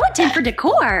a skeleton for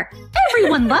decor!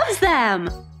 Everyone loves them!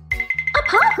 A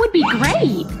pot would be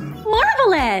great!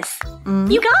 Marvelous!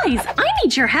 You guys, I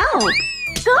need your help!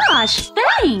 Gosh,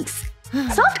 thanks!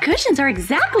 Soft cushions are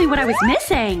exactly what I was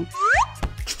missing!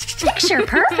 Picture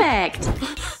perfect!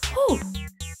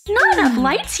 Not enough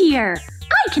lights here!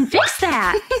 I can fix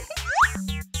that!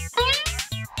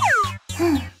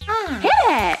 Hit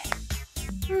it!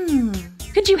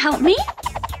 Could you help me?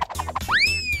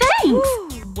 Thanks!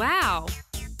 Wow.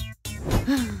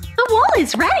 The wall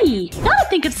is ready! Gotta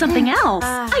think of something else!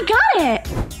 I got it!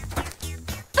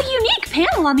 A unique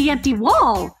panel on the empty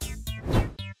wall!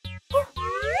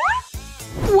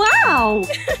 Wow!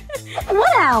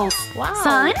 What else? Wow.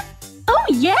 Sun? Oh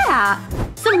yeah!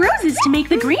 Some roses to make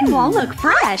the green wall look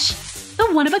fresh! The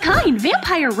one-of-a-kind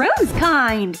vampire rose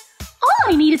kind!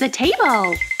 All I need is a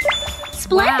table!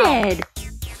 Splendid!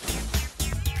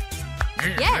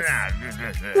 Yes.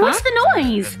 What's the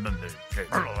noise?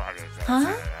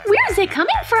 Huh? Where is it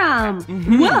coming from?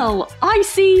 Well, I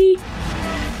see…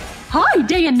 Hi,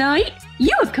 Day and Night!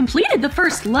 You have completed the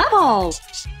first level!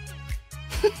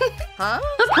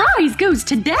 The prize goes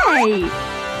to Day!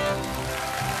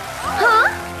 Huh?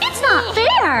 It's not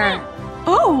fair!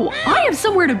 Oh, I have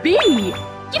somewhere to be!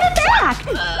 Give it back!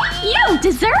 You don't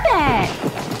deserve it!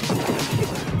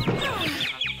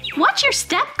 Watch your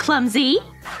step, clumsy!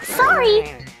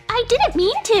 Sorry, I didn't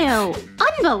mean to!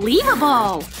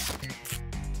 Unbelievable!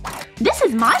 This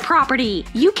is my property!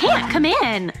 You can't come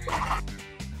in!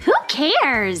 Who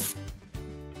cares?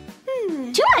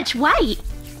 Too much white!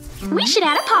 We should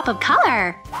add a pop of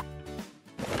color!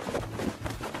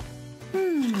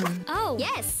 Oh,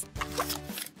 yes.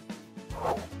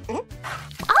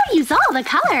 I'll use all the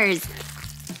colors!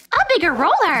 A bigger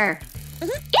roller!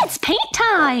 It's paint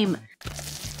time!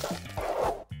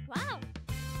 Wow.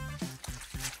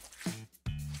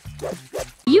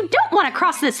 You don't want to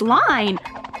cross this line!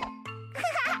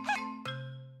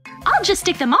 I'll just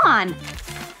stick them on!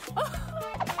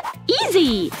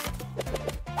 Easy!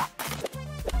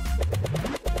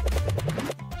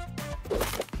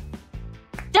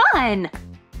 Done!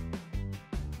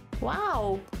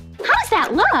 Wow. How does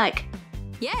that look?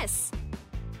 Yes.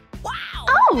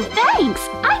 Oh, thanks!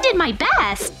 I did my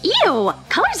best! Ew!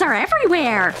 Colors are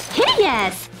everywhere!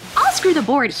 Hideous! I'll screw the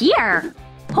board here!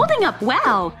 Holding up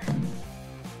well!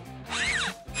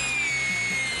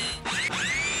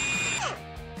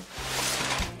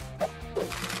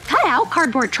 Cut out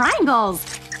cardboard triangles!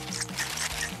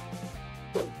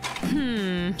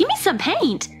 Give me some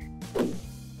paint.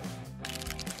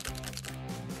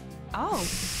 Oh.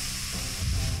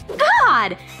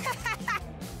 God!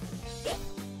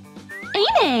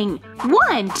 Aiming!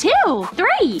 1, 2,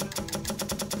 3.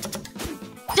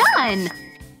 Done!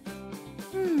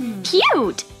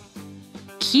 Cute!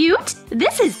 Cute?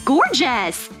 This is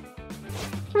gorgeous!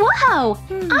 Whoa!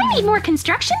 I need more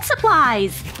construction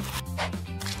supplies!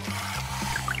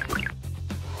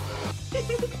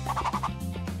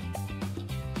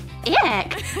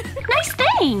 Ick! Nice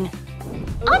thing!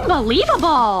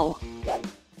 Unbelievable!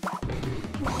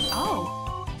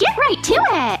 Oh. Get right to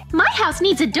it! My house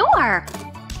needs a door!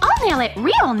 I'll nail it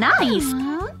real nice!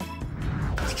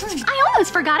 I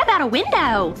almost forgot about a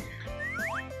window!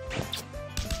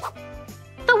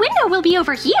 The window will be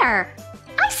over here!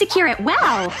 I secure it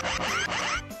well!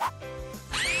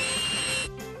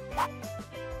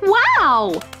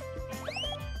 Wow!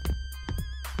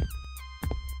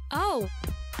 Oh.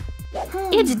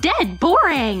 It's dead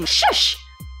boring! Shush!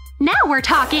 Now we're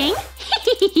talking!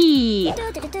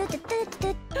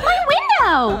 My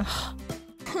window!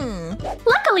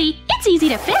 Luckily, it's easy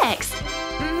to fix!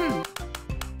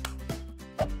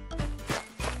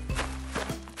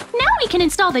 Now we can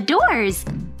install the doors!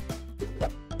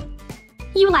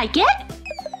 You like it?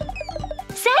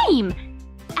 Same!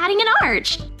 Adding an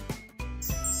arch!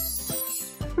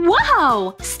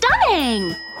 Whoa!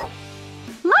 Stunning!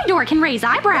 My door can raise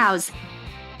eyebrows!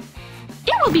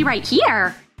 It will be right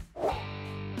here!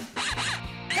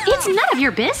 It's none of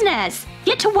your business!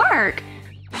 Get to work!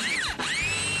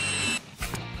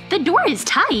 The door is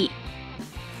tight!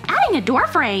 Adding a door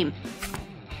frame!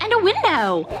 And a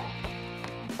window!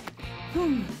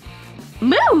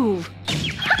 Move!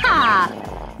 Ha!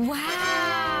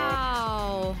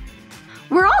 Wow.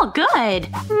 We're all good!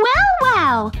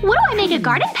 Well! What do I make a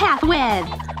garden path with?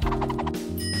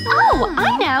 Oh,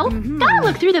 I know! Gotta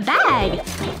look through the bag!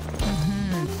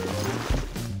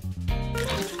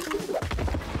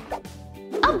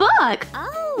 A book!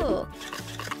 Oh.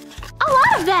 A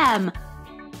lot of them!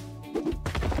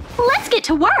 Let's get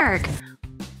to work!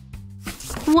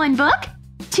 1 book,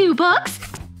 2 books,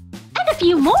 and a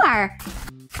few more!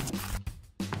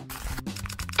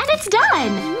 And it's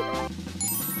done!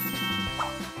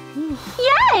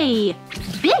 Yay!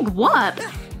 Big whoop!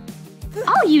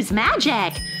 I'll use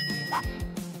magic!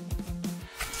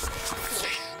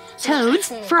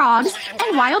 Toads, frogs,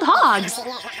 and wild hogs!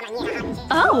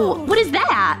 Oh, what is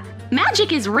that?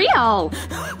 Magic is real!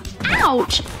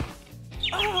 Ouch!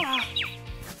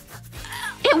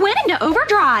 It went into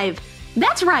overdrive!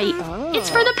 That's right, it's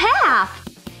for the path!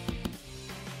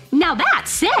 Now that's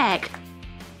sick!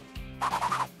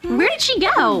 Where did she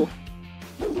go?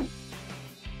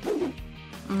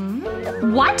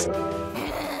 What?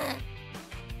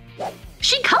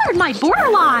 She colored my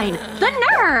borderline! The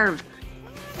nerve!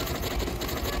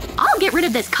 I'll get rid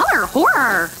of this color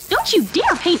horror! Don't you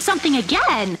dare paint something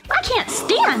again! I can't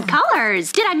stand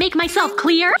colors! Did I make myself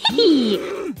clear? Hee!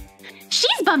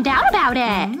 She's bummed out about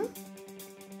it!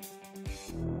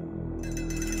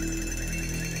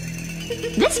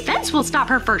 This fence will stop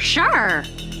her for sure!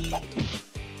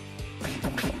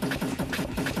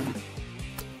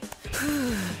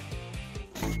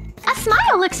 A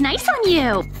smile looks nice on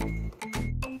you!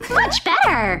 Much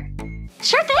better!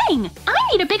 Sure thing! I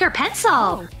need a bigger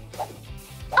pencil!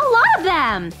 A lot of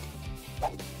them!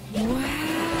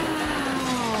 Wow.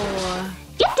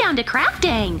 Get down to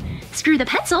crafting! Screw the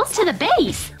pencils to the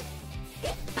base!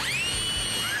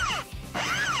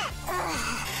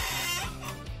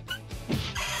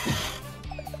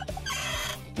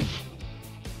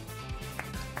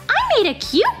 I made a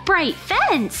cute, bright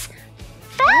fence!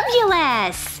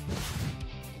 Fabulous!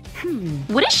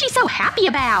 What is she so happy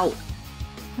about?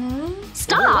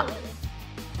 Stop!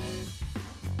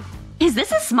 Is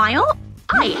this a smile?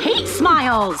 I hate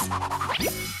smiles!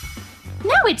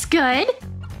 Now it's good!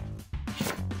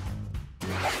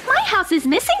 My house is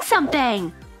missing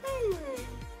something!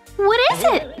 What is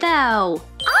it, though?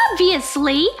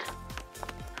 Obviously!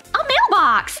 A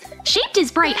mailbox! Shaped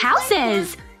as bright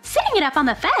houses! Sitting it up on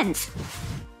the fence!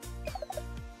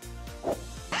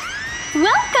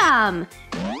 Welcome!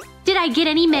 Did I get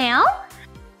any mail?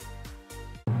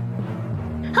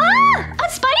 Ah! A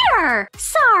spider!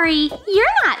 Sorry,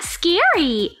 you're not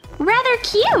scary. Rather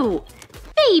cute.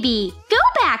 Baby, go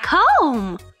back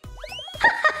home. Ha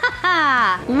ha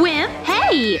ha! Wimp,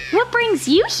 hey! What brings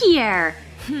you here?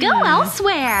 Go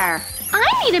elsewhere.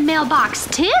 I need a mailbox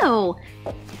too.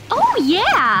 Oh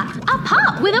yeah! A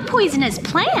pot with a poisonous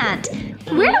plant.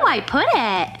 Where do I put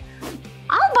it?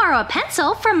 I'll borrow a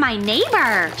pencil from my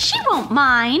neighbor. She won't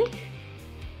mind.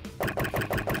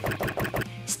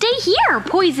 Stay here,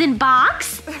 poison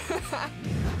box!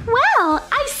 Well,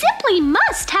 I simply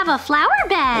must have a flower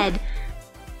bed.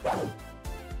 I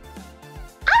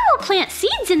will plant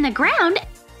seeds in the ground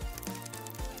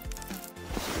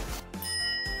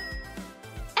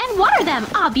and water them,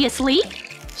 obviously.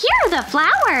 Here are the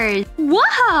flowers.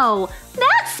 Whoa!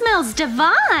 That smells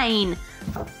divine!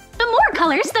 The more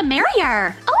colors, the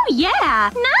merrier. Oh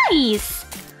yeah, nice!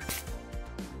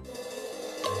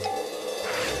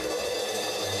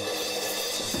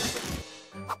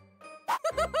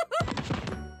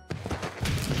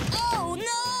 Oh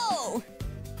no!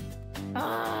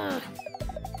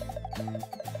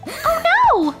 Oh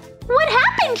no! What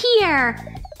happened here?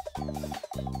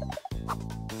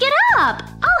 Get up!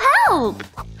 I'll help!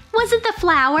 Was it the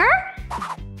flower?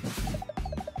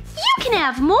 You can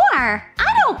have more!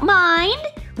 I don't mind!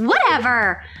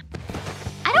 Whatever!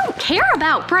 I don't care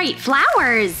about bright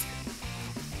flowers!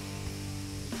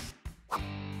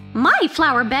 My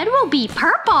flower bed will be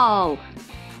purple!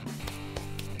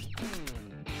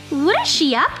 What is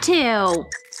she up to?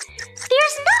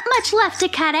 There's not much left to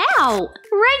cut out!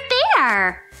 Right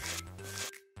there!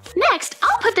 Next,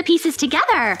 I'll put the pieces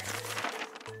together.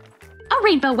 A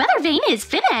rainbow weather vane is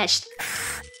finished.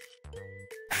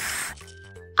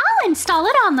 I'll install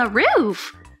it on the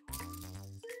roof.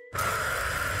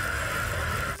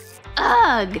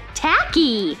 Ugh,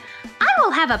 tacky. I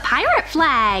will have a pirate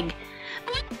flag.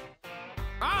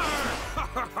 Ah!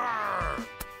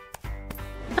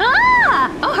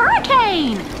 A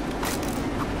hurricane!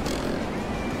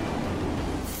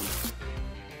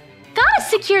 Gotta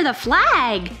secure the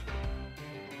flag.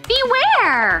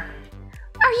 Beware!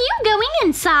 Are you going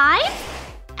inside?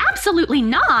 Absolutely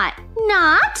not.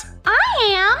 Not?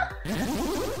 I am.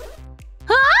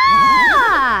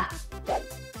 Ah!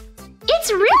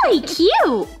 It's really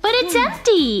cute, but it's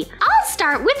empty. I'll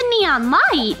start with neon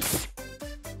lights.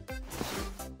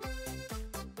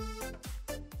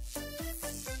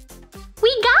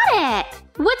 We got it!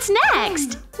 What's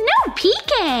next? No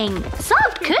peeking!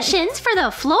 Soft cushions for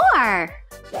the floor!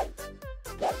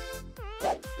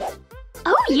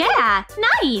 Oh yeah!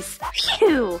 Nice!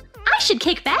 Phew! I should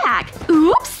kick back!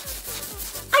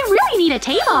 Oops! I really need a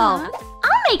table!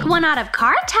 I'll make one out of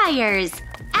car tires!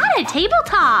 Add a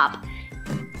tabletop!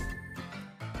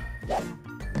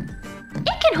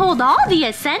 It can hold all the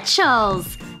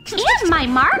essentials! And my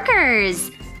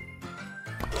markers!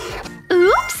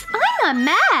 Oops! I'm a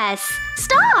mess!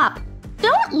 Stop!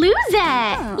 Don't lose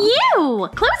it! You!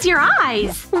 Close your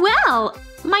eyes! Well,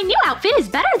 my new outfit is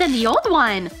better than the old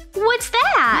one! What's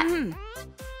that?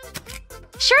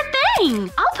 Sure thing!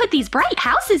 I'll put these bright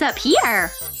houses up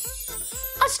here!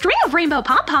 A string of rainbow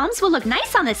pom-poms will look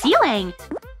nice on the ceiling!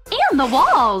 And the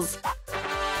walls!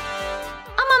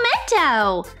 A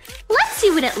memento! Let's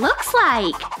see what it looks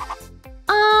like!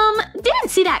 Didn't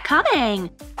see that coming!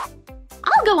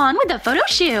 I'll go on with the photo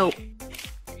shoot!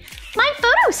 My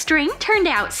photo string turned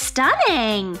out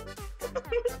stunning!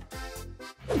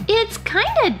 It's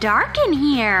kinda dark in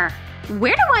here.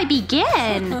 Where do I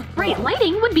begin? Bright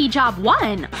lighting would be job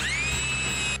 1.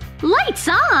 Lights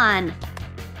on!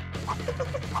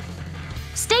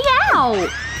 Stay out!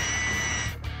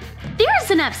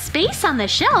 There's enough space on the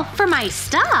shelf for my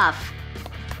stuff.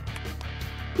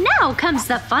 Now comes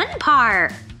the fun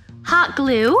part. Hot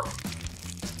glue.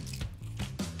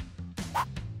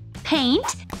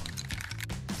 Paint.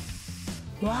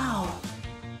 Wow.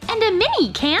 And a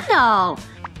mini candle.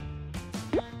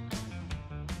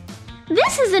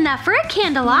 This is enough for a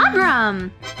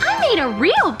candelabrum. I made a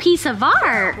real piece of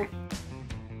art.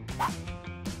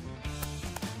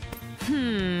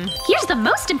 Here's the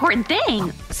most important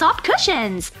thing. Soft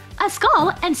cushions. A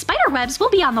skull and spider webs will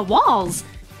be on the walls.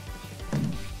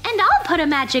 And I'll put a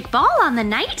magic ball on the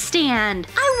nightstand.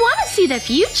 I want to see the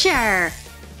future.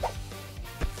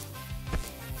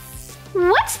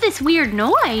 What's this weird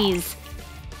noise?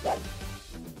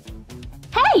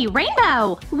 Hey,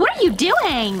 Rainbow! What are you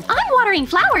doing? I'm watering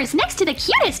flowers next to the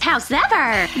cutest house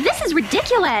ever! This is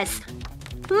ridiculous!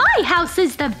 My house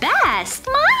is the best!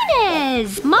 Mine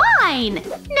is! Mine!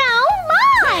 No,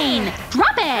 mine!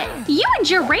 Drop it! You and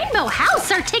your rainbow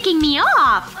house are ticking me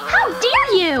off! How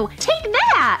dare you! Take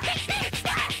that!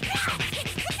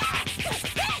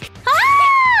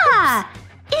 Ah!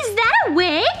 Is that a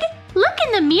wig? Look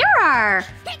in the mirror!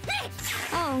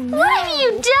 Oh no! What have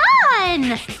you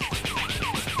done?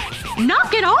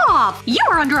 Knock it off! You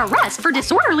are under arrest for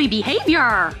disorderly behavior!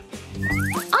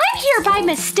 I'm here by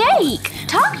mistake!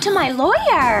 Talk to my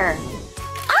lawyer!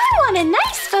 I want a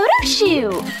nice photo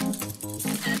shoot!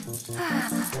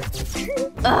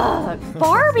 Ugh,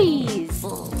 Barbies!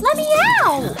 Let me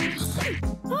out!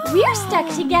 We're We're stuck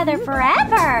together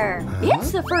forever.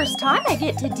 It's the first time I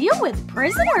get to deal with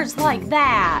prisoners like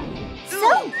that.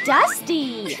 So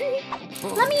dusty.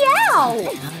 Let me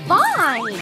out. Fine.